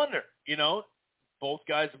kind of wonder, both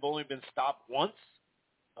guys have only been stopped once.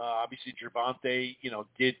 Obviously, Gervonta,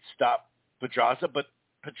 did stop Pedraza, but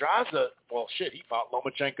Pedraza, he fought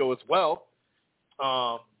Lomachenko as well.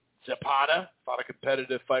 Zapata fought a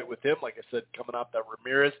competitive fight with him, like I said, coming off that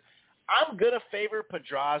Ramirez. I'm going to favor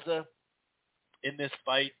Pedraza in this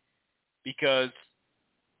fight because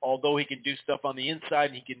although he can do stuff on the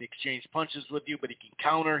inside and he can exchange punches with you, but he can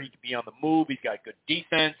counter, he can be on the move, he's got good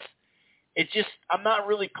defense. I'm not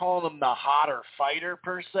really calling him the hotter fighter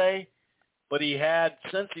per se, but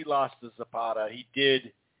since he lost to Zapata, he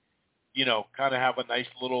did, kind of have a nice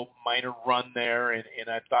little minor run there, and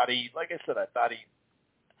I thought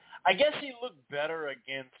I guess he looked better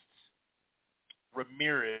against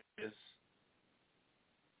Ramirez,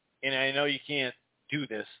 and I know you can't do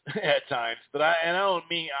this at times, but I don't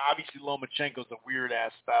mean, obviously Lomachenko's a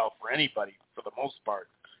weird-ass style for anybody for the most part,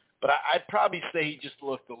 but I'd probably say he just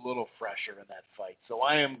looked a little fresher in that fight, so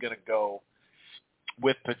I am going to go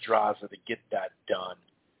with Pedraza to get that done.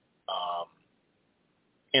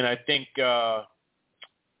 And I think,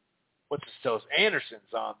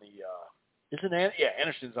 Anderson's on the,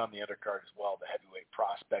 Anderson's on the undercard as well, the heavyweight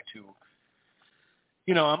prospect who,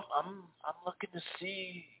 I'm looking to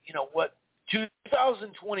see, what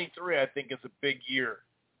 2023 I think is a big year,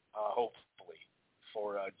 hopefully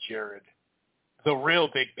for Jared, the real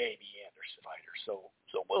big baby Anderson fighter. So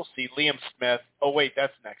we'll see. Liam Smith. Oh wait,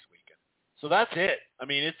 that's next weekend. So that's it.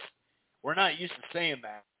 We're not used to saying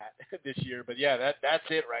that this year, but yeah, that's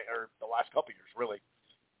it, right? Or the last couple of years, really.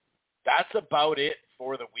 That's about it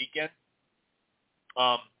for the weekend.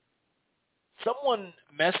 Someone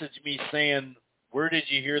messaged me saying, where did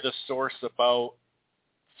you hear the source about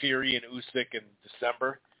Fury and Usyk in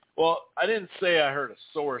December? Well, I didn't say I heard a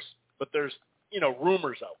source, but there's,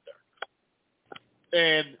 rumors out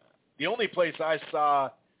there. And the only place I saw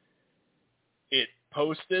it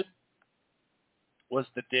posted was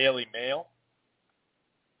the Daily Mail.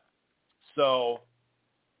 So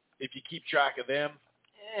if you keep track of them,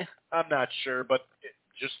 I'm not sure, but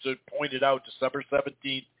just to point it out, December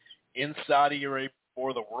 17th in Saudi Arabia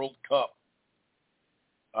for the World Cup.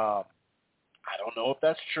 I don't know if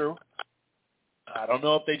that's true. I don't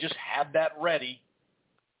know if they just had that ready.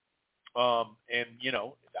 And,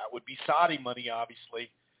 that would be Saudi money, obviously.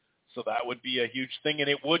 So that would be a huge thing, and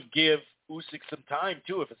it would give Usyk some time,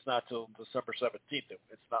 too, if it's not till December 17th.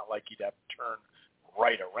 It's not like he'd have to turn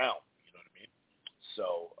right around, you know what I mean?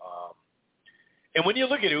 So, and when you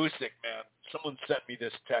look at Usyk, man, someone sent me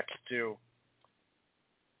this text, too.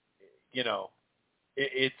 You know,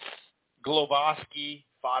 it's Glowacki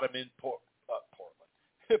fought him in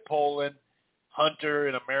Poland, Hunter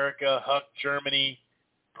in America, Huck, Germany,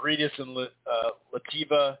 Briedis and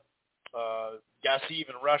Lativa, Gassiv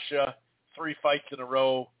in Russia, 3 fights in a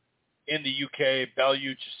row in the UK, Bellew,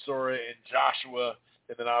 Chisora, and Joshua,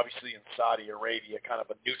 and then obviously in Saudi Arabia, kind of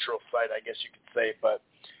a neutral fight, I guess you could say. But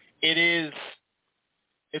it's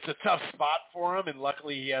a tough spot for him, and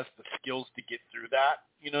luckily he has the skills to get through that,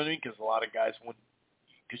 you know what I mean? Because a lot of guys wouldn't,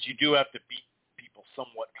 because you do have to beat people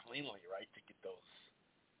somewhat cleanly, right, to get the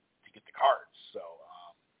cards. So,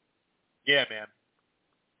 yeah, man,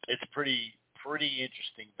 it's pretty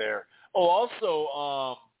interesting there. Oh,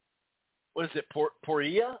 also, what is it?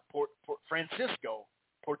 Francisco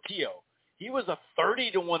Portillo. He was a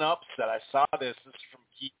 30-1 upset. I saw this. This is from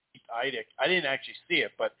Keith Eidick. I didn't actually see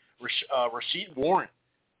it, but Rashid Warren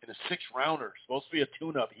in a 6-rounder, supposed to be a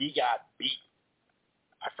tune-up. He got beat.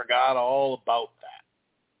 I forgot all about that.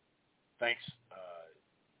 Thanks. I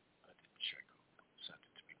didn't check who sent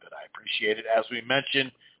it to me, but I appreciate it. As we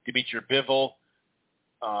mentioned, Dimitri Bivol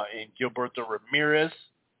and Gilberto Ramirez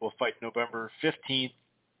will fight November 15th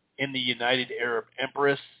in the United Arab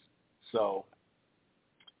Emirates. So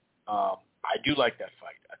I do like that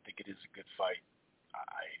fight. I think it is a good fight.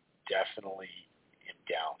 I definitely am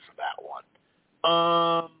down for that one.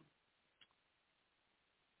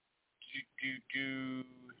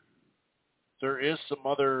 There is some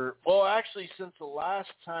other. Well, actually, since the last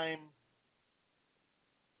time.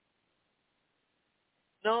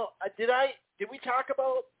 No, did we talk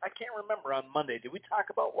about? I can't remember on Monday. Did we talk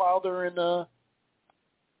about Wilder and?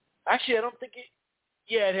 Actually, I don't think it.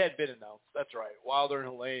 Yeah, it had been announced. That's right. Wilder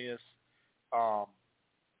and Helenius.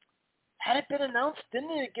 Had it been announced?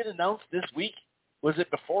 Didn't it get announced this week? Was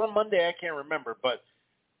it before Monday? I can't remember. But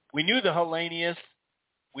we knew the Helenius.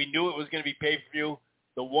 We knew it was going to be pay-per-view.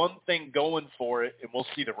 The one thing going for it, and we'll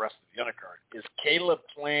see the rest of the undercard, is Caleb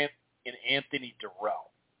Plant and Anthony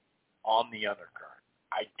Durrell on the undercard.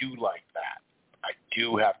 I do like that. I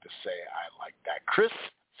do have to say I like that. Chris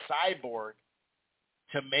Cyborg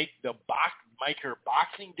to make the Miker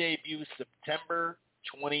boxing debut September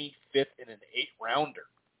 25th in an 8-rounder.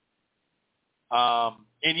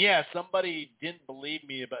 And yeah, somebody didn't believe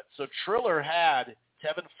me, but so Triller had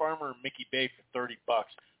Tevin Farmer and Mickey Bay for $30.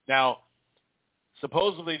 Now,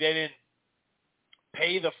 supposedly they didn't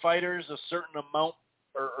pay the fighters a certain amount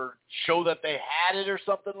or show that they had it or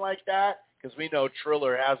something like that, because we know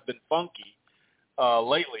Triller has been funky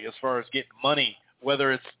lately as far as getting money,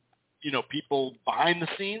 whether it's, people behind the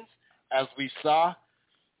scenes, as we saw,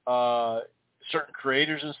 certain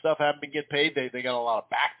creators and stuff haven't been getting paid. They got a lot of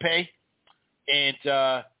back pay. And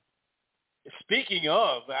speaking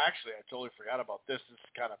of, actually, I totally forgot about this. This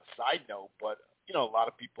is kind of a side note, but, a lot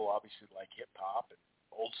of people obviously like hip-hop and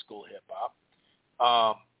old-school hip-hop.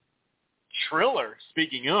 Triller,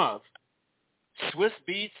 speaking of, Swiss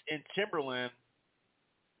Beats and Timberland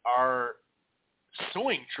are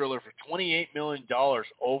suing Triller for $28 million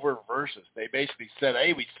over Versus. They basically said,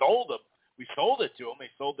 hey, we sold them. We sold it to them. They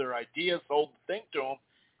sold their idea, sold the thing to them,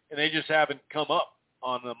 and they just haven't come up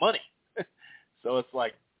on the money. So it's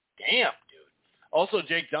like, damn, dude. Also,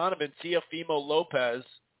 Jake Donovan, Teofimo Lopez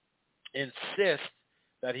insists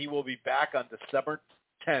that he will be back on December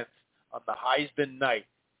 10th on the Heisman night.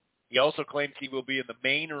 He also claims he will be in the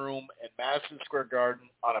main room at Madison Square Garden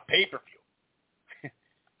on a pay-per-view.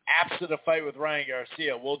 Absent a fight with Ryan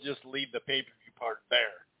Garcia, we'll just leave the pay-per-view part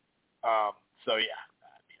there. So, yeah,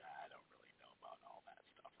 I don't really know about all that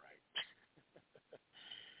stuff, right?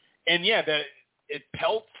 And, yeah,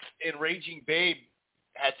 Peltz and Raging Babe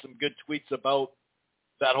had some good tweets about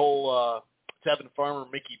that whole Tevin Farmer,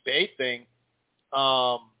 Mickey Bay thing.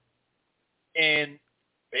 And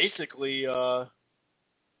basically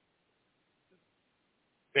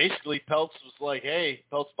Peltz was like, hey,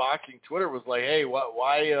 Peltz Boxing Twitter was like, hey,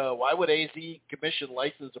 why would AZ commission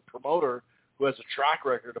license a promoter who has a track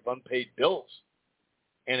record of unpaid bills?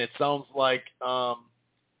 And it sounds like,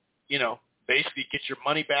 basically get your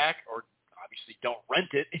money back, or obviously don't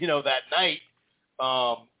rent it, that night.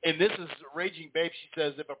 And this is Raging Babe. She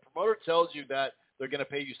says, if a promoter tells you that they're going to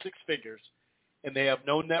pay you 6 figures and they have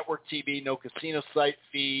no network TV, no casino site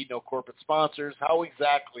fee, no corporate sponsors, how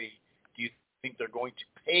exactly do you think they're going to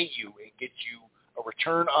pay you and get you a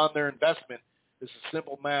return on their investment? This is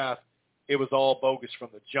simple math. It was all bogus from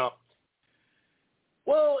the jump.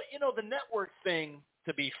 Well, the network thing,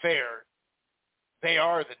 to be fair, they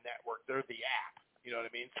are the network. They're the app. You know what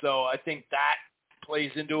I mean? So I think that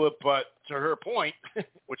plays into it. But to her point,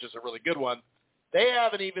 which is a really good one, they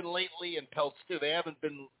haven't even lately, in Pelts too, they haven't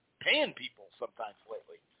been paying people sometimes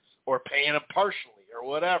lately, or paying them partially or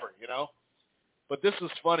whatever, you know? But this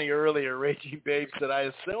was funny earlier. Raging Babe said, I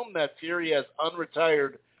assume that Fury has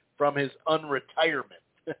unretired from his unretirement.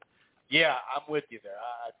 Yeah, I'm with you there.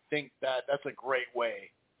 I think that's a great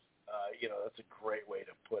way. That's a great way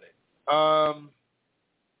to put it.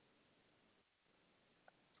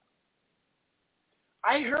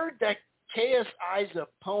 I heard that KSI's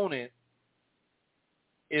opponent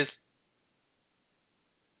is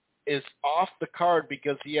off the card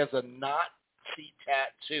because he has a Nazi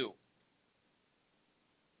tattoo.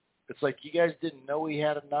 It's like, you guys didn't know he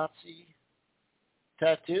had a Nazi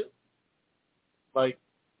tattoo? Like,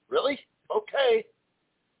 really? Okay.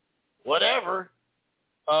 Whatever.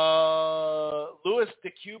 Louis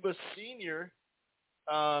DeCuba Sr.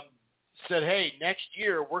 Said, hey, next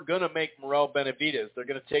year we're going to make Morel Benavidez. They're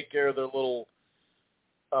going to take care of their little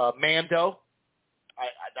Mando.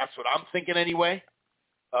 That's what I'm thinking anyway.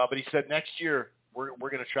 But he said next year we're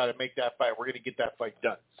going to try to make that fight. We're going to get that fight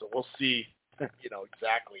done. So we'll see,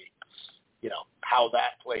 exactly, how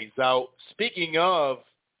that plays out. Speaking of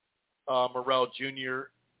Morel Jr.,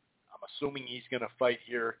 I'm assuming he's going to fight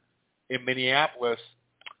here in Minneapolis.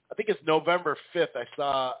 I think it's November 5th. I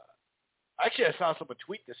saw someone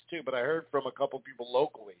tweet this too, but I heard from a couple people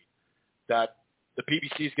locally that the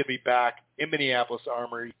PBC is going to be back in Minneapolis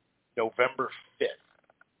Armory November 5th.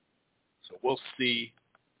 So we'll see.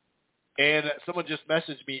 And someone just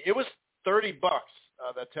messaged me. It was $30,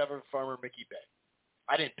 that Tavern Farmer Mickey Bay.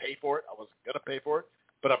 I didn't pay for it. I wasn't going to pay for it.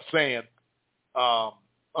 But I'm saying,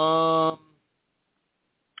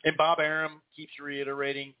 and Bob Arum keeps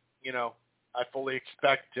reiterating, I fully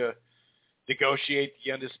expect to negotiate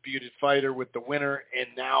the undisputed fighter with the winner, and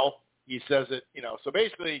now he says it, so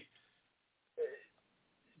basically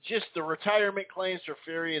just the retirement claims for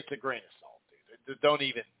Fury, it's a grain of salt, dude. Don't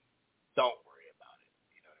worry about it.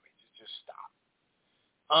 You know what I mean? Just stop.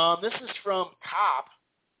 This is from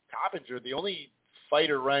Coppinger. The only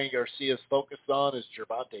fighter Ryan Garcia's focused on is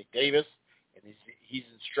Gervonta Davis, and he's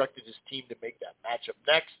instructed his team to make that matchup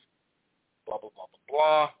next. Blah, blah, blah, blah,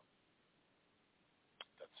 blah.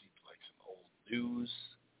 That seems like some old news.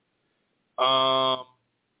 Got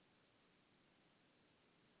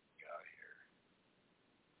here.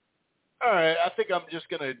 All right, I think I'm just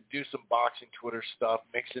going to do some boxing Twitter stuff,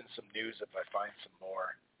 mix in some news if I find some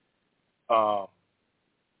more.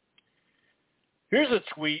 Here's a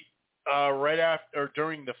tweet right after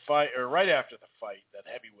the fight, that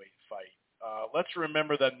heavyweight fight. Let's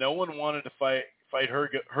remember that no one wanted to fight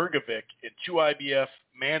Hrgovic, and 2 IBF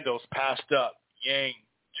Mandos passed up. Yang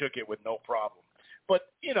took it with no problem.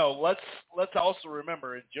 But let's also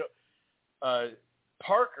remember,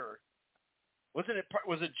 Parker, was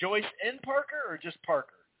it Joyce and Parker or just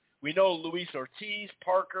Parker? We know Luis Ortiz,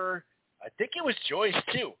 Parker. I think it was Joyce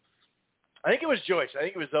too. I think it was Joyce. I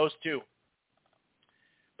think it was those two.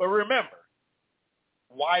 But remember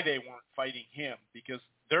why they weren't fighting him, because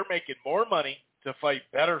they're making more money to fight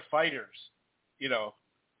better fighters.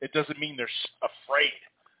 It doesn't mean they're afraid.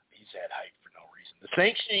 He's had hype for no reason. The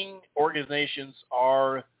sanctioning organizations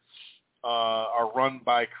are run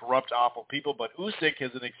by corrupt, awful people, but Usyk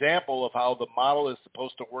is an example of how the model is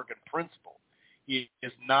supposed to work in principle. He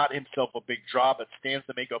is not himself a big draw, but stands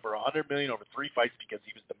to make over $100 million over 3 fights because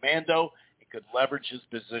he was the Mando and could leverage his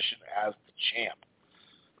position as the champ.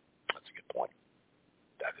 That's a good point.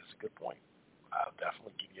 That is a good point. I'll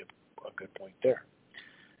definitely give you a good point there.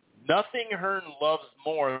 Nothing Hearn loves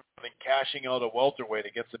more than cashing out a welterweight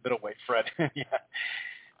against a middleweight, Fred. Yeah,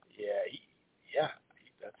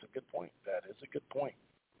 that's a good point. That is a good point.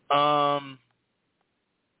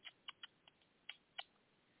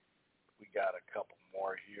 We got a couple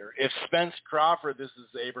more here. If Spence Crawford, this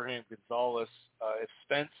is Abraham Gonzalez, if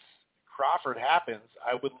Spence Crawford happens,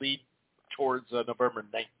 I would lead towards November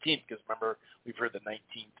 19th, because remember, we've heard the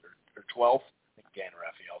 19th or 12th. I think Dan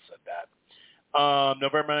Raphael said that.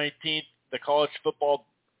 November 19th, the college football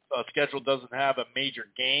schedule doesn't have a major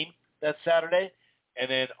game that Saturday. And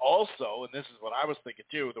then also, and this is what I was thinking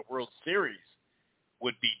too, the World Series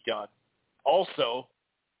would be done. Also,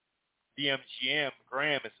 the MGM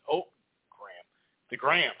Grand is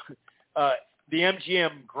the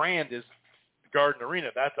MGM Grand is the Garden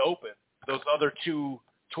Arena. That's open. Those other two,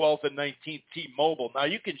 12th and 19th, T-Mobile. Now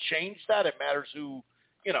you can change that. It matters who's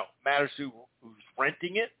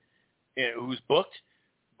renting it, who's booked.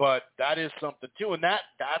 But that is something too, and that's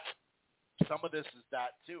some of this is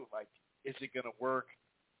that too. Like, is it going to work?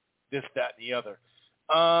 This, that, and the other.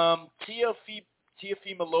 Teofimo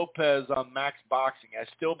Lopez on Max Boxing. I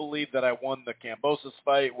still believe that I won the Kambosos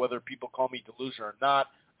fight, whether people call me delusional or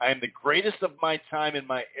not. I am the greatest of my time in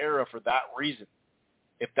my era for that reason.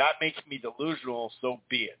 If that makes me delusional, so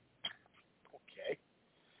be it. Okay.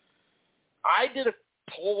 I did a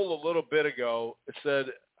poll a little bit ago. It said,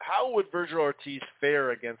 how would Virgil Ortiz fare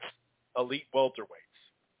against elite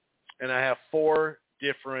welterweights? And I have 4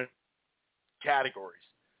 different categories.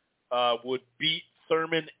 Would beat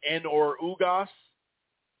Thurman and or Ugas,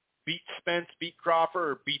 beat Spence, beat Crawford,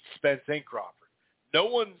 or beat Spence and Crawford. No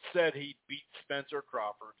one said he'd beat Spence or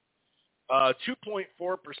Crawford.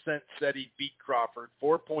 2.4% said he'd beat Crawford.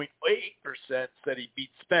 4.8% said he'd beat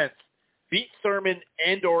Spence. Beat Thurman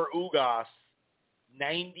and or Ugas.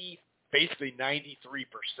 Basically 93%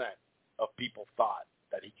 of people thought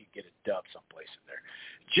that he could get a dub someplace in there.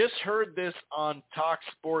 Just heard this on Talk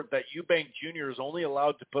Sport that Eubank Jr. is only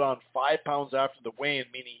allowed to put on 5 pounds after the weigh-in,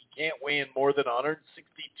 meaning he can't weigh in more than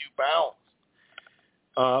 162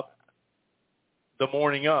 pounds the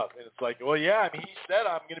morning of. And it's like, well, yeah, I mean, he said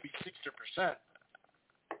I'm going to be 60%.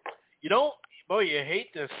 You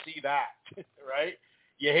hate to see that, right?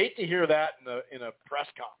 You hate to hear that in a press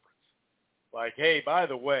conference. Like, hey, by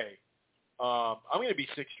the way, I'm going to be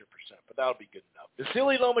 60%, but that'll be good enough.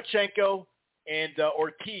 Vasily Lomachenko and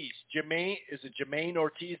Ortiz, Jermaine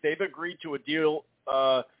Ortiz, they've agreed to a deal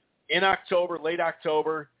in October, late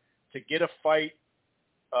October, to get a fight,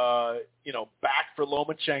 back for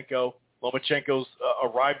Lomachenko. Lomachenko's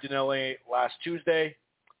arrived in L.A. last Tuesday,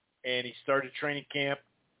 and he started training camp.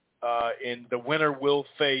 And the winner will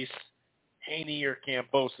face Haney or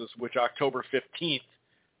Kambosos, which October 15th.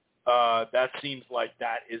 That seems like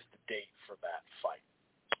that is the date for that fight.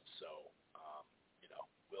 So,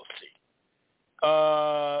 we'll see.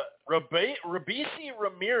 Rabisi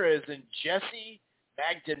Ramirez and Jesse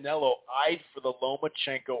Magdanello eyed for the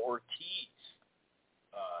Lomachenko-Ortiz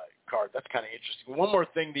card. That's kind of interesting. One more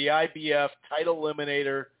thing. The IBF title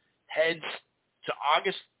eliminator heads to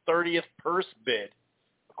August 30th purse bid,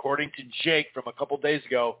 according to Jake from a couple days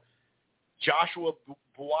ago. Joshua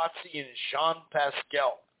Buatsi and Jean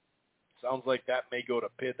Pascal. Sounds like that may go to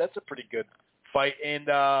Pitt. That's a pretty good fight. And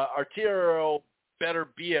Arturo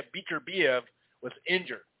Beterbiev was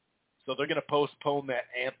injured. So they're going to postpone that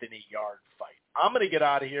Anthony Yard fight. I'm going to get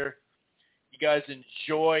out of here. You guys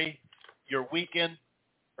enjoy your weekend.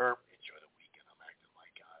 Or enjoy the weekend. I'm acting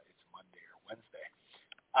like it's Monday or Wednesday.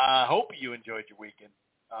 I hope you enjoyed your weekend.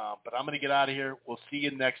 But I'm going to get out of here. We'll see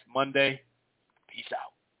you next Monday. Peace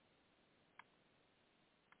out.